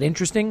is all that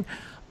interesting.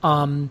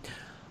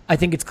 I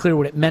think it's clear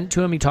what it meant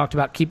to him. He talked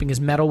about keeping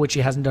his medal, which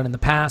he hasn't done in the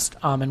past,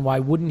 and why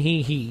wouldn't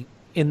he? He,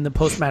 in the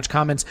post-match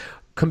comments,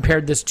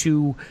 compared this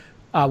to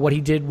what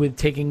he did with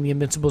taking the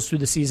Invincibles through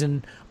the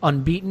season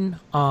unbeaten.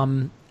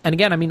 And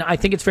again, I mean, I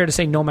think it's fair to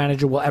say no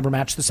manager will ever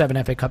match the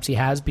 7 FA Cups he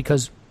has,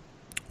 because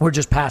we're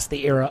just past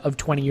the era of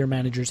 20-year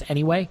managers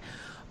anyway.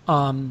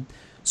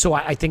 So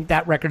I think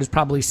that record is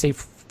probably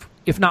safe,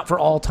 if not for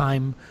all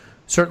time,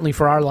 certainly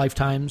for our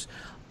lifetimes.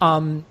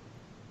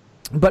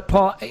 But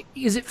Paul,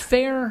 is it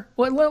fair?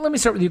 Well, let me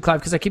start with you, Clive,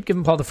 because I keep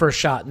giving Paul the first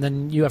shot, and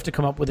then you have to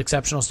come up with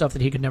exceptional stuff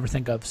that he could never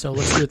think of. So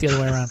let's do it the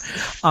other way around.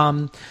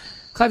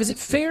 Clive, is it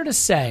fair to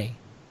say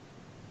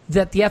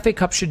that the FA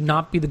Cup should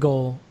not be the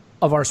goal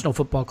of Arsenal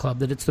Football Club,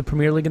 that it's the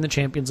Premier League and the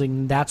Champions League,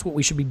 and that's what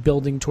we should be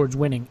building towards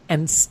winning,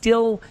 and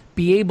still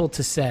be able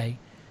to say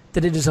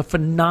that it is a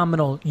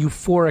phenomenal,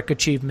 euphoric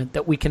achievement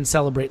that we can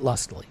celebrate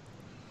lustily?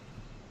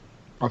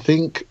 I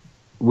think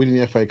winning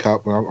the FA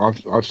Cup,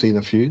 I've seen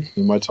a few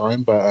in my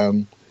time,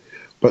 but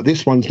But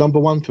this one's number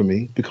one for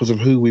me because of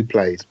who we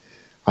played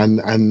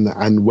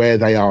and where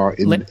they are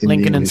in the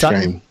English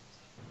game.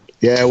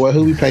 Yeah, well,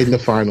 who we played in the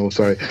final?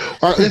 Sorry,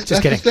 all right,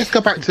 let's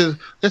go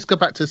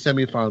back to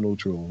semi-final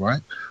draw.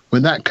 Right,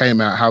 when that came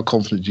out, how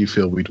confident do you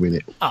feel we'd win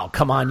it? Oh,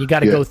 come on, you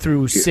got to go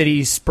through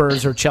City,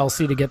 Spurs, or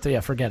Chelsea to get there.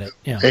 Yeah, forget it.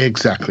 Yeah,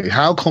 exactly.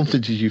 How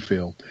confident did you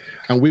feel?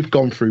 And we've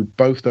gone through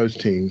both those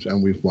teams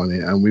and we've won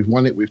it, and we've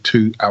won it with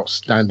two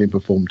outstanding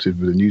performances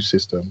with a new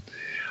system.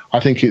 I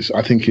think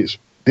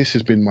this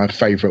has been my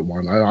favourite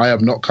one. I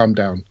have not come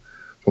down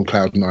from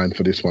cloud nine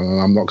for this one, and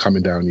I'm not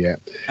coming down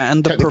yet.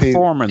 And the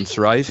performance,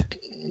 right?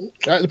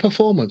 The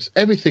performance,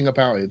 everything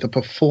about it, the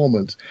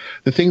performance,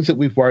 the things that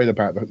we've worried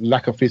about, the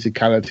lack of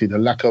physicality, the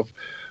lack of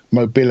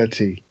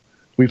mobility.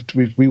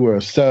 We were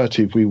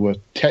assertive, we were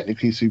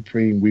technically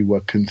supreme, we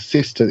were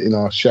consistent in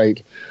our shape,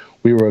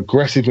 we were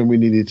aggressive when we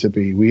needed to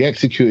be, we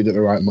executed at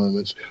the right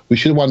moments. We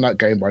should have won that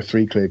game by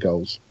 3 clear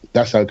goals.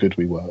 That's how good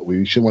we were.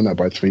 We should have won that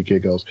by 3 clear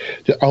goals.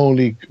 The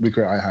only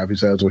regret I have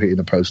is Ozil hitting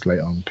the post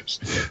late on, because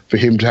for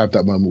him to have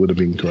that moment would have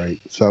been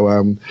great. So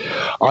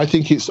I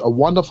think it's a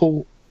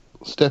wonderful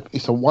step.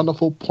 It's a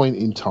wonderful point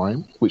in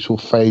time, which will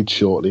fade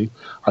shortly.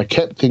 I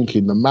kept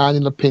thinking the man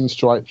in the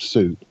pinstripe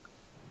suit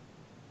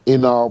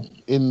in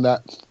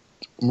that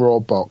Royal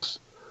box,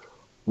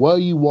 were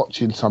you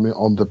watching something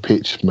on the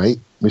pitch, mate,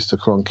 Mr.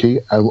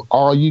 Kroenke? And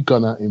are you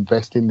going to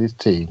invest in this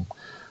team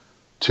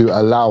to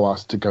allow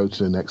us to go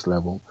to the next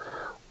level?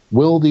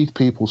 Will these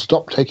people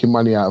stop taking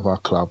money out of our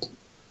club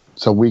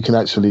so we can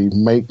actually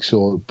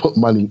put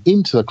money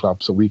into the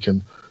club so we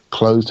can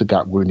close the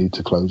gap where we need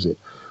to close it?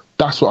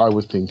 That's what I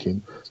was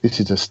thinking. This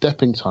is a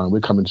stepping time.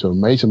 We're coming to a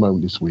major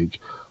moment this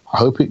week. I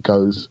hope it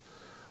goes.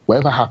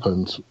 Whatever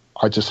happens,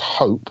 I just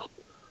hope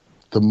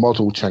the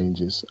model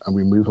changes and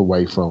we move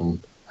away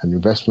from an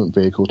investment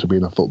vehicle to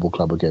being a football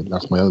club again.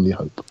 That's my only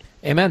hope.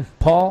 Amen.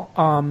 Paul,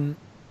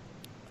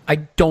 I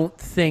don't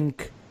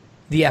think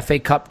the FA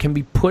Cup can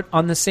be put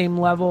on the same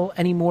level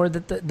anymore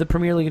that the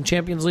Premier League and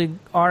Champions League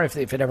are, if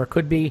it ever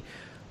could be.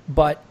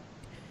 But,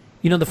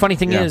 the funny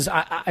thing is,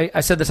 I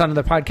said this on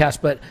another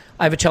podcast, but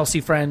I have a Chelsea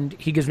friend.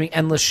 He gives me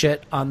endless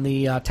shit on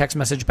the text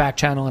message back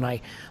channel, and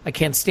I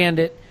can't stand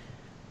it.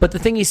 But the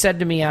thing he said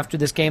to me after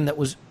this game that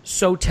was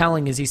so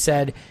telling is he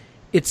said,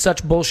 it's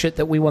such bullshit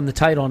that we won the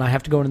title, and I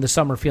have to go into the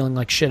summer feeling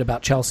like shit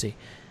about Chelsea.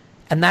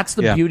 And that's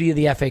the beauty of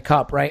the FA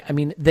Cup, right? I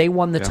mean, they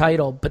won the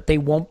title, but they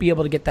won't be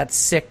able to get that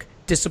sick,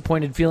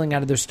 disappointed feeling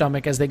out of their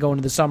stomach as they go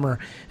into the summer.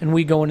 And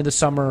we go into the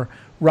summer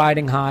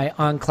riding high,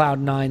 on cloud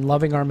nine,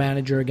 loving our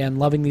manager again,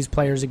 loving these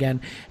players again,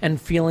 and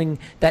feeling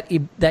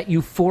that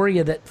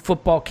euphoria that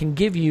football can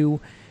give you.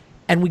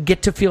 And we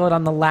get to feel it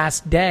on the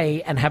last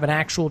day and have an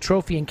actual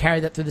trophy and carry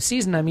that through the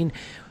season. I mean,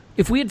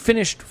 if we had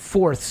finished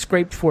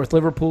scraped fourth,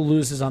 Liverpool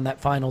loses on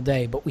that final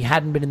day, but we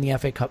hadn't been in the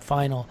FA Cup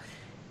final,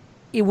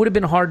 it would have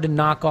been hard to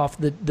knock off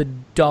the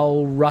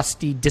dull,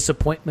 rusty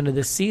disappointment of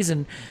this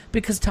season,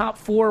 because top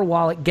 4,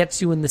 while it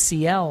gets you in the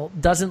CL,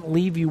 doesn't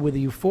leave you with a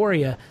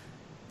euphoria.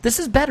 This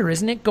is better,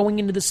 isn't it, going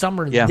into the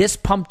summer? This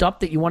pumped up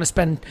that you want to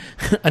spend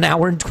an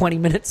hour and 20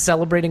 minutes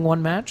celebrating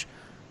one match?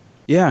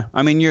 Yeah,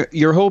 I mean,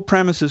 your whole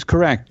premise is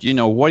correct.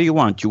 What do you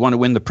want? You want to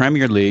win the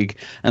Premier League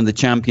and the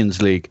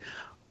Champions League.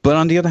 But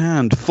on the other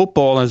hand,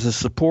 football as a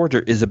supporter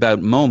is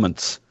about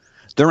moments.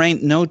 There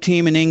ain't no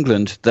team in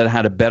England that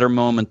had a better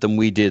moment than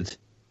we did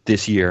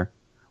this year.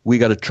 We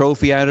got a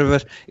trophy out of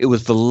it. It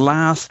was the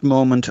last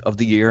moment of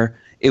the year.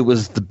 It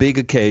was the big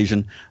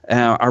occasion.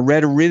 I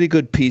read a really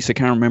good piece, I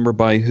can't remember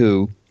by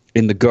who,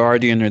 in The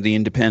Guardian or The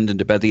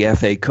Independent about the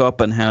FA Cup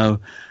and how,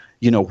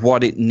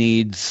 what it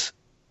needs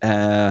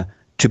to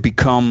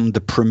become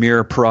the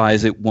premier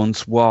prize it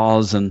once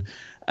was.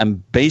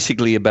 And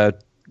basically about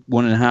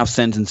 1.5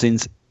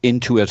 sentences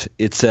into it,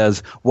 it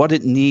says what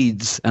it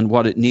needs and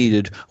what it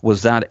needed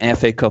was that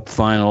FA Cup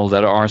final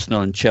that Arsenal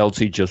and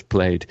Chelsea just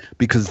played,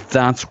 because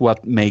that's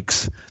what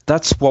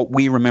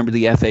we remember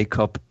the FA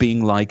Cup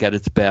being like at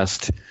its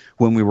best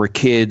when we were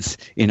kids,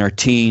 in our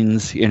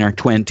teens, in our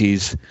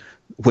 20s,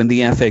 when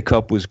the FA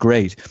Cup was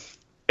great.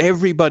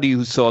 Everybody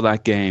who saw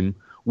that game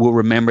will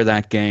remember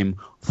that game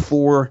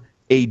for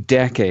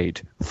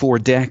decades.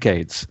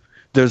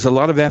 There's a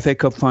lot of FA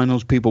Cup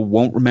finals people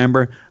won't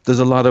remember. There's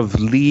a lot of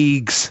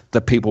leagues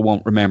that people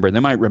won't remember. They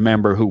might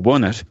remember who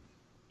won it.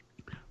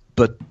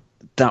 But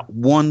that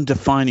one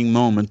defining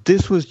moment,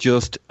 this was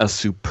just a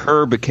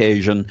superb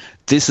occasion.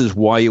 This is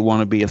why you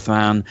want to be a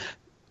fan.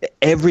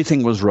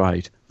 Everything was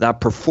right. That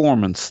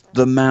performance,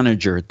 the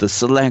manager, the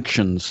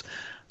selections,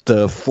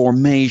 the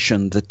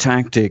formation, the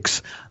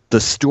tactics, the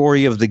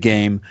story of the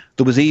game.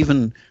 There was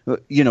even,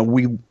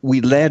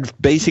 we led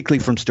basically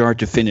from start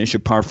to finish,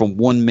 apart from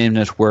 1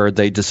 minute where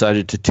they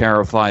decided to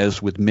terrify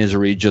us with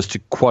misery just to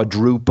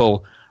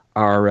quadruple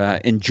our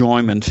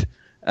enjoyment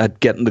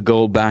at getting the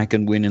goal back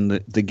and winning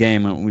the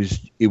game. And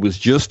it was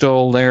just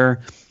all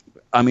there.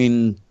 I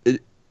mean,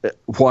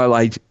 while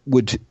I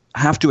would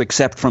have to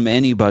accept from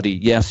anybody,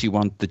 yes, you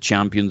want the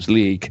Champions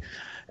League,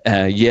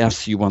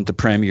 yes, you want the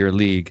Premier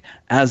League,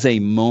 as a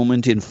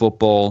moment in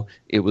football,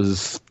 it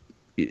was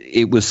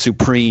it was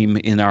supreme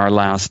in our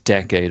last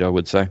decade, I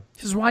would say.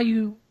 This is why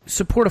you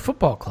support a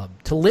football club,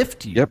 to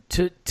lift you, Yep.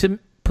 to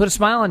put a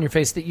smile on your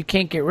face that you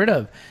can't get rid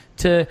of,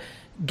 to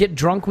get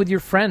drunk with your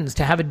friends,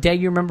 to have a day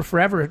you remember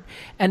forever.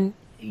 And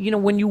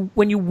when you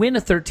win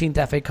a 13th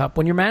FA Cup,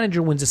 when your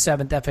manager wins a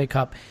 7th FA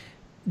Cup,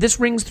 this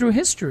rings through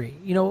history.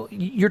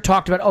 You're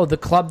talked about, the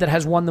club that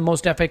has won the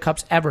most FA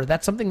Cups ever.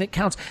 That's something that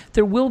counts.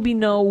 There will be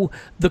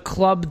the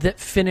club that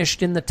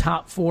finished in the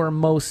top 4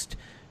 most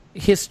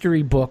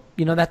history book.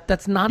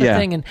 That's not a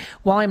thing. And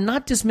while I'm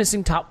not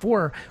dismissing top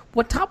 4,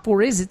 what top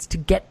 4 is, it's to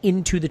get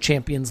into the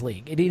Champions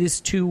League. It is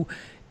to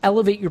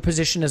elevate your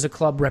position as a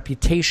club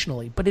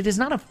reputationally, but it is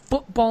not a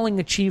footballing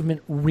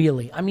achievement,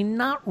 really. I mean,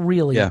 not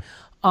really. Yeah.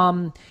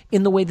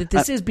 In the way that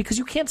this is, because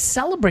you can't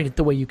celebrate it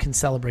the way you can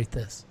celebrate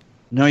this.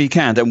 No, you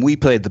can't. And we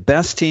played the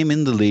best team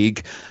in the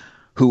league,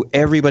 who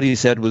everybody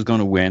said was going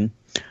to win,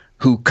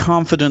 who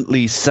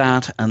confidently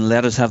sat and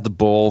let us have the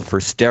ball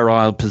for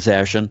sterile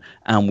possession,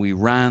 and we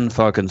ran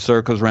fucking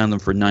circles around them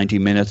for 90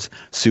 minutes.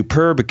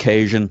 Superb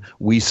occasion.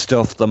 We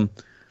stuffed them.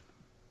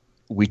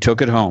 We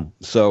took it home.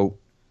 So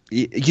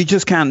you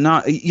just can't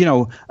not,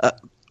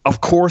 of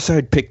course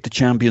I'd pick the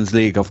Champions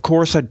League. Of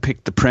course I'd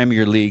pick the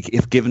Premier League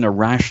if given a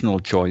rational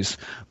choice.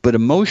 But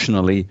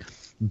emotionally,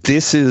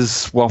 this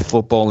is what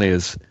football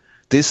is.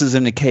 This is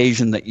an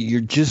occasion that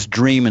you're just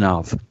dreaming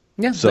of.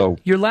 Yeah, so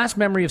your last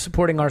memory of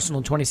supporting Arsenal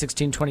in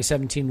 2016,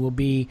 2017 will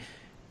be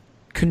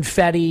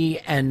confetti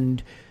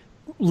and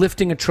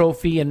lifting a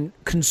trophy and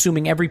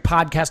consuming every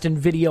podcast and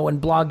video and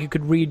blog you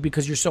could read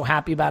because you're so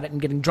happy about it,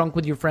 and getting drunk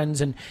with your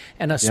friends and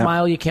a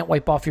smile you can't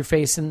wipe off your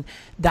face. And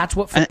that's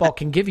what football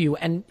can give you.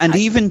 And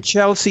even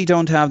Chelsea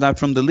don't have that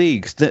from the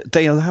league.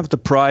 They'll have the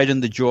pride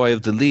and the joy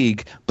of the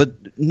league. But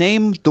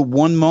name the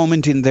one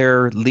moment in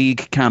their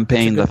league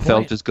campaign that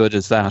felt as good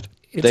as that.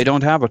 They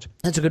don't have it.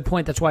 That's a good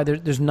point. That's why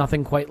there's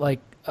nothing quite like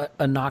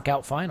a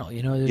knockout final.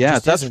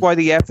 That's why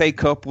the FA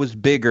Cup was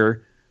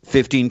bigger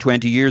 15,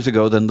 20 years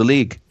ago than the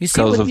league. You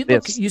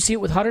see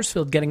it with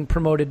Huddersfield getting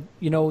promoted.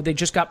 They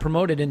just got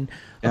promoted in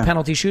a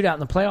penalty shootout in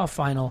the playoff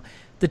final.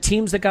 The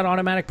teams that got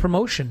automatic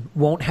promotion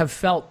won't have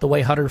felt the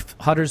way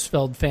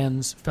Huddersfield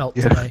fans felt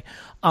today.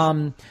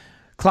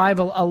 Clive,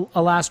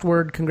 a last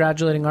word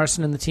congratulating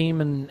Arsene and the team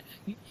and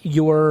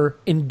your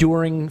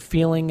enduring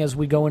feeling as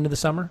we go into the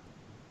summer.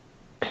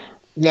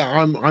 Yeah,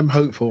 I'm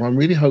hopeful. I'm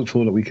really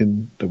hopeful that we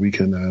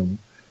can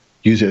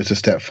use it as a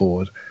step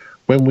forward.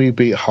 When we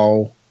beat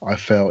Hull, I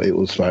felt it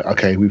was like,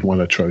 okay, we've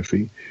won a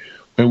trophy.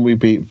 When we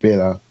beat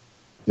Villa,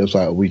 it was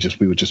like we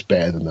were just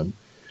better than them.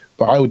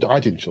 But I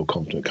didn't feel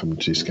confident coming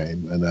to this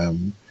game,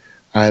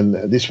 and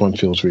this one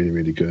feels really,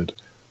 really good.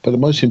 But the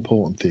most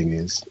important thing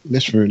is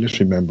let's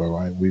remember,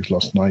 right? We've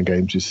lost 9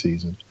 games this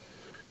season.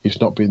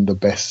 It's not been the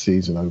best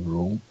season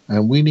overall,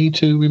 and we need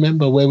to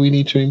remember where we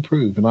need to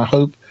improve. And I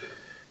hope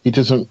it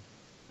doesn't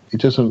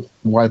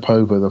wipe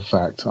over the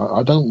fact.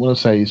 I don't want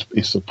to say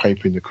it's a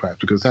paper in the crack,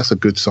 because that's a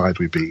good side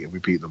we beat, and we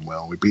beat them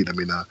well. We beat them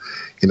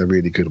in a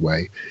really good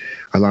way,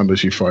 and I'm as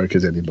euphoric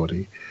as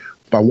anybody.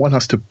 But I want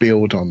us to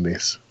build on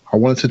this. I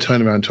want us to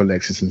turn around to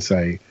Alexis and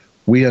say,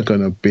 we are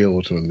going to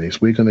build on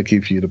this. We're going to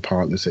give you the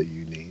partners that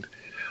you need.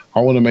 I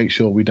want to make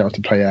sure we don't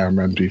have to play Aaron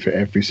Ramsey for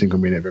every single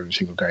minute of every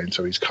single game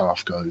so his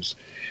calf goes.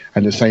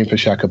 And the same for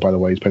Xhaka, by the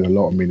way. He's played a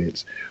lot of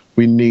minutes.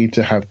 We need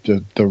to have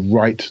the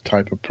right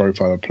type of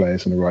profile of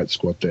players and the right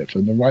squad depth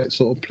and the right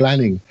sort of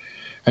planning.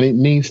 And it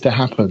needs to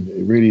happen.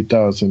 It really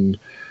does. And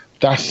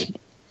that's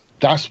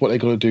what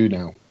they've got to do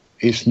now.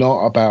 It's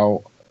not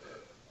about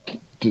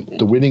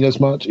the winning as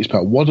much. It's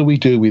about what do we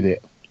do with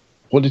it?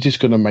 What is this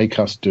going to make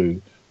us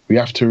do? We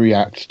have to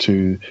react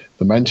to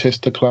the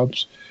Manchester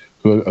clubs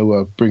who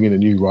are bringing a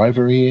new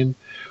rivalry in.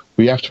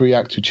 We have to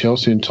react to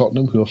Chelsea and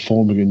Tottenham, who are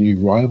forming a new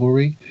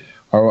rivalry.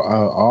 Are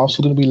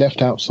Arsenal going to be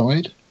left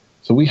outside?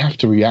 So we have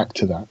to react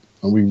to that.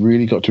 And we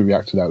really got to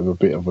react to that with a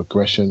bit of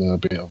aggression and a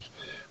bit of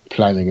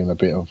planning and a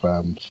bit of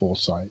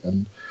foresight.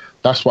 And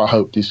that's what I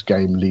hope this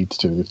game leads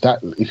to.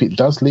 If it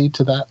does lead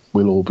to that,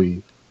 we'll all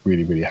be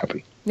really, really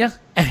happy. Yeah,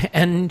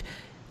 and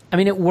I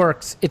mean, it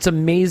works. It's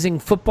amazing.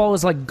 Football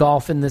is like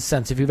golf in this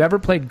sense. If you've ever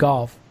played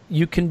golf,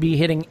 you can be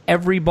hitting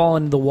every ball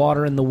into the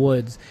water in the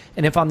woods.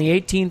 And if on the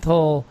 18th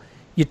hole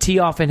you tee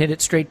off and hit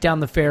it straight down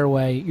the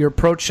fairway, your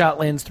approach shot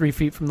lands 3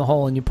 feet from the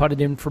hole and you put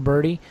it in for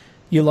birdie,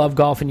 you love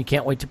golf and you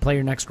can't wait to play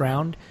your next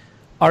round.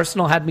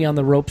 Arsenal had me on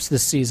the ropes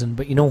this season,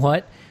 but you know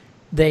what?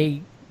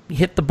 They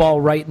hit the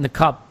ball right in the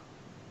cup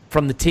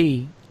from the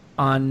tee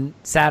on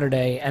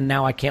Saturday, and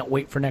now I can't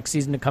wait for next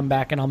season to come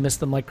back, and I'll miss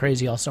them like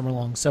crazy all summer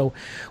long. So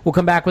we'll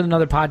come back with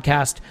another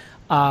podcast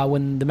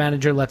when the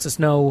manager lets us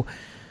know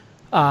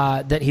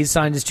that he's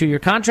signed his 2-year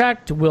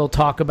contract. We'll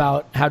talk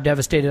about how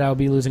devastated I will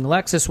be losing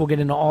Alexis. We'll get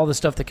into all the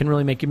stuff that can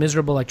really make you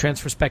miserable, like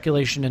transfer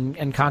speculation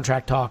and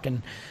contract talk,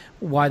 and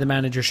why the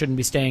manager shouldn't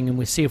be staying, and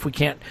we see if we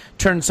can't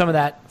turn some of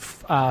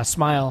that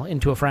smile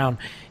into a frown.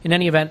 In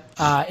any event,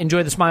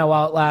 enjoy the smile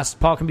while it lasts.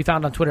 Paul can be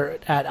found on Twitter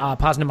at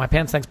Pausing in My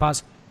Pants. Thanks,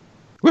 Paz.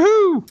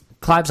 Woohoo!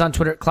 Clive's on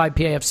Twitter at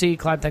ClivePAFC.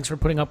 Clive, thanks for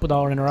putting up with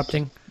all our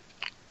interrupting.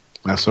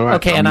 That's all right.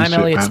 Okay, and I'm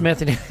Elliot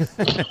Smith.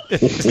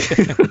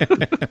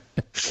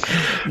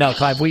 No,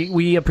 Clive,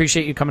 we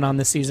appreciate you coming on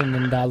this season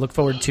and look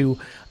forward to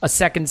a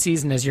second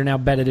season as you're now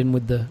bedded in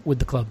with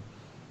the club.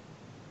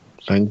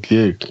 Thank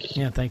you.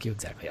 Yeah, thank you.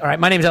 Exactly. All right,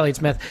 my name's Elliot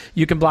Smith.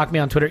 You can block me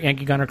on Twitter,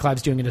 Yankee Gunner.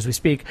 Clive's doing it as we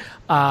speak.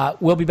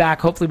 We'll be back,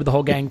 hopefully, with the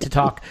whole gang to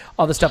talk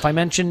all the stuff I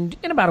mentioned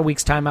in about a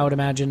week's time, I would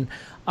imagine.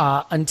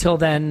 Until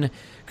then,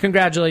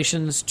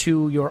 congratulations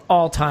to your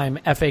all-time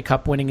FA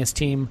Cup winningest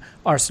team,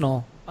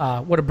 Arsenal.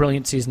 What a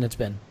brilliant season it's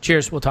been.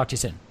 Cheers. We'll talk to you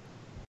soon.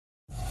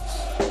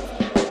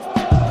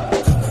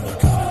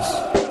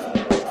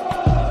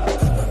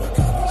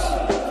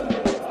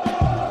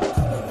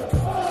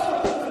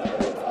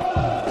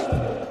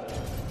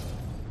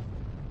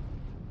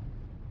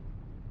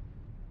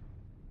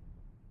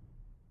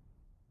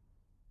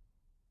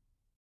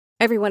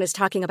 Everyone is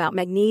talking about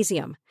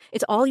magnesium.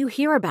 It's all you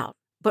hear about.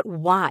 But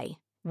why?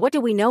 What do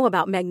we know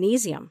about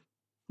magnesium?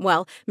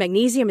 Well,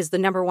 magnesium is the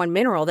number one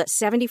mineral that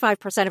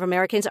 75% of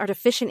Americans are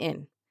deficient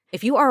in.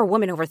 If you are a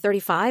woman over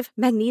 35,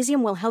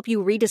 magnesium will help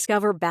you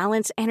rediscover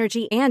balance,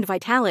 energy, and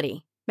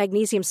vitality.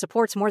 Magnesium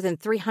supports more than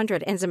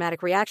 300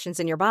 enzymatic reactions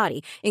in your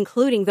body,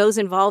 including those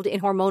involved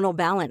in hormonal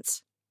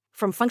balance.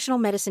 From functional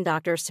medicine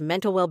doctors to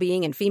mental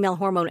well-being and female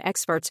hormone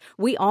experts,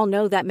 we all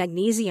know that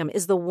magnesium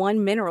is the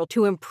one mineral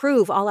to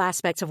improve all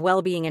aspects of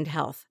well-being and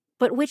health.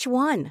 But which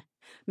one?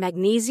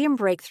 Magnesium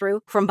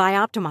Breakthrough from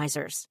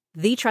Bioptimizers,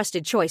 the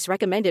trusted choice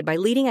recommended by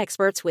leading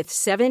experts with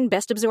 7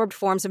 best-absorbed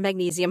forms of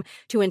magnesium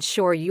to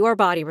ensure your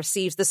body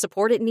receives the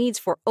support it needs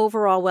for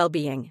overall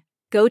well-being.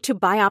 Go to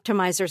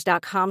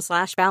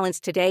bioptimizers.com/balance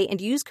today and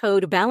use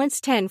code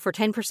BALANCE10 for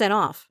 10%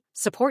 off.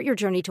 Support your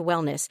journey to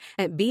wellness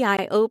at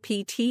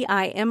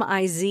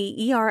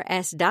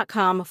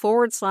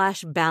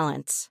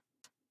bioptimizers.com/balance.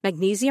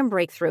 Magnesium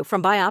Breakthrough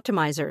from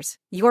Bioptimizers,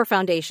 your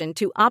foundation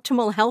to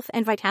optimal health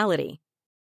and vitality.